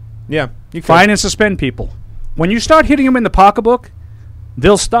that. Yeah, you could. Fine and suspend people. When you start hitting them in the pocketbook,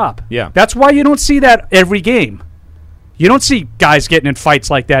 they'll stop. Yeah. That's why you don't see that every game. You don't see guys getting in fights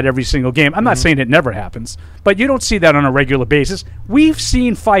like that every single game. I'm not saying it never happens, but you don't see that on a regular basis. We've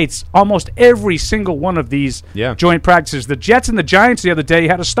seen fights almost every single one of these joint practices. The Jets and the Giants the other day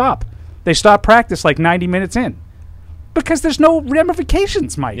had to stop. They stopped practice 90 minutes in because there's no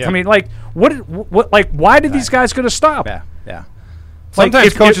ramifications, Mike. Yeah. I mean, why did these guys going to stop? Yeah.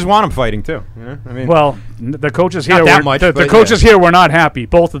 Sometimes coaches want them fighting too. I mean, well, the coaches here not that much. The coaches here were not happy.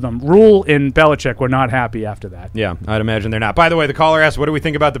 Both of them, Rule and Belichick, were not happy after that. Yeah, I'd imagine they're not. By the way, the caller asked, "What do we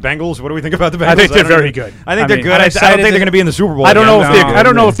think about the Bengals? What do we think about the Bengals?" I think they're very good. I think they're good. I don't think they're going to be in the Super Bowl. I don't know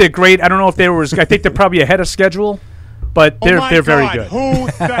if they're great. I don't know if they were. I think they're probably ahead of schedule. but they're my very God, good. Who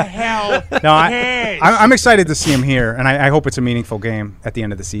the hell No, cares? I'm excited to see him here, and I hope it's a meaningful game at the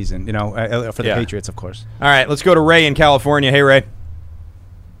end of the season. For the Patriots, of course. All right, let's go to Ray in California. Hey, Ray.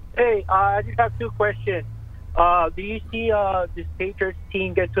 Hey, I just have 2 questions. Do you see this Patriots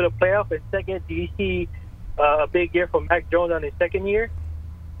team get to the playoff? And second, do you see a big year for Mac Jones on his second year?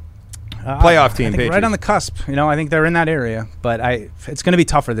 Playoff team, I think Patriots. right on the cusp. I think they're in that area, but it's going to be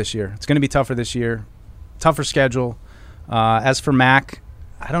tougher this year. Tougher schedule. As for Mac,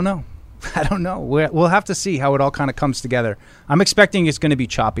 I don't know. We'll have to see how it all kind of comes together. I'm expecting it's going to be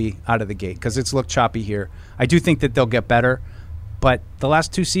choppy out of the gate because it's looked choppy here. I do think that they'll get better, but the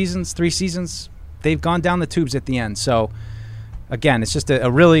last 3 seasons, they've gone down the tubes at the end. So, again, it's just a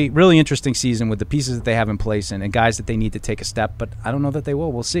really, really interesting season with the pieces that they have in place and guys that they need to take a step, but I don't know that they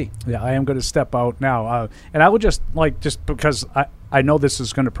will. We'll see. Yeah, I am going to step out now. And I would just because I know this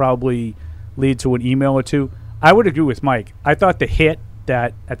is going to probably lead to an email or two, I would agree with Mike. I thought the hit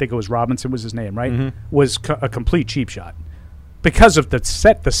that, I think it was Robinson was his name, right, was a complete cheap shot. Because of the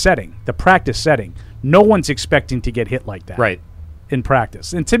setting, the practice setting. No one's expecting to get hit like that. Right. In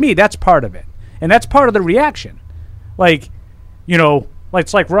practice. And to me, that's part of it. And that's part of the reaction. It's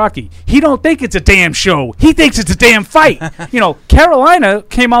like Rocky. He don't think it's a damn show. He thinks it's a damn fight. Carolina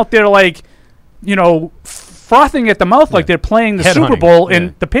came out there frothing at the mouth like they're playing the Super Bowl,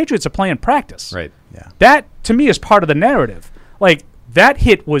 and the Patriots are playing practice. Right. Yeah. That, to me, is part of the narrative. That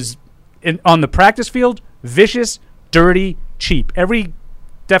hit was, on the practice field, vicious, dirty, cheap. Every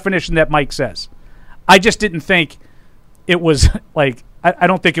definition that Mike says. I just didn't think it was I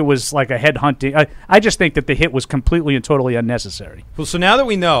don't think it was like a head hunting. I just think that the hit was completely and totally unnecessary. Well, so now that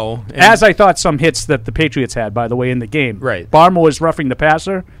we know, as I thought some hits that the Patriots had, by the way, in the game, right? Barmore's roughing the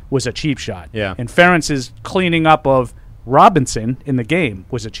passer was a cheap shot. Yeah, and Ferentz's cleaning up of Robinson in the game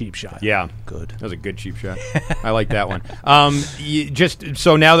was a cheap shot. Yeah, good. That was a good cheap shot. I like that one. Just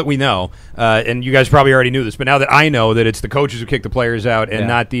so now that we know, and you guys probably already knew this, but now that I know that it's the coaches who kick the players out and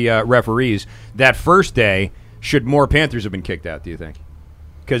not the referees, that first day, should more Panthers have been kicked out, do you think?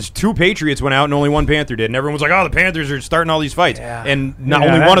 Because 2 Patriots went out and only 1 Panther did, and everyone was like, "Oh, the Panthers are starting all these fights," and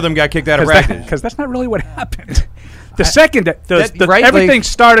only one of them got kicked out of practice. Because that's not really what happened. Everything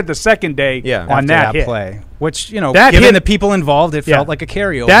started the second day on that hit. Play, which given hit, the people involved, it felt like a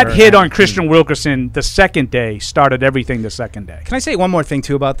carryover. That hit on Christian Wilkerson the second day started everything the second day. Can I say one more thing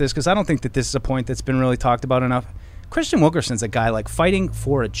too about this? Because I don't think that this is a point that's been really talked about enough. Christian Wilkerson's a guy fighting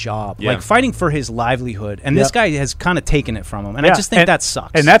for a job, fighting for his livelihood, and this guy has kind of taken it from him, and I just think that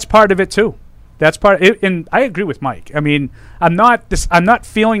sucks. And that's part of it too. That's part. And I agree with Mike. I mean, I'm not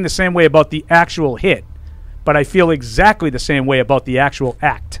feeling the same way about the actual hit, but I feel exactly the same way about the actual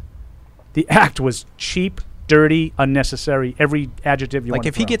act. The act was cheap, dirty, unnecessary. Every adjective you want.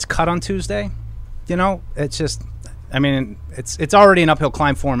 If he gets cut on Tuesday, it's just. I mean, it's already an uphill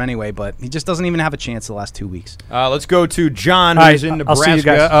climb for him anyway, but he just doesn't even have a chance the last 2 weeks. Let's go to John, who's in Nebraska. I'll see you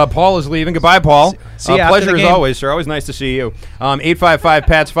guys. Paul is leaving. Goodbye, Paul. See you pleasure as always, sir. Always nice to see you.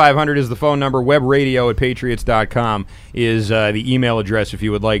 855-PATS-500 is the phone number. webradio@patriots.com is the email address if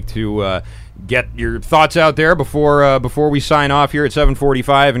you would like to get your thoughts out there before we sign off here at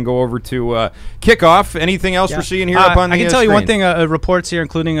 7:45 and go over to kickoff. Anything else we're seeing here up on the I can tell you screen? one thing. Reports here,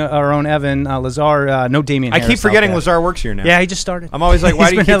 incling our own Evan Lazar. No Damian Harris. I keep forgetting Lazar works here now. Yeah, he just started. I'm always like, why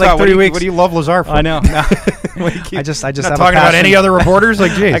do you keep like 3 weeks? What do you love Lazar for? I know. I just not have talking about any other reporters.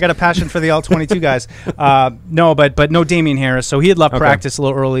 Like, geez. I got a passion for the All-22 guys. No, but no Damian Harris. So he had left practice a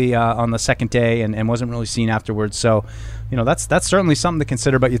little early on the second day and wasn't really seen afterwards. So, that's certainly something to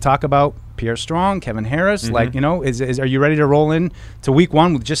consider. But you talk about Pierre Strong, Kevin Harris. Are you ready to roll in to week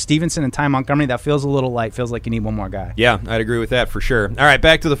 1 with just Stevenson and Ty Montgomery? That feels a little light. Feels like you need one more guy. Yeah, I'd agree with that for sure. All right,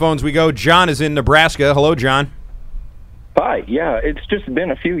 back to the phones we go. John is in Nebraska. Hello, John. Hi. Yeah, it's just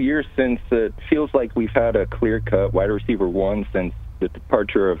been a few years since it feels like we've had a clear-cut wide receiver 1 since the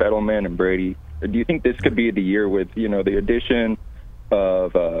departure of Edelman and Brady. Do you think this could be the year with, the addition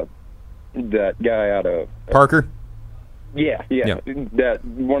of that guy out of Parker? Yeah, that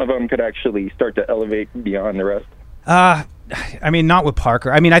one of them could actually start to elevate beyond the rest? I mean, not with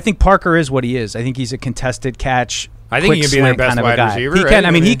Parker. I mean, I think Parker is what he is. I think he's a contested catch. I think he can be their best wide receiver. He can.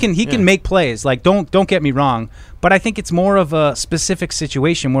 I mean, he can make plays. Don't get me wrong, but I think it's more of a specific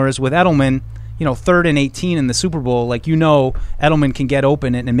situation. Whereas with Edelman, 3rd and 18 in the Super Bowl, Edelman can get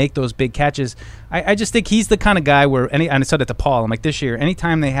open and make those big catches. I just think he's the kind of guy where and I said it to Paul. I'm like, this year,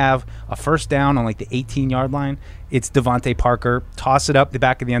 anytime they have a first down on the 18-yard line, it's Devontae Parker. Toss it up the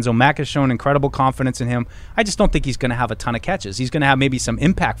back of the end zone. Mac has shown incredible confidence in him. I just don't think he's going to have a ton of catches. He's going to have maybe some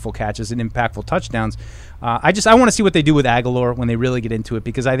impactful catches and impactful touchdowns. I want to see what they do with Aguilar when they really get into it,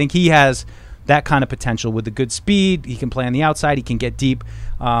 because I think he has that kind of potential with the good speed. He can play on the outside. He can get deep.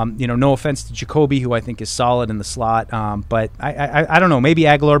 No offense to Jacoby, who I think is solid in the slot. But I don't know, maybe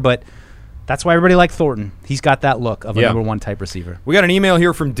Aguilar, but that's why everybody liked Thornton. He's got that look of a number one type receiver. We got an email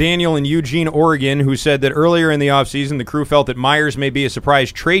here from Daniel in Eugene, Oregon, who said that earlier in the offseason, the crew felt that Myers may be a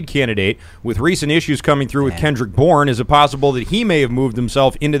surprise trade candidate. With recent issues coming through with Kendrick Bourne, is it possible that he may have moved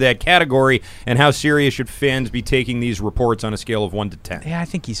himself into that category? And how serious should fans be taking these reports on a scale of 1 to 10? Yeah, I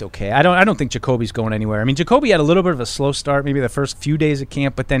think he's okay. I don't think Jacoby's going anywhere. I mean, Jacoby had a little bit of a slow start, maybe the first few days of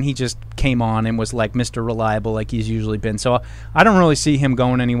camp, but then he just came on and was like Mr. Reliable like he's usually been. So I don't really see him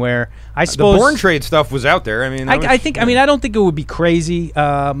going anywhere. I suppose the Bourne trade stuff was out there. I mean, I don't think it would be crazy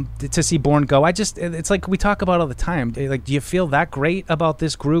to see Bourne go. It's like we talk about all the time. Like, do you feel that great about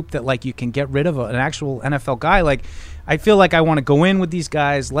this group that like you can get rid of an actual NFL guy? Like, I feel like I want to go in with these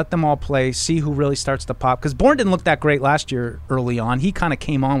guys, let them all play, see who really starts to pop. Because Bourne didn't look that great last year early on. He kind of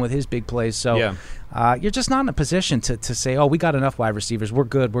came on with his big plays. So you're just not in a position to say, oh, we got enough wide receivers. We're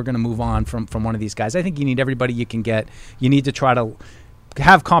good. We're going to move on from one of these guys. I think you need everybody you can get. You need to try to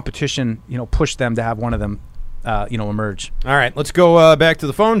have competition, push them to have one of them, emerge. All right, let's go back to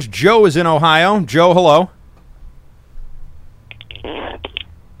the phones. Joe is in Ohio. Joe, hello.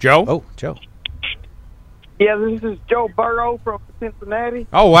 Joe? Oh, Joe. Yeah, this is Joe Burrow from Cincinnati.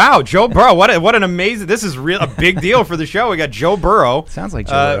 Oh, wow, Joe Burrow. What an amazing – this is a big deal for the show. We got Joe Burrow. Sounds like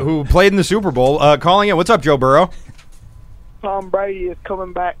Joe Burrow. Who played in the Super Bowl, calling in. What's up, Joe Burrow? Tom Brady is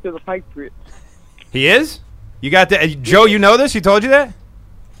coming back to the Patriots. He is? You got that? Joe, you know this? He told you that?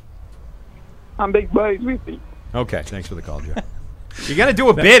 I'm big buddies with you. Okay, thanks for the call, Joe. You got to do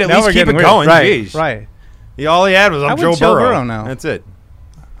a bit. At least keep it weird. going. Right, Jeez. right. All he had was I'm Joe Burrow now. That's it.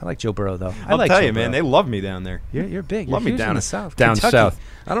 I like Joe Burrow though. I'll tell you, man, they love me down there. You're big. Love You're me down in the south. Down Kentucky. south.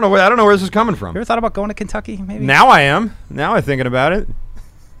 I don't know where this is coming from. You ever thought about going to Kentucky? Maybe. Now I am. Now I'm thinking about it.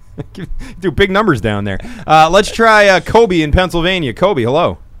 Do big numbers down there. Let's try Kobe in Pennsylvania. Kobe,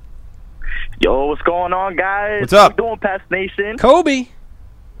 hello. Yo, what's going on, guys? What's up? How you doing, Past Nation? Kobe.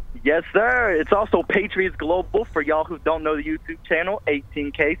 Yes, sir. It's also Patriots Global for y'all who don't know the YouTube channel,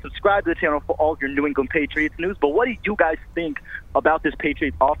 18K. Subscribe to the channel for all your New England Patriots news. But what do you guys think about this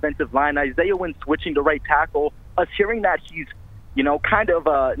Patriots offensive line? Isaiah Wynn switching to right tackle, us hearing that he's, kind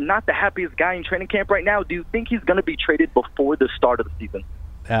of not the happiest guy in training camp right now. Do you think he's going to be traded before the start of the season?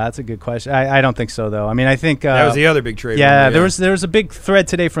 Yeah, that's a good question. I don't think so, though. I mean, I think that was the other big trade. Yeah, there was a big thread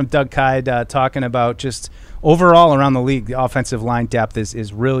today from Doug Kyde talking about just overall around the league, the offensive line depth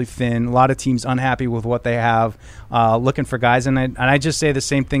is really thin. A lot of teams unhappy with what they have, looking for guys. And I just say the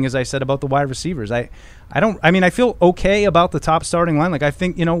same thing as I said about the wide receivers. I feel okay about the top starting line. Like, I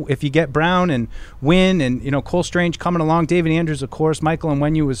think, if you get Brown and Wynn and, Cole Strange coming along, David Andrews, of course, Michael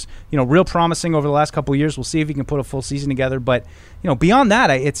Onwenu was, real promising over the last couple of years. We'll see if he can put a full season together. But, beyond that,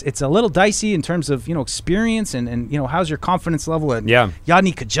 it's a little dicey in terms of, experience and how's your confidence level at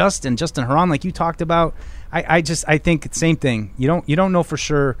Yadni Kajust and Justin Herron, like you talked about. I think it's the same thing. You don't know for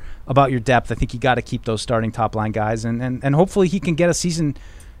sure about your depth. I think you got to keep those starting top line guys, and hopefully he can get a season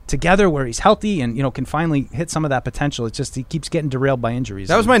together where he's healthy and can finally hit some of that potential. It's just he keeps getting derailed by injuries.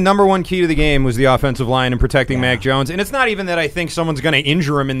 That was my number one key to the game, was the offensive line and protecting Mac Jones. And it's not even that I think someone's going to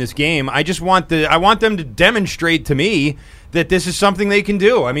injure him in this game. I just want them to demonstrate to me that this is something they can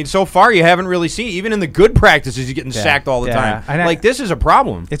do. I mean, so far you haven't really seen, even in the good practices, he's getting sacked all the time. This is a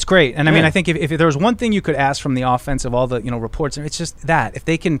problem. It's great. And I mean, I think if there was one thing you could ask from the offense of all the reports, it's just that. If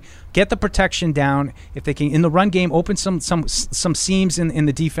they can get the protection down, if they can, in the run game, open some seams in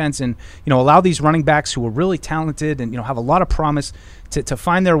the defense and, allow these running backs who are really talented and, have a lot of promise to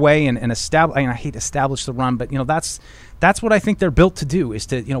find their way and establish, I hate establish the run, but, that's what I think they're built to do, is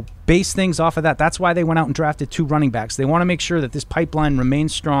to, base things off of that. That's why they went out and drafted 2 running backs. They want to make sure that this pipeline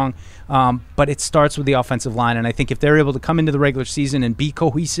remains strong, but it starts with the offensive line. And I think if they're able to come into the regular season and be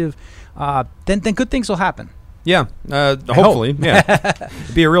cohesive, then good things will happen. Yeah, hopefully. Yeah,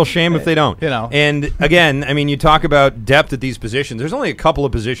 it'd be a real shame if they don't. And again, I mean, you talk about depth at these positions. There's only a couple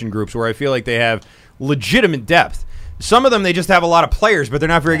of position groups where I feel like they have legitimate depth. Some of them, they just have a lot of players, but they're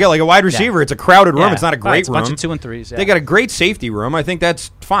not very good. Like a wide receiver, it's a crowded room. It's not a great room. It's a bunch of 2 and 3s. They got a great safety room. I think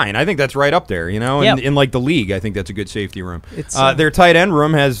that's fine. I think that's right up there, in like the league. I think that's a good safety room. Their tight end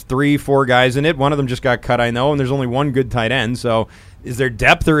room has 3-4 guys in it. One of them just got cut, I know, and there's only one good tight end. So is there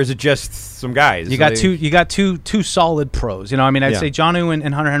depth, or is it just some guys? You got two solid pros. I'd say Jonnu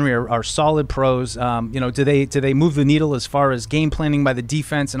and Hunter Henry are solid pros. Do they move the needle as far as game planning by the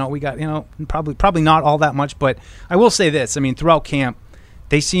defense and all we got? Probably not all that much. But I will say this. I mean, throughout camp,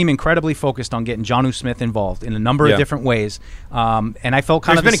 they seem incredibly focused on getting Jonnu Smith involved in a number of different ways. And I felt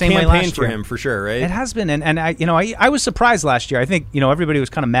kind of the same way last year. There's been a campaign for him, for sure, right? It has been, and I was surprised last year. I think everybody was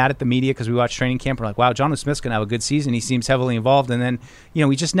kind of mad at the media because we watched training camp. We're like, wow, Jonnu Smith's going to have a good season. He seems heavily involved, and then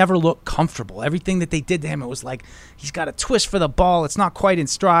he just never looked comfortable. Everything that they did to him, it was like he's got a twist for the ball. It's not quite in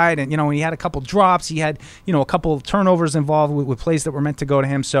stride, and when he had a couple drops, he had a couple turnovers involved with plays that were meant to go to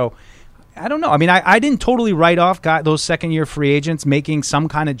him. So I don't know. I mean, I didn't totally write off those second-year free agents making some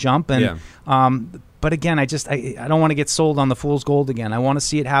kind of jump, and but again, I don't want to get sold on the fool's gold again. I want to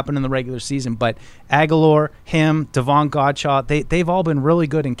see it happen in the regular season. But Aguilar, him, Devon Godshaw, they've all been really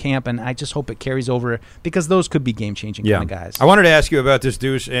good in camp, and I just hope it carries over because those could be game-changing kind of guys. I wanted to ask you about this,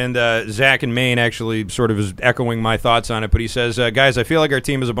 Deuce, and Zach in Maine actually sort of is echoing my thoughts on it, but he says, guys, I feel like our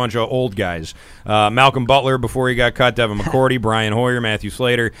team is a bunch of old guys. Malcolm Butler before he got cut, Devin McCourty, Brian Hoyer, Matthew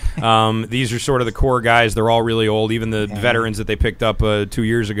Slater. These are sort of the core guys. They're all really old, even the veterans that they picked up 2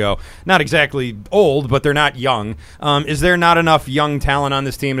 years ago. Not exactly old, but they're not young. Is there not enough young talent on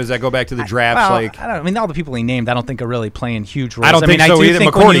this team? Does that go back to the drafts? I mean, all the people he named, I don't think are really playing huge roles. I don't think so either.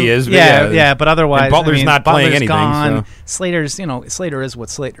 McCourty is. But but otherwise, and Butler's not playing anything. Gone. So. Slater is what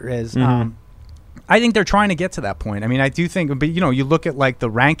Slater is. I think they're trying to get to that point. I mean, I do think, but you look at like the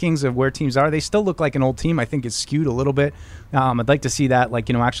rankings of where teams are, they still look like an old team. I think it's skewed a little bit. I'd like to see that,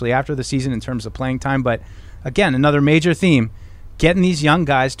 actually after the season in terms of playing time. But again, another major theme. Getting these young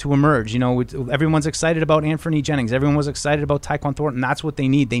guys to emerge. Everyone's excited about Anthony Jennings. Everyone was excited about Tyquan Thornton. That's what they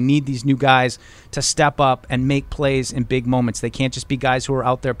need. They need these new guys to step up and make plays in big moments. They can't just be guys who are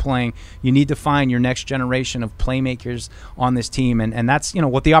out there playing. You need to find your next generation of playmakers on this team, and that's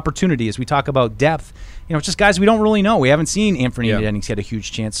what the opportunity is. We talk about depth. It's just guys we don't really know. We haven't seen Anthony Jennings get a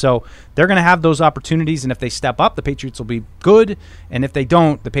huge chance. So they're going to have those opportunities, and if they step up, the Patriots will be good. And if they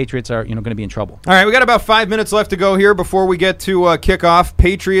don't, the Patriots are going to be in trouble. All right, we got about 5 minutes left to go here before we get to kickoff.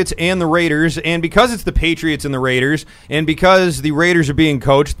 Patriots and the Raiders. And because it's the Patriots and the Raiders, and because the Raiders are being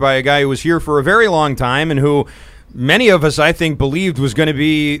coached by a guy who was here for a very long time and who many of us, I think, believed was going to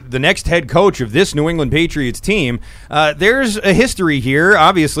be the next head coach of this New England Patriots team. There's a history here.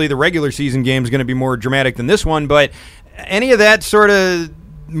 Obviously, the regular season game is going to be more dramatic than this one, but any of that sort of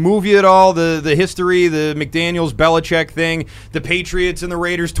move you at all? The history, the McDaniels, Belichick thing, the Patriots and the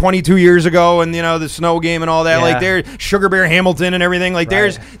Raiders 22 years ago, and the snow game and all that. Like there's Sugar Bear Hamilton and everything. Like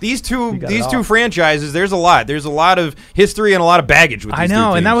there's these two franchises. There's a lot. There's a lot of history and a lot of baggage with these two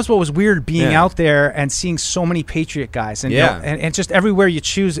teams. And that was what was weird being out there and seeing so many Patriot guys. And and just everywhere you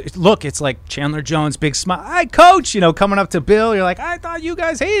choose, look, it's like Chandler Jones, big smile. Hi, coach. Coming up to Bill, you're like, I thought you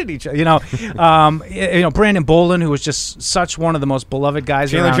guys hated each other. Brandon Bolden, who was just such one of the most beloved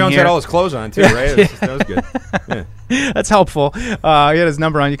guys. Chandler Jones had all his clothes on too, right? That was good. Yeah. That's helpful. He had his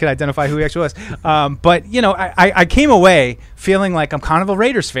number on. You could identify who he actually was. But I came away feeling like I'm kind of a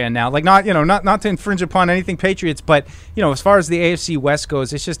Raiders fan now. Like not to infringe upon anything Patriots, but as far as the AFC West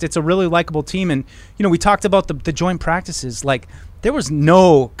goes, it's a really likable team. And we talked about the joint practices. Like there was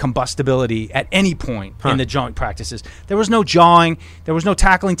no combustibility at any point in the joint practices. There was no jawing. There was no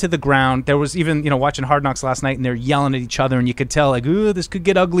tackling to the ground. There was even, watching Hard Knocks last night, and they're yelling at each other, and you could tell, like, ooh, this could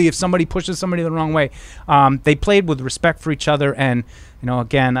get ugly if somebody pushes somebody the wrong way. They played with respect for each other, and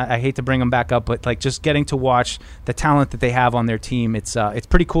again, I hate to bring them back up, but like just getting to watch the talent that they have on their team, it's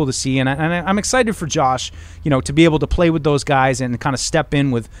pretty cool to see, and I'm excited for Josh, to be able to play with those guys and kind of step in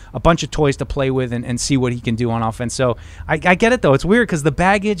with a bunch of toys to play with and see what he can do on offense. So I get it though. It's weird because the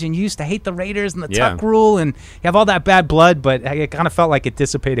baggage, and you used to hate the Raiders and the Tuck rule, and you have all that bad blood, but it kind of felt like it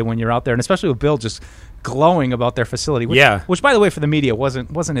dissipated when you're out there, and especially with Bill just glowing about their facility, which by the way for the media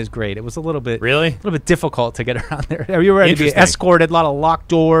wasn't as great. It was a little bit difficult to get around there. You were ready to be escorted, a lot of locked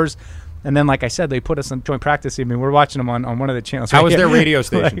doors, and then like I said, they put us on joint practice. I mean, we're watching them on one of the channels. How was their radio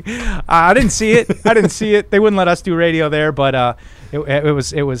station? I didn't see it. They wouldn't let us do radio there, but it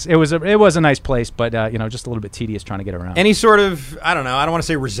was a nice place, but just a little bit tedious trying to get around. Any sort of, I don't want to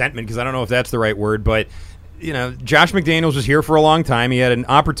say resentment because I don't know if that's the right word, but Josh McDaniels was here for a long time. He had an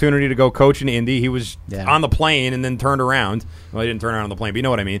opportunity to go coach in Indy. He was on the plane and then turned around. Well, he didn't turn around on the plane, but you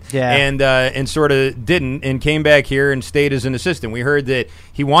know what I mean. Yeah. And sort of didn't, and came back here and stayed as an assistant. We heard that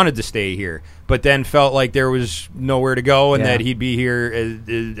he wanted to stay here, but then felt like there was nowhere to go and that he'd be here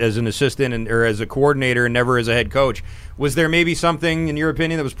as an assistant or as a coordinator and never as a head coach. Was there maybe something, in your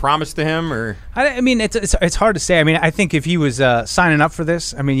opinion, that was promised to him? Or I mean, it's hard to say. I mean, I think if he was signing up for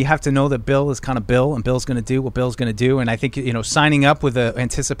this, I mean, you have to know that Bill is kind of Bill, and Bill's going to do what Bill's going to do. And I think, signing up with the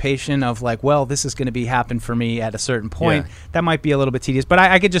anticipation of like, well, this is going to happen for me at a certain point, that might be a little bit tedious. But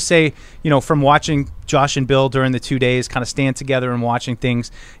I could just say, from watching Josh and Bill during the 2 days, kind of stand together and watching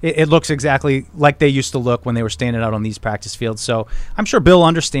things, it looks exactly like they used to look when they were standing out on these practice fields. So I'm sure Bill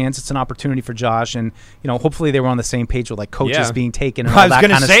understands it's an opportunity for Josh, and hopefully they were on the same page with like coaches being taken and all that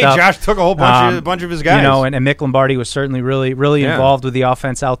kind of stuff. I was going to say, Josh took a whole bunch of his guys. And Mick Lombardi was certainly really involved with the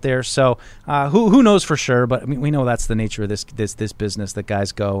offense out there. So who knows for sure? But I mean, we know that's the nature of this business, that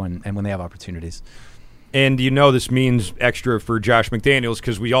guys go and when they have opportunities. And this means extra for Josh McDaniels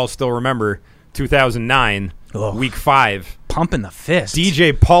because we all still remember 2009, Week 5. Pumping the fist.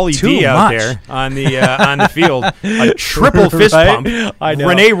 DJ Pauly D out there on the field. A triple fist pump. I know.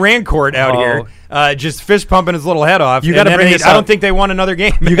 Rene Rancourt out here. Just fist pumping his little head off. You got to bring this up. I don't think they won another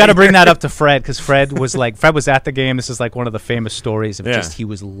game. You got to bring that up to Fred because Fred was at the game. This is like one of the famous stories of just he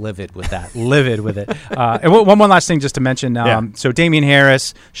was livid with that, livid with it. And one last thing just to mention. So Damian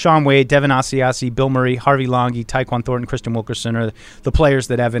Harris, Sean Wade, Devin Asiasi, Bill Murray, Harvey Longy, Tyquan Thornton, Christian Wilkerson are the players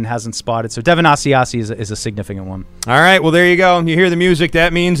that Evan hasn't spotted. So Devin Asiasi is a significant one. All right, well there you go. You hear the music.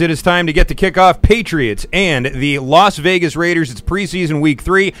 That means it is time to get the kickoff. Patriots and the Las Vegas Raiders. It's preseason week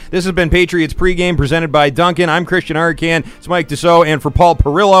 3. This has been Patriots pregame presented by Duncan. I'm Christian Arcan. It's Mike Dussault, and for Paul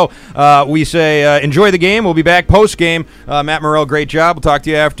Perillo, we say enjoy the game. We'll be back post game. Matt Morrell, great job. We'll talk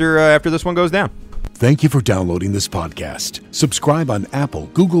to you after this one goes down. Thank you for downloading this podcast. Subscribe on Apple,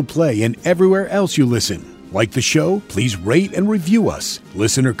 Google Play, and everywhere else you listen. Like the show? Please rate and review us.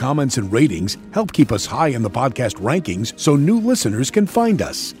 Listener comments and ratings help keep us high in the podcast rankings so new listeners can find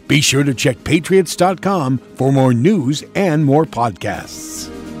us. Be sure to check Patriots.com for more news and more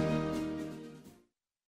podcasts.